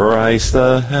 Christ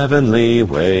the heavenly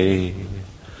way,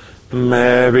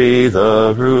 Mary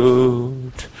the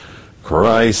root,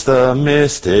 Christ the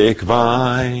mystic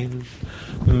vine,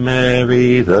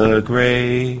 Mary the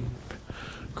grape,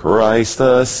 Christ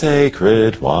the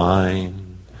sacred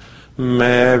wine,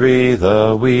 Mary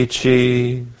the wheat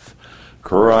sheaf,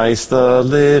 Christ the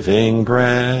living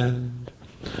bread,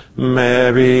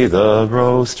 Mary the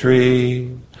rose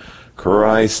tree,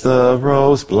 Christ the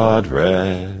roseblood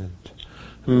red,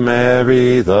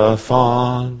 Mary the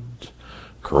font,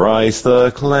 Christ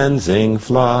the cleansing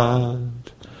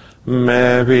flood,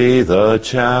 Mary the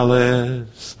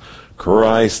chalice,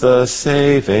 Christ the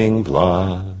saving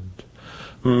blood,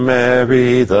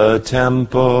 Mary the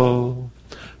temple,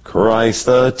 Christ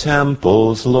the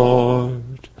temple's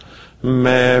Lord,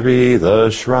 Mary the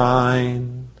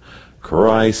shrine,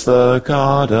 Christ the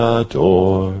God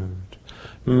adored,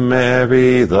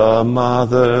 Mary the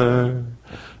mother,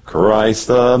 Christ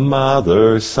the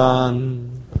mother's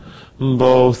son,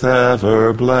 both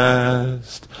ever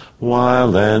blessed,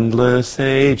 while endless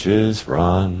ages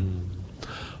run.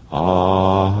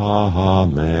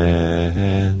 Amen.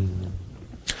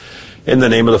 In the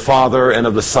name of the Father, and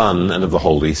of the Son, and of the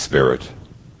Holy Spirit.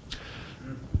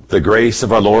 The grace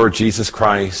of our Lord Jesus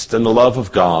Christ, and the love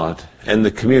of God, and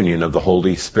the communion of the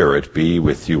Holy Spirit be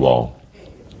with you all.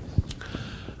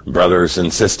 Brothers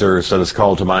and sisters, let us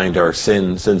call to mind our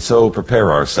sins, and so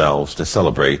prepare ourselves to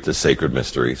celebrate the sacred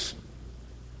mysteries.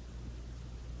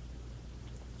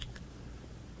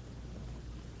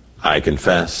 I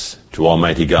confess to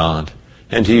Almighty God,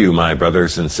 and to you, my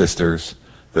brothers and sisters,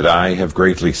 that I have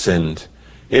greatly sinned,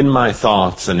 in my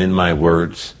thoughts and in my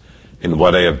words, in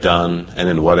what I have done and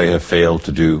in what I have failed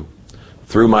to do,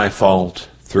 through my fault,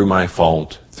 through my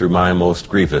most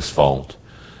grievous fault.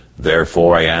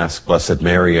 Therefore I ask Blessed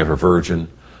Mary, ever Virgin,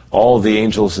 all the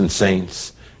angels and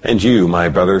saints, and you, my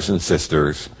brothers and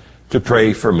sisters, to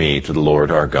pray for me to the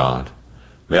Lord our God.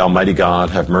 May Almighty God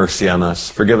have mercy on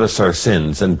us, forgive us our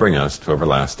sins, and bring us to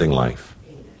everlasting life.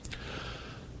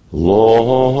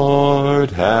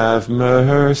 Lord, have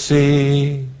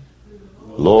mercy.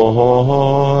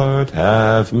 Lord,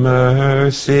 have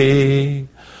mercy.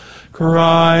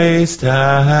 Christ,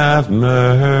 have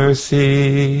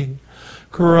mercy.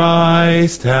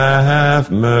 Christ,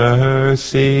 have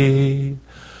mercy.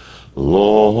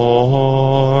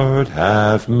 Lord,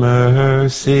 have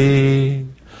mercy.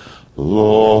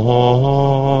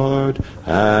 Lord,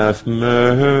 have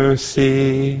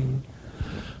mercy.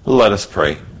 Let us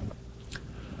pray.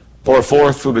 Pour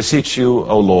forth, we beseech you,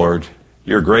 O Lord,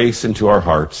 your grace into our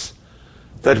hearts,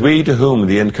 that we, to whom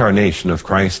the incarnation of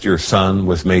Christ your Son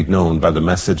was made known by the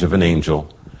message of an angel,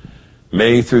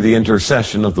 may, through the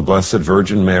intercession of the Blessed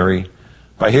Virgin Mary,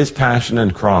 by his passion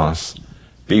and cross,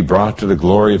 be brought to the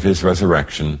glory of his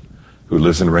resurrection, who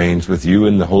lives and reigns with you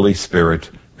in the Holy Spirit,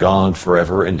 God,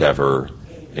 forever and ever.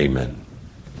 Amen.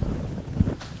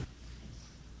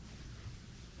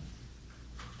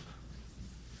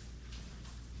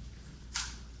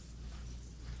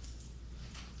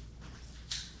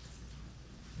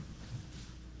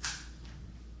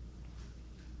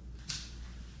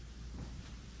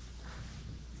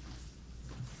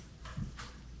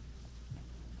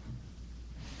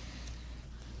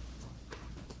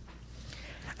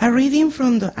 A reading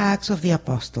from the Acts of the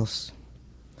Apostles.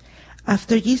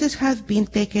 After Jesus had been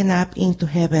taken up into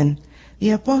heaven, the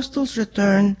apostles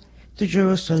returned to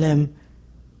Jerusalem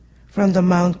from the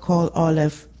mount called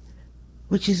Olive,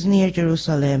 which is near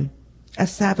Jerusalem, a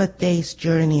Sabbath day's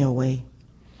journey away.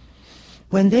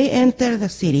 When they entered the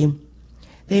city,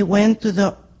 they went to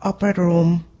the upper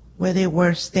room where they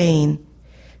were staying,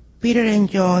 Peter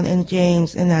and John and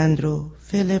James and Andrew,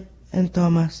 Philip and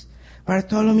Thomas,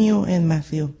 Bartholomew and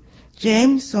Matthew,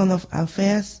 James, son of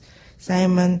Alphaeus,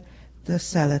 Simon the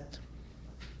Zealot,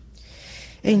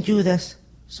 and Judas,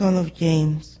 son of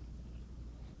James.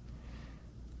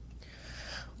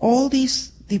 All these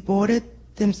devoted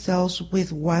themselves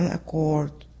with one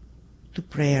accord to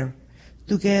prayer,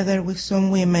 together with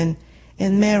some women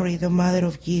and Mary, the mother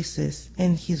of Jesus,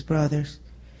 and his brothers.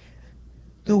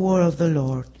 The word of the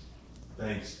Lord.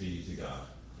 Thanks be to God.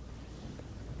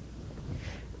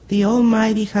 The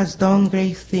Almighty has done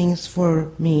great things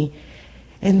for me,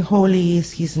 and holy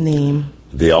is his name.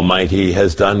 The Almighty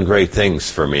has done great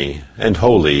things for me, and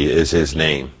holy is his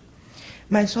name.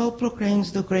 My soul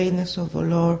proclaims the greatness of the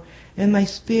Lord, and my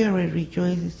spirit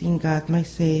rejoices in God my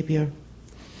Savior.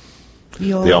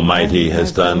 The Almighty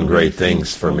has done great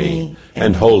things for me,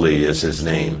 and holy is his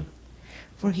name.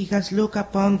 For he has looked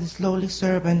upon this lowly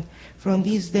servant. From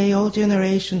this day all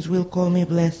generations will call me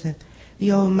blessed.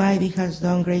 The Almighty has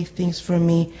done great things for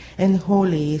me, and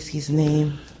holy is his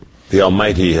name. The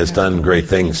Almighty has done great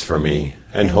things for me,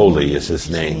 and holy is his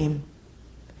name.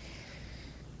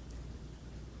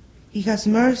 He has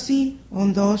mercy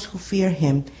on those who fear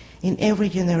him in every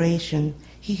generation.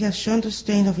 He has shown the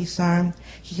strength of his arm.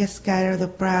 He has scattered the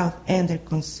proud and their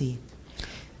conceit.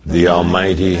 The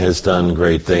Almighty has done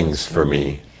great things for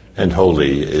me, and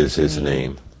holy is his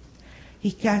name. He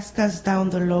has cast down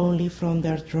the lowly from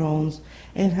their thrones,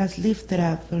 and has lifted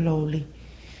up the lowly.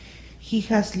 He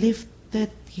has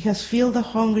filled the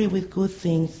hungry with good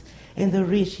things, and the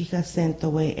rich he has sent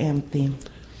away empty.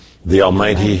 The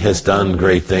Almighty has done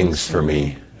great things for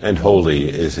me, and holy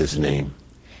is his name.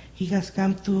 He has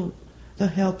come to the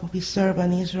help of his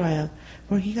servant Israel,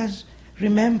 for he has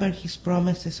remembered his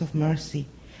promises of mercy,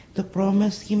 the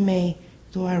promise he made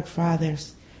to our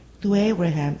fathers, to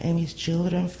Abraham and his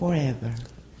children forever.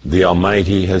 The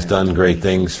Almighty has done great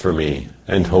things for me,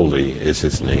 and holy is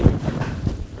his name.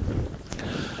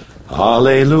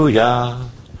 Alleluia,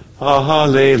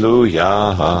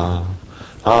 alleluia,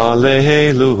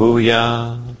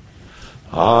 alleluia,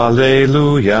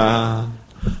 alleluia,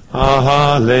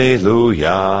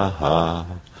 alleluia,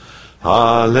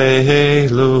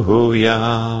 alleluia.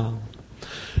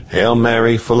 Hail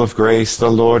Mary, full of grace,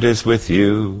 the Lord is with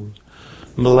you.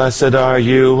 Blessed are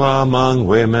you among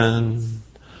women.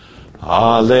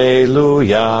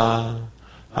 Alleluia,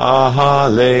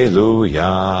 alleluia,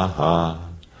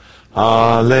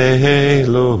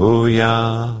 alleluia.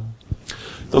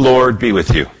 The Lord be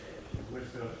with you.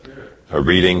 A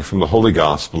reading from the Holy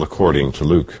Gospel according to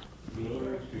Luke.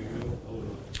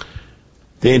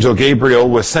 The angel Gabriel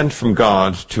was sent from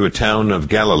God to a town of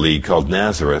Galilee called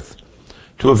Nazareth,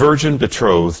 to a virgin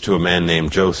betrothed to a man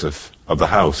named Joseph, of the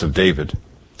house of David.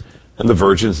 And the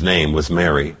virgin's name was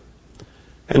Mary.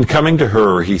 And coming to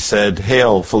her, he said,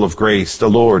 Hail, full of grace, the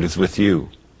Lord is with you.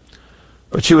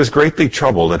 But she was greatly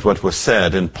troubled at what was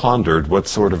said, and pondered what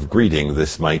sort of greeting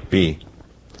this might be.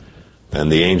 Then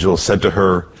the angel said to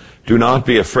her, Do not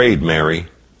be afraid, Mary,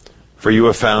 for you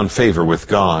have found favor with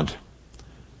God.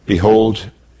 Behold,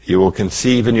 you will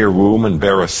conceive in your womb and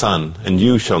bear a son, and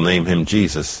you shall name him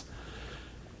Jesus.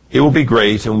 He will be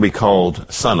great and will be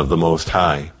called Son of the Most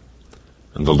High.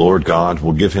 And the Lord God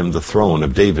will give him the throne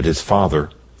of David his father,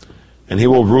 and he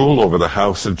will rule over the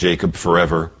house of Jacob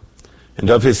forever, and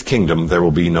of his kingdom there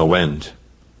will be no end.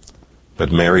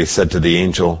 But Mary said to the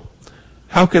angel,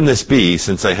 How can this be,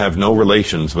 since I have no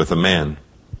relations with a man?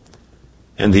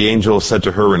 And the angel said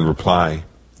to her in reply,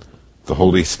 The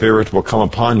Holy Spirit will come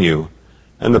upon you,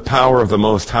 and the power of the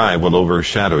Most High will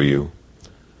overshadow you.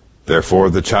 Therefore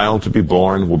the child to be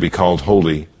born will be called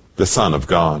Holy, the Son of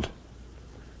God.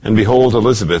 And behold,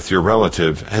 Elizabeth, your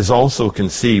relative, has also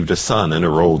conceived a son in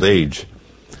her old age.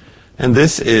 And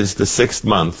this is the 6th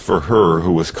month for her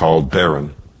who was called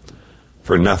barren.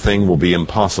 For nothing will be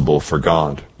impossible for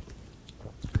God.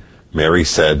 Mary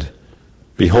said,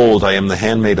 Behold, I am the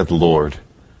handmaid of the Lord.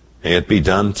 May it be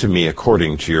done to me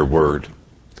according to your word.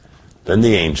 Then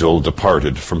the angel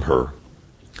departed from her.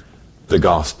 The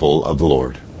Gospel of the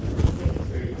Lord.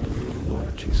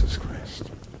 Lord Jesus Christ.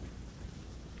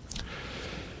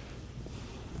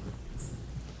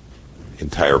 The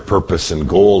entire purpose and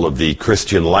goal of the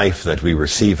Christian life that we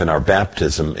receive in our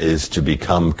baptism is to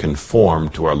become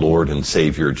conformed to our Lord and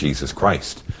Savior Jesus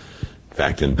Christ. In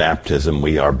fact, in baptism,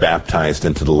 we are baptized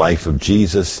into the life of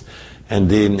Jesus, and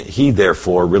then he,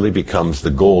 therefore, really becomes the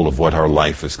goal of what our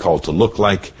life is called to look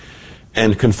like.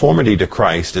 And conformity to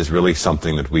Christ is really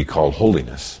something that we call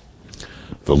holiness.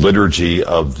 The liturgy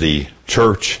of the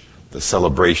church, the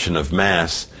celebration of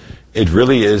Mass, it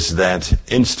really is that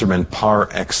instrument par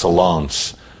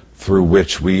excellence through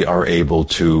which we are able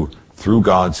to, through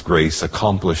God's grace,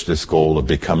 accomplish this goal of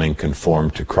becoming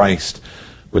conformed to Christ,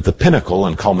 with the pinnacle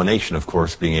and culmination, of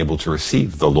course, being able to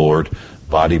receive the Lord,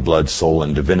 body, blood, soul,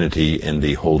 and divinity in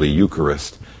the Holy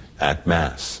Eucharist at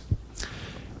Mass.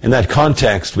 In that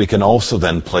context, we can also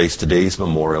then place today's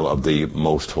memorial of the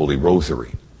Most Holy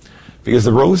Rosary, because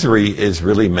the Rosary is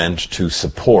really meant to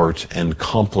support and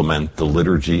complement the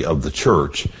liturgy of the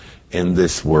Church in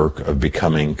this work of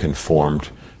becoming conformed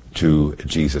to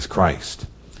Jesus Christ.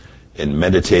 In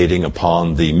meditating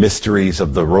upon the mysteries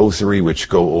of the Rosary, which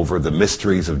go over the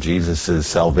mysteries of Jesus'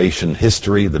 salvation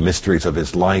history, the mysteries of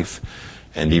his life,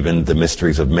 and even the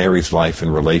mysteries of Mary's life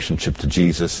in relationship to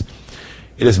Jesus,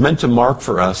 it is meant to mark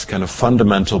for us kind of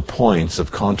fundamental points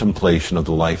of contemplation of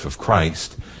the life of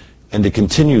Christ, and to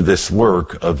continue this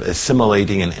work of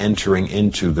assimilating and entering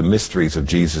into the mysteries of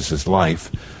Jesus' life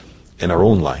in our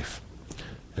own life.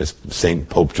 As St.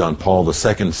 Pope John Paul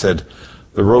II said,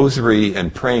 the Rosary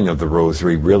and praying of the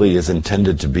Rosary really is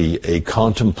intended to be a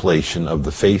contemplation of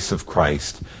the face of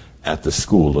Christ at the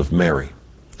school of Mary.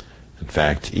 In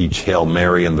fact, each Hail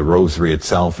Mary and the Rosary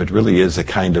itself, it really is a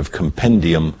kind of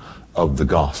compendium of the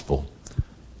Gospel.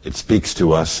 It speaks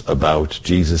to us about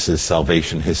Jesus'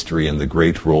 salvation history and the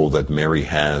great role that Mary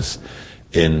has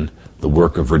in the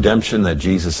work of redemption that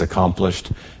Jesus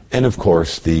accomplished, and of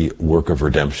course the work of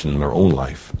redemption in our own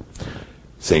life.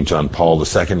 St. John Paul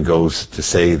II goes to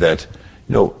say that,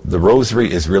 the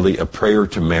Rosary is really a prayer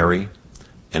to Mary,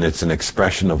 and it's an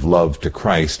expression of love to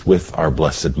Christ with our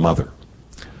Blessed Mother.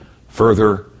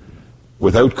 Further,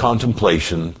 without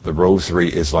contemplation, the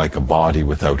Rosary is like a body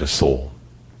without a soul.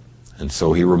 And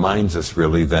so he reminds us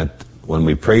really that when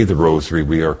we pray the Rosary,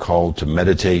 we are called to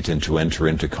meditate and to enter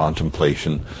into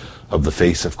contemplation of the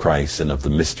face of Christ and of the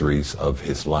mysteries of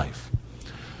his life.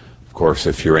 Of course,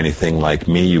 if you're anything like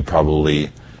me, you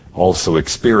probably also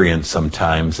experience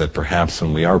sometimes that perhaps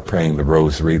when we are praying the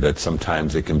Rosary, that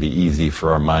sometimes it can be easy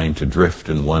for our mind to drift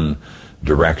in one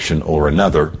direction or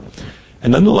another.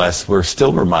 And nonetheless, we're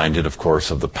still reminded, of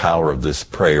course, of the power of this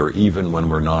prayer, even when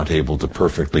we're not able to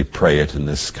perfectly pray it in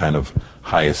this kind of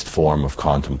highest form of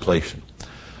contemplation.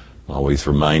 I'm always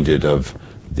reminded of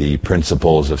the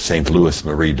principles of St. Louis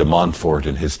Marie de Montfort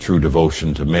in his True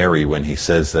Devotion to Mary, when he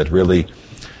says that really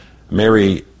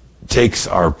Mary takes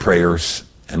our prayers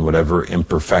and whatever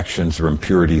imperfections or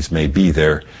impurities may be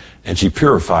there, and she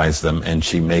purifies them and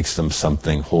she makes them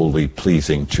something wholly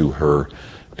pleasing to her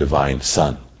divine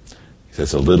Son. He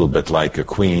says, a little bit like a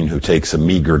queen who takes a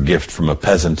meager gift from a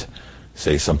peasant,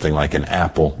 say something like an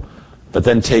apple, but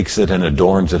then takes it and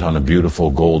adorns it on a beautiful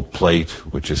gold plate,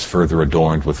 which is further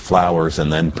adorned with flowers,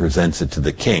 and then presents it to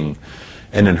the king.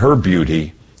 And in her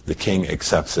beauty, the king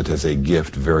accepts it as a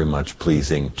gift very much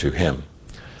pleasing to him.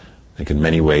 I think in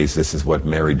many ways this is what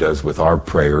Mary does with our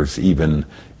prayers, even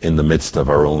in the midst of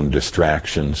our own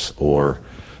distractions or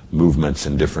movements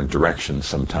in different directions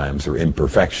sometimes, or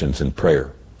imperfections in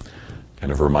prayer.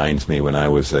 Kind of reminds me when I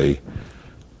was a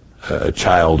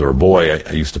child or boy,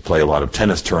 I used to play a lot of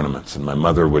tennis tournaments, and my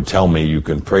mother would tell me, you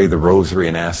can pray the Rosary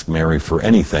and ask Mary for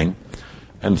anything.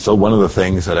 And so one of the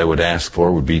things that I would ask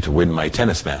for would be to win my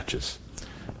tennis matches.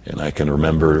 And I can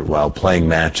remember while playing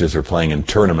matches or playing in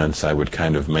tournaments, I would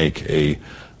kind of make a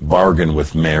bargain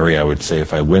with Mary. I would say,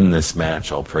 if I win this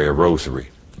match, I'll pray a Rosary.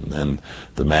 And then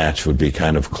the match would be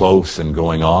kind of close and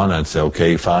going on. I'd say,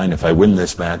 okay, fine. If I win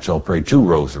this match, I'll pray 2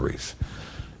 Rosaries.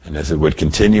 And as it would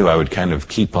continue, I would kind of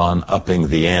keep on upping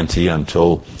the ante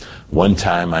until one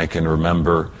time I can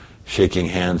remember shaking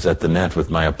hands at the net with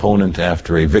my opponent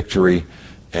after a victory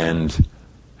and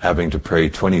having to pray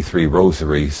 23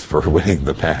 rosaries for winning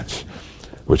the match,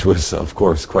 which was, of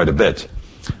course, quite a bit.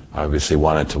 I obviously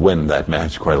wanted to win that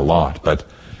match quite a lot. But,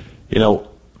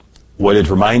 what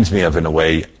it reminds me of, in a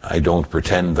way, I don't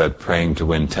pretend that praying to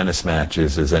win tennis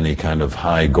matches is any kind of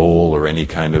high goal or any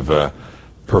kind of a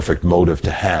perfect motive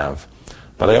to have.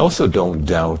 But I also don't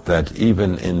doubt that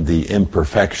even in the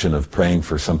imperfection of praying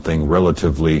for something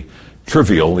relatively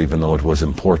trivial, even though it was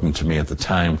important to me at the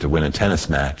time to win a tennis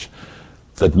match,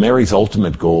 that Mary's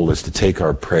ultimate goal is to take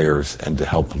our prayers and to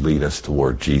help lead us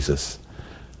toward Jesus.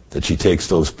 That she takes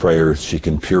those prayers, she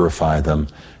can purify them,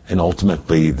 and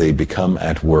ultimately they become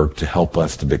at work to help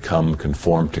us to become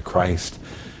conformed to Christ,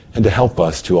 and to help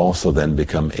us to also then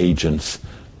become agents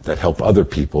that help other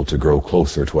people to grow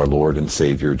closer to our Lord and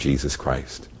Savior, Jesus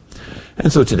Christ.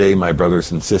 And so today, my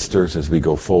brothers and sisters, as we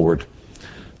go forward,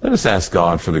 let us ask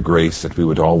God for the grace that we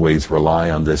would always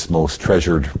rely on this most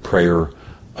treasured prayer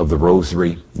of the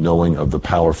Rosary, knowing of the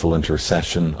powerful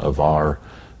intercession of our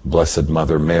Blessed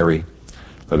Mother Mary.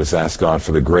 Let us ask God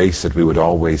for the grace that we would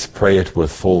always pray it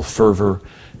with full fervor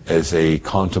as a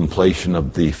contemplation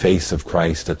of the face of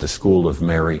Christ at the school of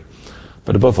Mary.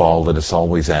 But above all, let us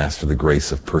always ask for the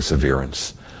grace of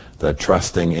perseverance, that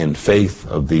trusting in faith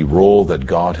of the role that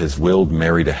God has willed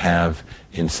Mary to have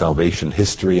in salvation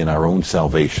history and our own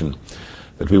salvation,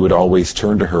 that we would always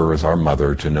turn to her as our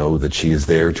mother to know that she is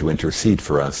there to intercede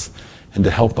for us and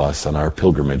to help us on our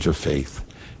pilgrimage of faith.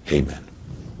 Amen.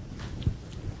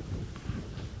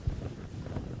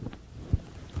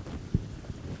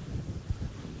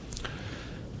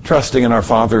 Trusting in our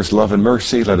Father's love and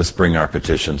mercy, let us bring our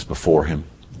petitions before him.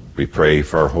 We pray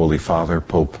for our Holy Father,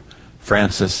 Pope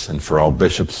Francis, and for all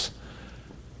bishops.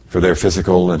 For their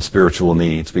physical and spiritual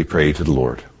needs, we pray to the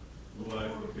Lord.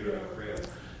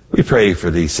 We pray for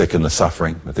the sick and the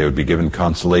suffering, that they would be given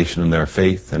consolation in their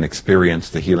faith and experience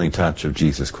the healing touch of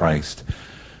Jesus Christ.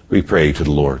 We pray to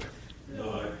the Lord.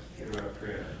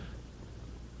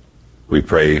 We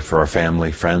pray for our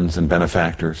family, friends, and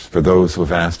benefactors, for those who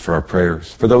have asked for our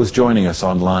prayers, for those joining us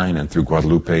online and through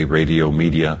Guadalupe Radio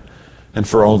Media, and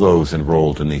for all those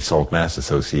enrolled in the Salt Mass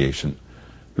Association.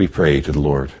 We pray to the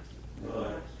Lord.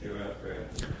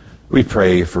 We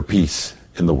pray for peace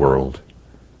in the world.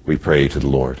 We pray to the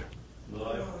Lord.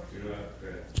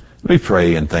 We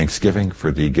pray in thanksgiving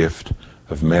for the gift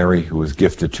of Mary, who was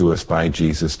gifted to us by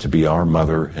Jesus to be our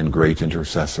mother and great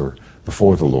intercessor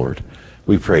before the Lord.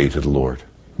 We pray to the Lord.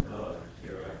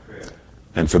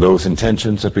 And for those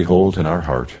intentions that we hold in our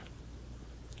heart,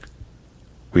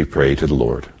 we pray to the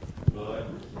Lord.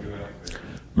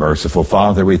 Merciful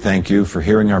Father, we thank you for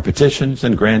hearing our petitions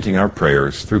and granting our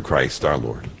prayers through Christ our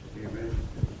Lord.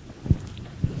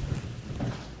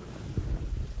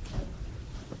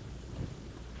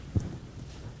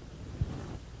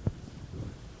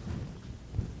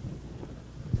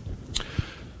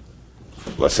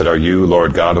 Blessed are you,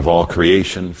 Lord God of all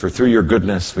creation, for through your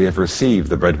goodness we have received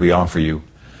the bread we offer you.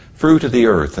 Fruit of the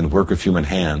earth and work of human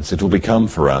hands, it will become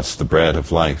for us the bread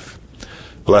of life.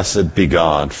 Blessed be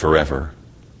God forever.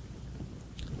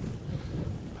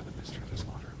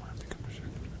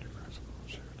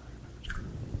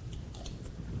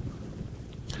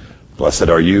 Blessed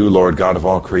are you, Lord God of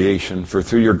all creation, for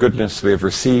through your goodness we have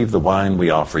received the wine we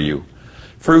offer you.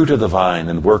 Fruit of the vine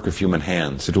and work of human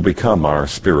hands, it will become our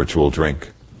spiritual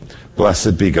drink.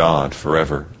 Blessed be God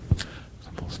forever.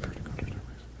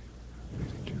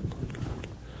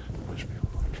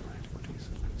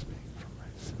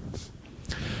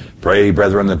 Pray,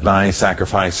 brethren, that my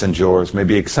sacrifice and yours may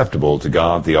be acceptable to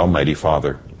God the Almighty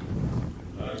Father.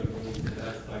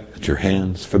 At your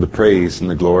hands for the praise and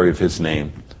the glory of his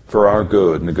name, for our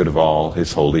good and the good of all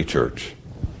his holy church.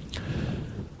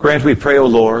 Grant, we pray, O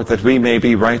Lord, that we may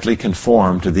be rightly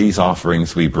conformed to these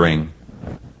offerings we bring,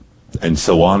 and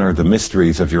so honor the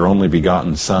mysteries of your only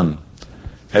begotten Son,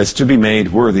 as to be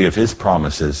made worthy of his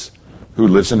promises, who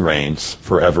lives and reigns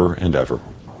forever and ever.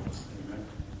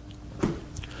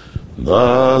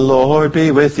 The Lord be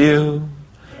with you,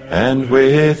 and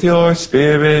with your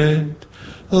spirit.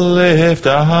 Lift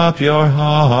up your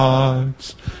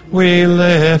hearts. We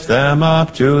lift them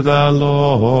up to the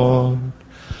Lord.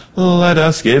 Let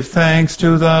us give thanks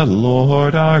to the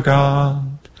Lord our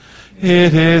God.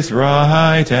 It is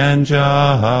right and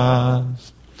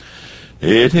just.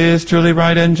 It is truly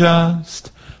right and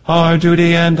just, our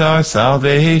duty and our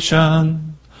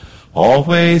salvation,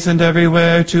 always and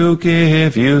everywhere to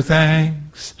give you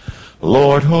thanks,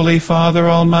 Lord, Holy Father,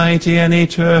 Almighty and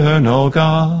Eternal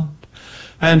God,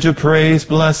 and to praise,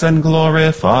 bless, and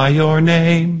glorify your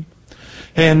name,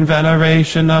 in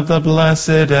veneration of the blessed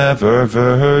ever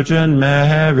Virgin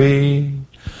Mary.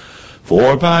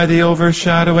 For by the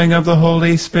overshadowing of the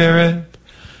Holy Spirit,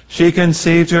 she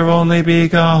conceived your only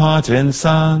begotten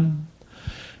Son,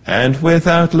 and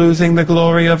without losing the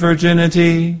glory of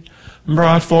virginity,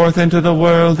 brought forth into the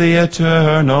world the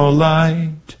eternal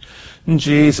light,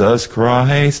 Jesus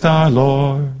Christ our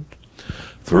Lord.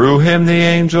 Through him the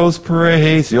angels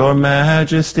praise your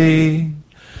majesty,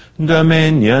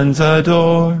 dominions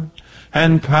adore,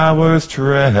 and powers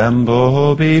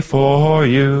tremble before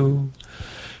you.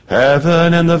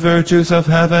 Heaven and the virtues of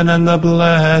heaven and the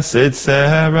blessed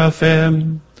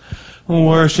seraphim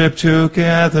worship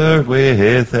together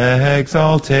with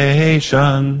exaltation.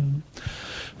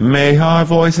 May our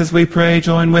voices, we pray,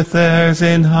 join with theirs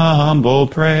in humble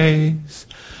praise,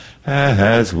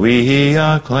 as we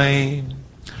acclaim.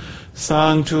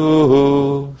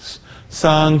 Sanctus,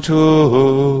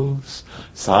 Sanctus,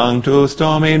 Sanctus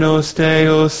Dominus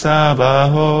Deus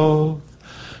Sabaoth,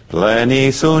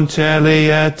 pleni sunt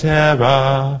celi et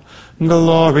terra,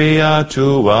 gloria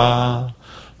tua,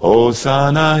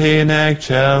 Hosanna in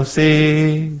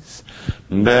excelsis,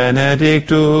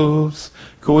 benedictus,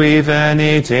 qui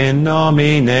venit in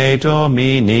nomine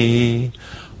Domini,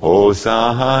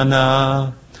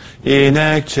 Hosanna in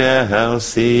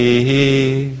excelsis.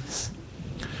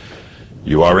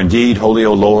 You are indeed holy,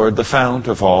 O Lord, the fount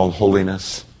of all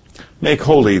holiness. Make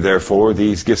holy, therefore,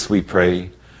 these gifts, we pray,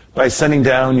 by sending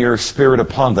down your Spirit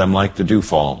upon them like the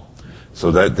dewfall, so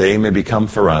that they may become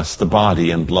for us the body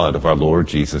and blood of our Lord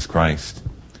Jesus Christ.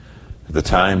 At the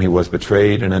time he was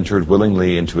betrayed and entered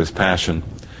willingly into his passion,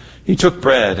 he took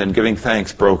bread and, giving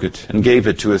thanks, broke it and gave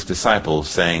it to his disciples,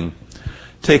 saying,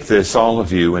 Take this, all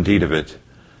of you, and eat of it,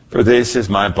 for this is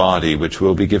my body which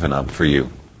will be given up for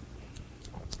you.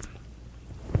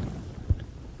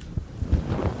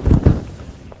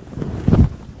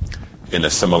 In a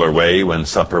similar way, when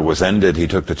supper was ended, he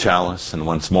took the chalice, and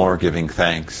once more giving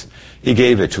thanks, he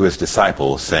gave it to his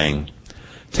disciples, saying,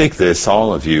 Take this,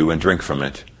 all of you, and drink from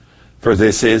it, for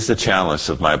this is the chalice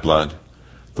of my blood,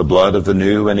 the blood of the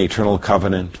new and eternal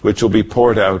covenant, which will be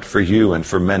poured out for you and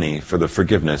for many for the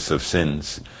forgiveness of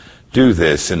sins. Do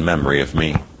this in memory of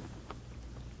me.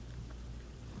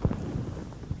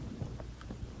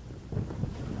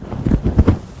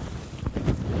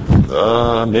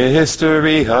 The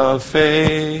mystery of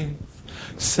faith.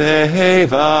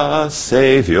 Save us,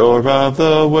 Savior of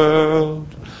the world,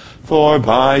 for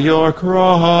by your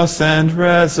cross and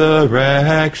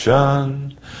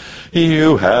resurrection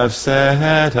you have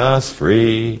set us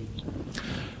free.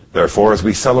 Therefore, as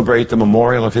we celebrate the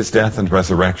memorial of his death and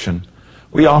resurrection,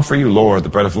 we offer you, Lord, the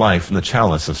bread of life and the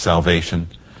chalice of salvation,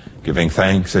 giving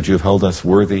thanks that you have held us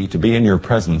worthy to be in your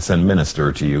presence and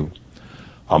minister to you.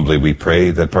 Humbly we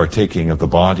pray that, partaking of the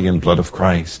body and blood of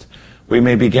Christ, we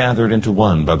may be gathered into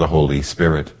one by the Holy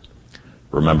Spirit.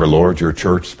 Remember, Lord, your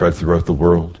church spread throughout the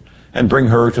world, and bring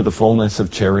her to the fullness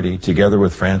of charity, together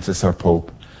with Francis our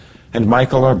Pope, and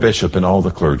Michael our Bishop, and all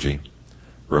the clergy.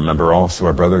 Remember also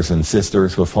our brothers and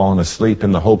sisters who have fallen asleep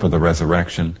in the hope of the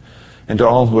resurrection, and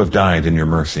all who have died in your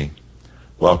mercy.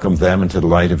 Welcome them into the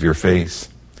light of your face.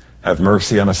 Have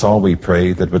mercy on us all, we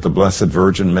pray, that with the Blessed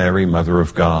Virgin Mary, Mother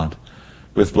of God,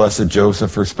 with blessed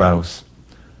Joseph, her spouse,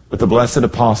 with the blessed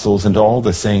apostles and all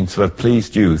the saints who have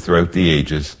pleased you throughout the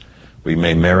ages, we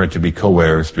may merit to be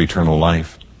co-heirs to eternal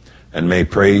life, and may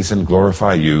praise and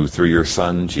glorify you through your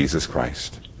Son, Jesus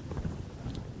Christ.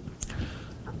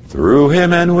 Through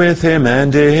him and with him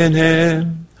and in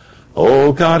him,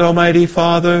 O God, Almighty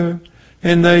Father,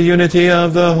 in the unity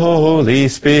of the Holy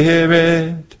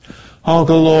Spirit, all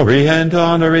glory and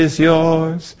honor is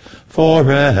yours,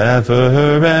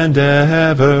 forever and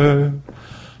ever.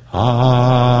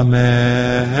 Amen.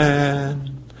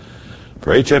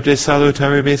 Preceptis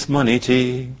salutaribus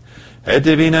moniti, et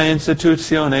divina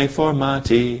institutione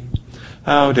formati,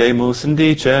 audemus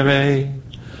indicere,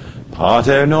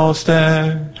 Pater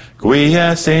noster, qui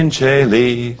es in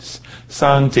celis,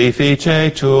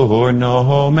 sanctificetur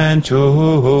nomen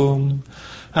tuum,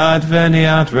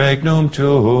 adveniat regnum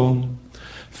tuum,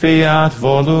 fiat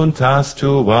voluntas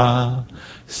tua,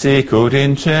 sicut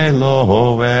in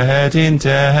cielo et in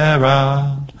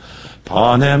terra.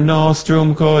 Panem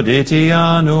nostrum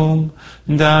quotidianum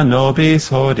da nobis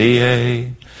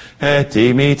hodie, et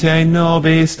dimite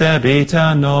nobis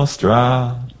debita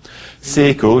nostra,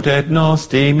 sicut et nos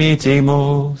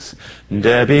dimitimus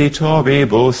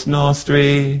debitoribus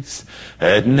nostris,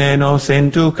 et ne nos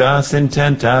inducas in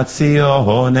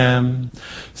tentationem,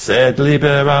 sed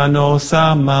libera nos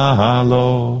a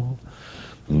malo.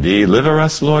 Deliver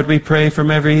us, Lord, we pray,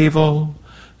 from every evil.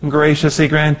 Graciously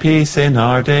grant peace in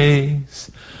our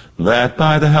days, that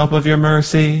by the help of your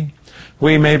mercy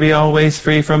we may be always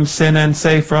free from sin and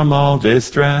safe from all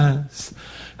distress,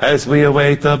 as we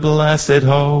await the blessed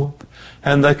hope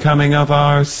and the coming of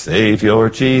our Savior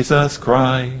Jesus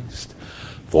Christ.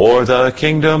 For the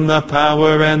kingdom, the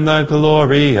power, and the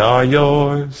glory are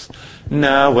yours,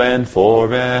 now and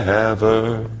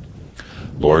forever.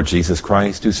 Lord Jesus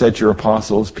Christ, who said to your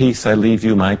apostles, Peace I leave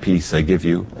you, my peace I give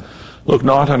you, look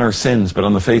not on our sins, but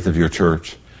on the faith of your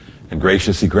church, and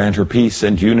graciously grant her peace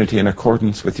and unity in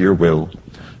accordance with your will,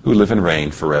 who live and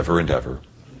reign forever and ever.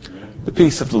 The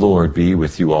peace of the Lord be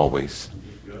with you always.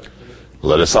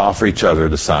 Let us offer each other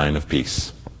the sign of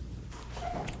peace.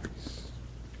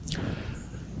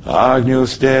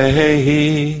 Agnus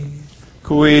Dei,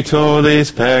 qui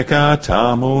tollis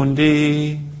peccata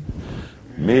mundi,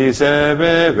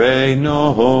 Miserere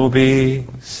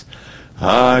nobis,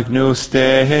 Agnus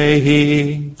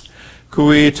Dei,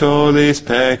 qui tollis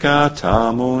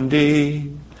peccata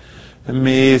mundi,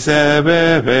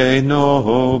 miserere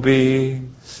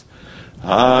nobis,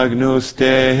 Agnus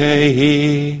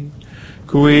Dei,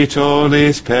 qui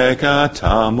tollis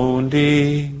peccata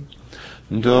mundi,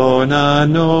 dona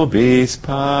nobis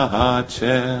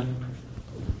pacem.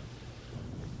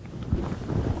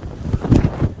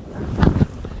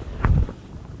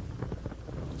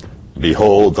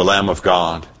 Behold the Lamb of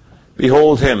God.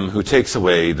 Behold him who takes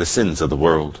away the sins of the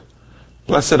world.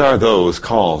 Blessed are those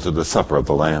called to the supper of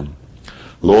the Lamb.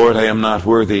 Lord, I am not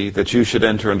worthy that you should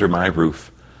enter under my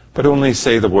roof, but only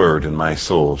say the word, and my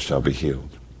soul shall be healed.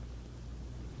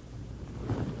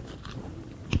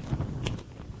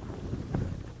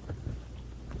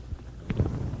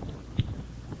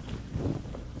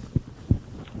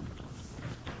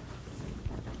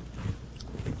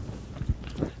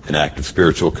 An act of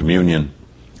spiritual communion.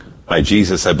 By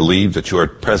Jesus, I believe that you are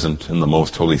present in the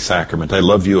most holy sacrament. I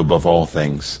love you above all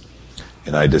things,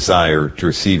 and I desire to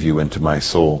receive you into my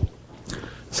soul.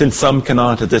 Since some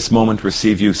cannot at this moment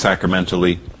receive you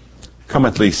sacramentally, come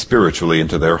at least spiritually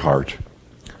into their heart.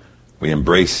 We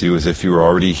embrace you as if you were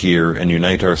already here and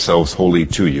unite ourselves wholly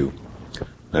to you.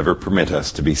 Never permit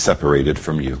us to be separated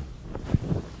from you.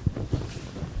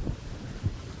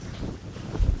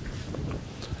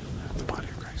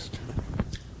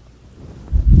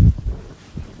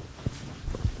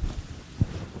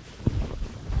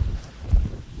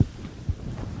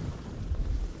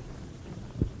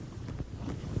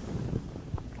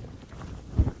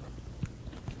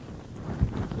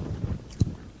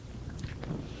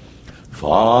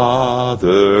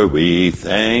 Father, we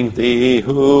thank thee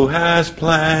who has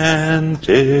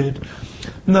planted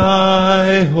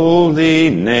thy holy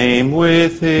name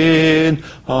within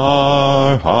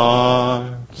our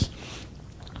hearts.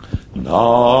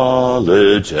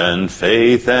 Knowledge and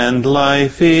faith and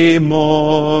life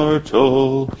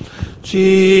immortal,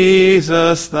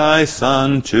 Jesus thy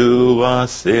Son to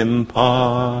us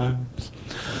imparts.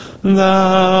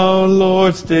 Thou,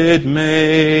 Lord, did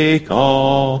make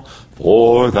all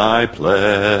for thy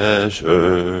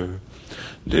pleasure,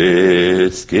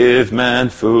 didst give man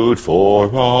food for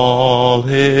all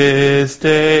his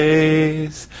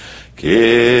days,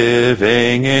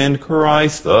 giving in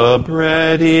Christ the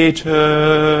bread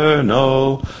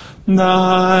eternal.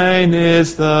 Thine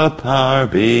is the power,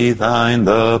 be thine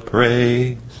the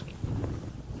praise.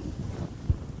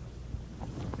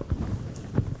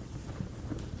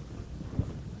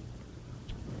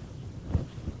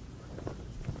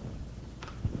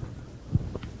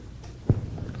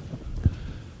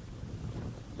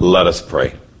 Let us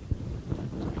pray.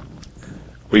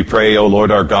 We pray, O Lord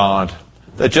our God,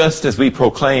 that just as we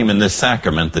proclaim in this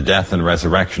sacrament the death and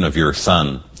resurrection of your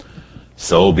Son,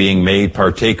 so being made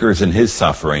partakers in his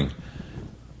suffering,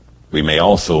 we may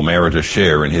also merit a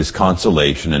share in his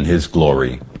consolation and his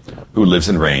glory, who lives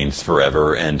and reigns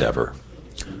forever and ever.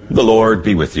 The Lord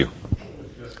be with you.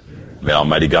 May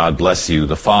Almighty God bless you,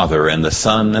 the Father, and the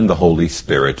Son, and the Holy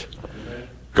Spirit.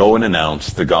 Go and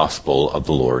announce the gospel of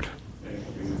the Lord.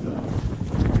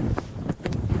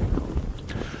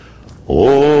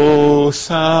 O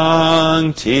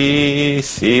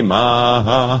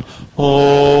Sanctissima,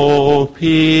 O Puissima,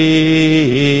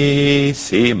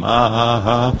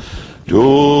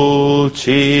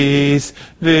 Dulcis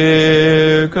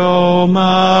Virgo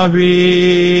Maria,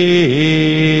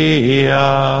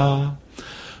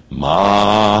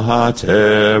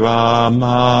 Mater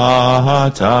amata,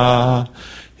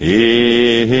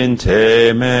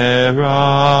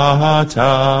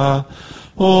 intemerata,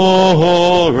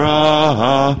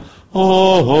 ora,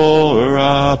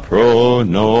 ora pro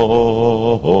nobis.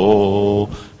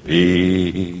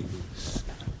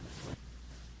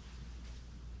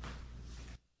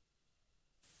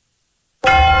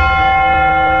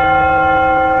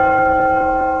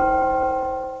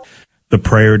 The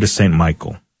Prayer to Saint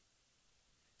Michael.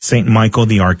 Saint Michael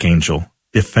the Archangel,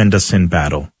 defend us in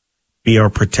battle. Be our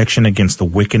protection against the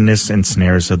wickedness and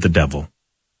snares of the devil.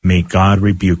 May God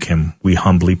rebuke him, we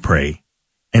humbly pray.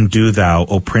 And do thou,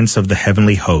 O Prince of the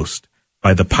heavenly host,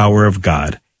 by the power of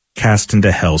God, cast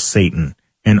into hell Satan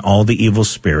and all the evil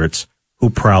spirits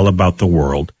who prowl about the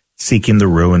world, seeking the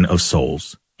ruin of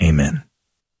souls. Amen.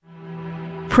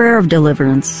 Prayer of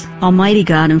Deliverance. Almighty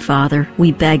God and Father,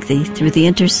 we beg Thee, through the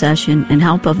intercession and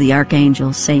help of the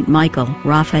archangels, Saint Michael,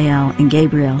 Raphael, and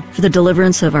Gabriel, for the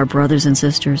deliverance of our brothers and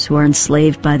sisters who are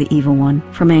enslaved by the evil one,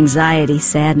 from anxiety,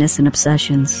 sadness, and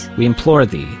obsessions. We implore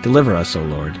Thee, deliver us, O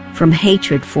Lord. From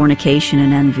hatred, fornication,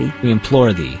 and envy. We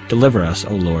implore Thee, deliver us,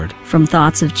 O Lord. From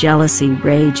thoughts of jealousy,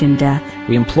 rage, and death.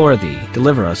 We implore Thee,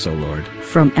 deliver us, O Lord.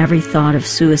 From every thought of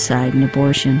suicide and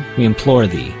abortion. We implore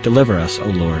Thee, deliver us, O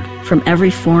Lord. From every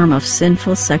form of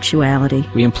sinful sexuality.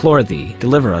 We implore Thee,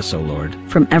 deliver us, O Lord.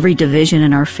 From every division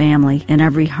in our family and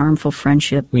every harmful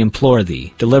friendship. We implore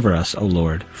Thee, deliver us, O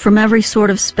Lord. From every sort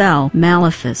of spell,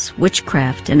 malefice,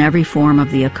 witchcraft, and every form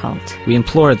of the occult. We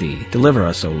implore Thee, deliver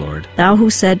us, O Lord. Thou who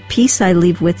said, Peace I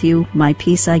leave with you, my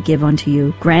peace I give unto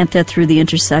you, grant that through the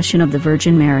intercession of the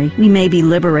Virgin Mary, we may be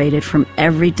liberated from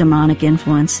every demonic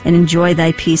influence and enjoy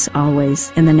Thy peace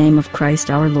always. In the name of Christ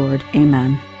our Lord.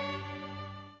 Amen.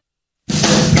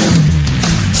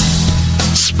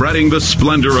 Spreading the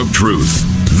splendor of truth.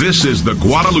 This is the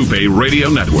Guadalupe Radio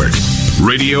Network.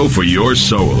 Radio for your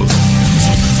soul.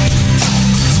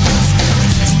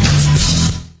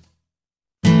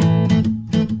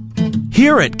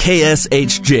 Here at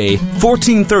KSHJ,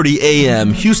 1430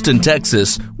 AM, Houston,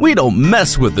 Texas, we don't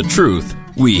mess with the truth.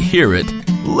 We hear it,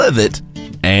 live it,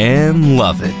 and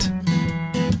love it.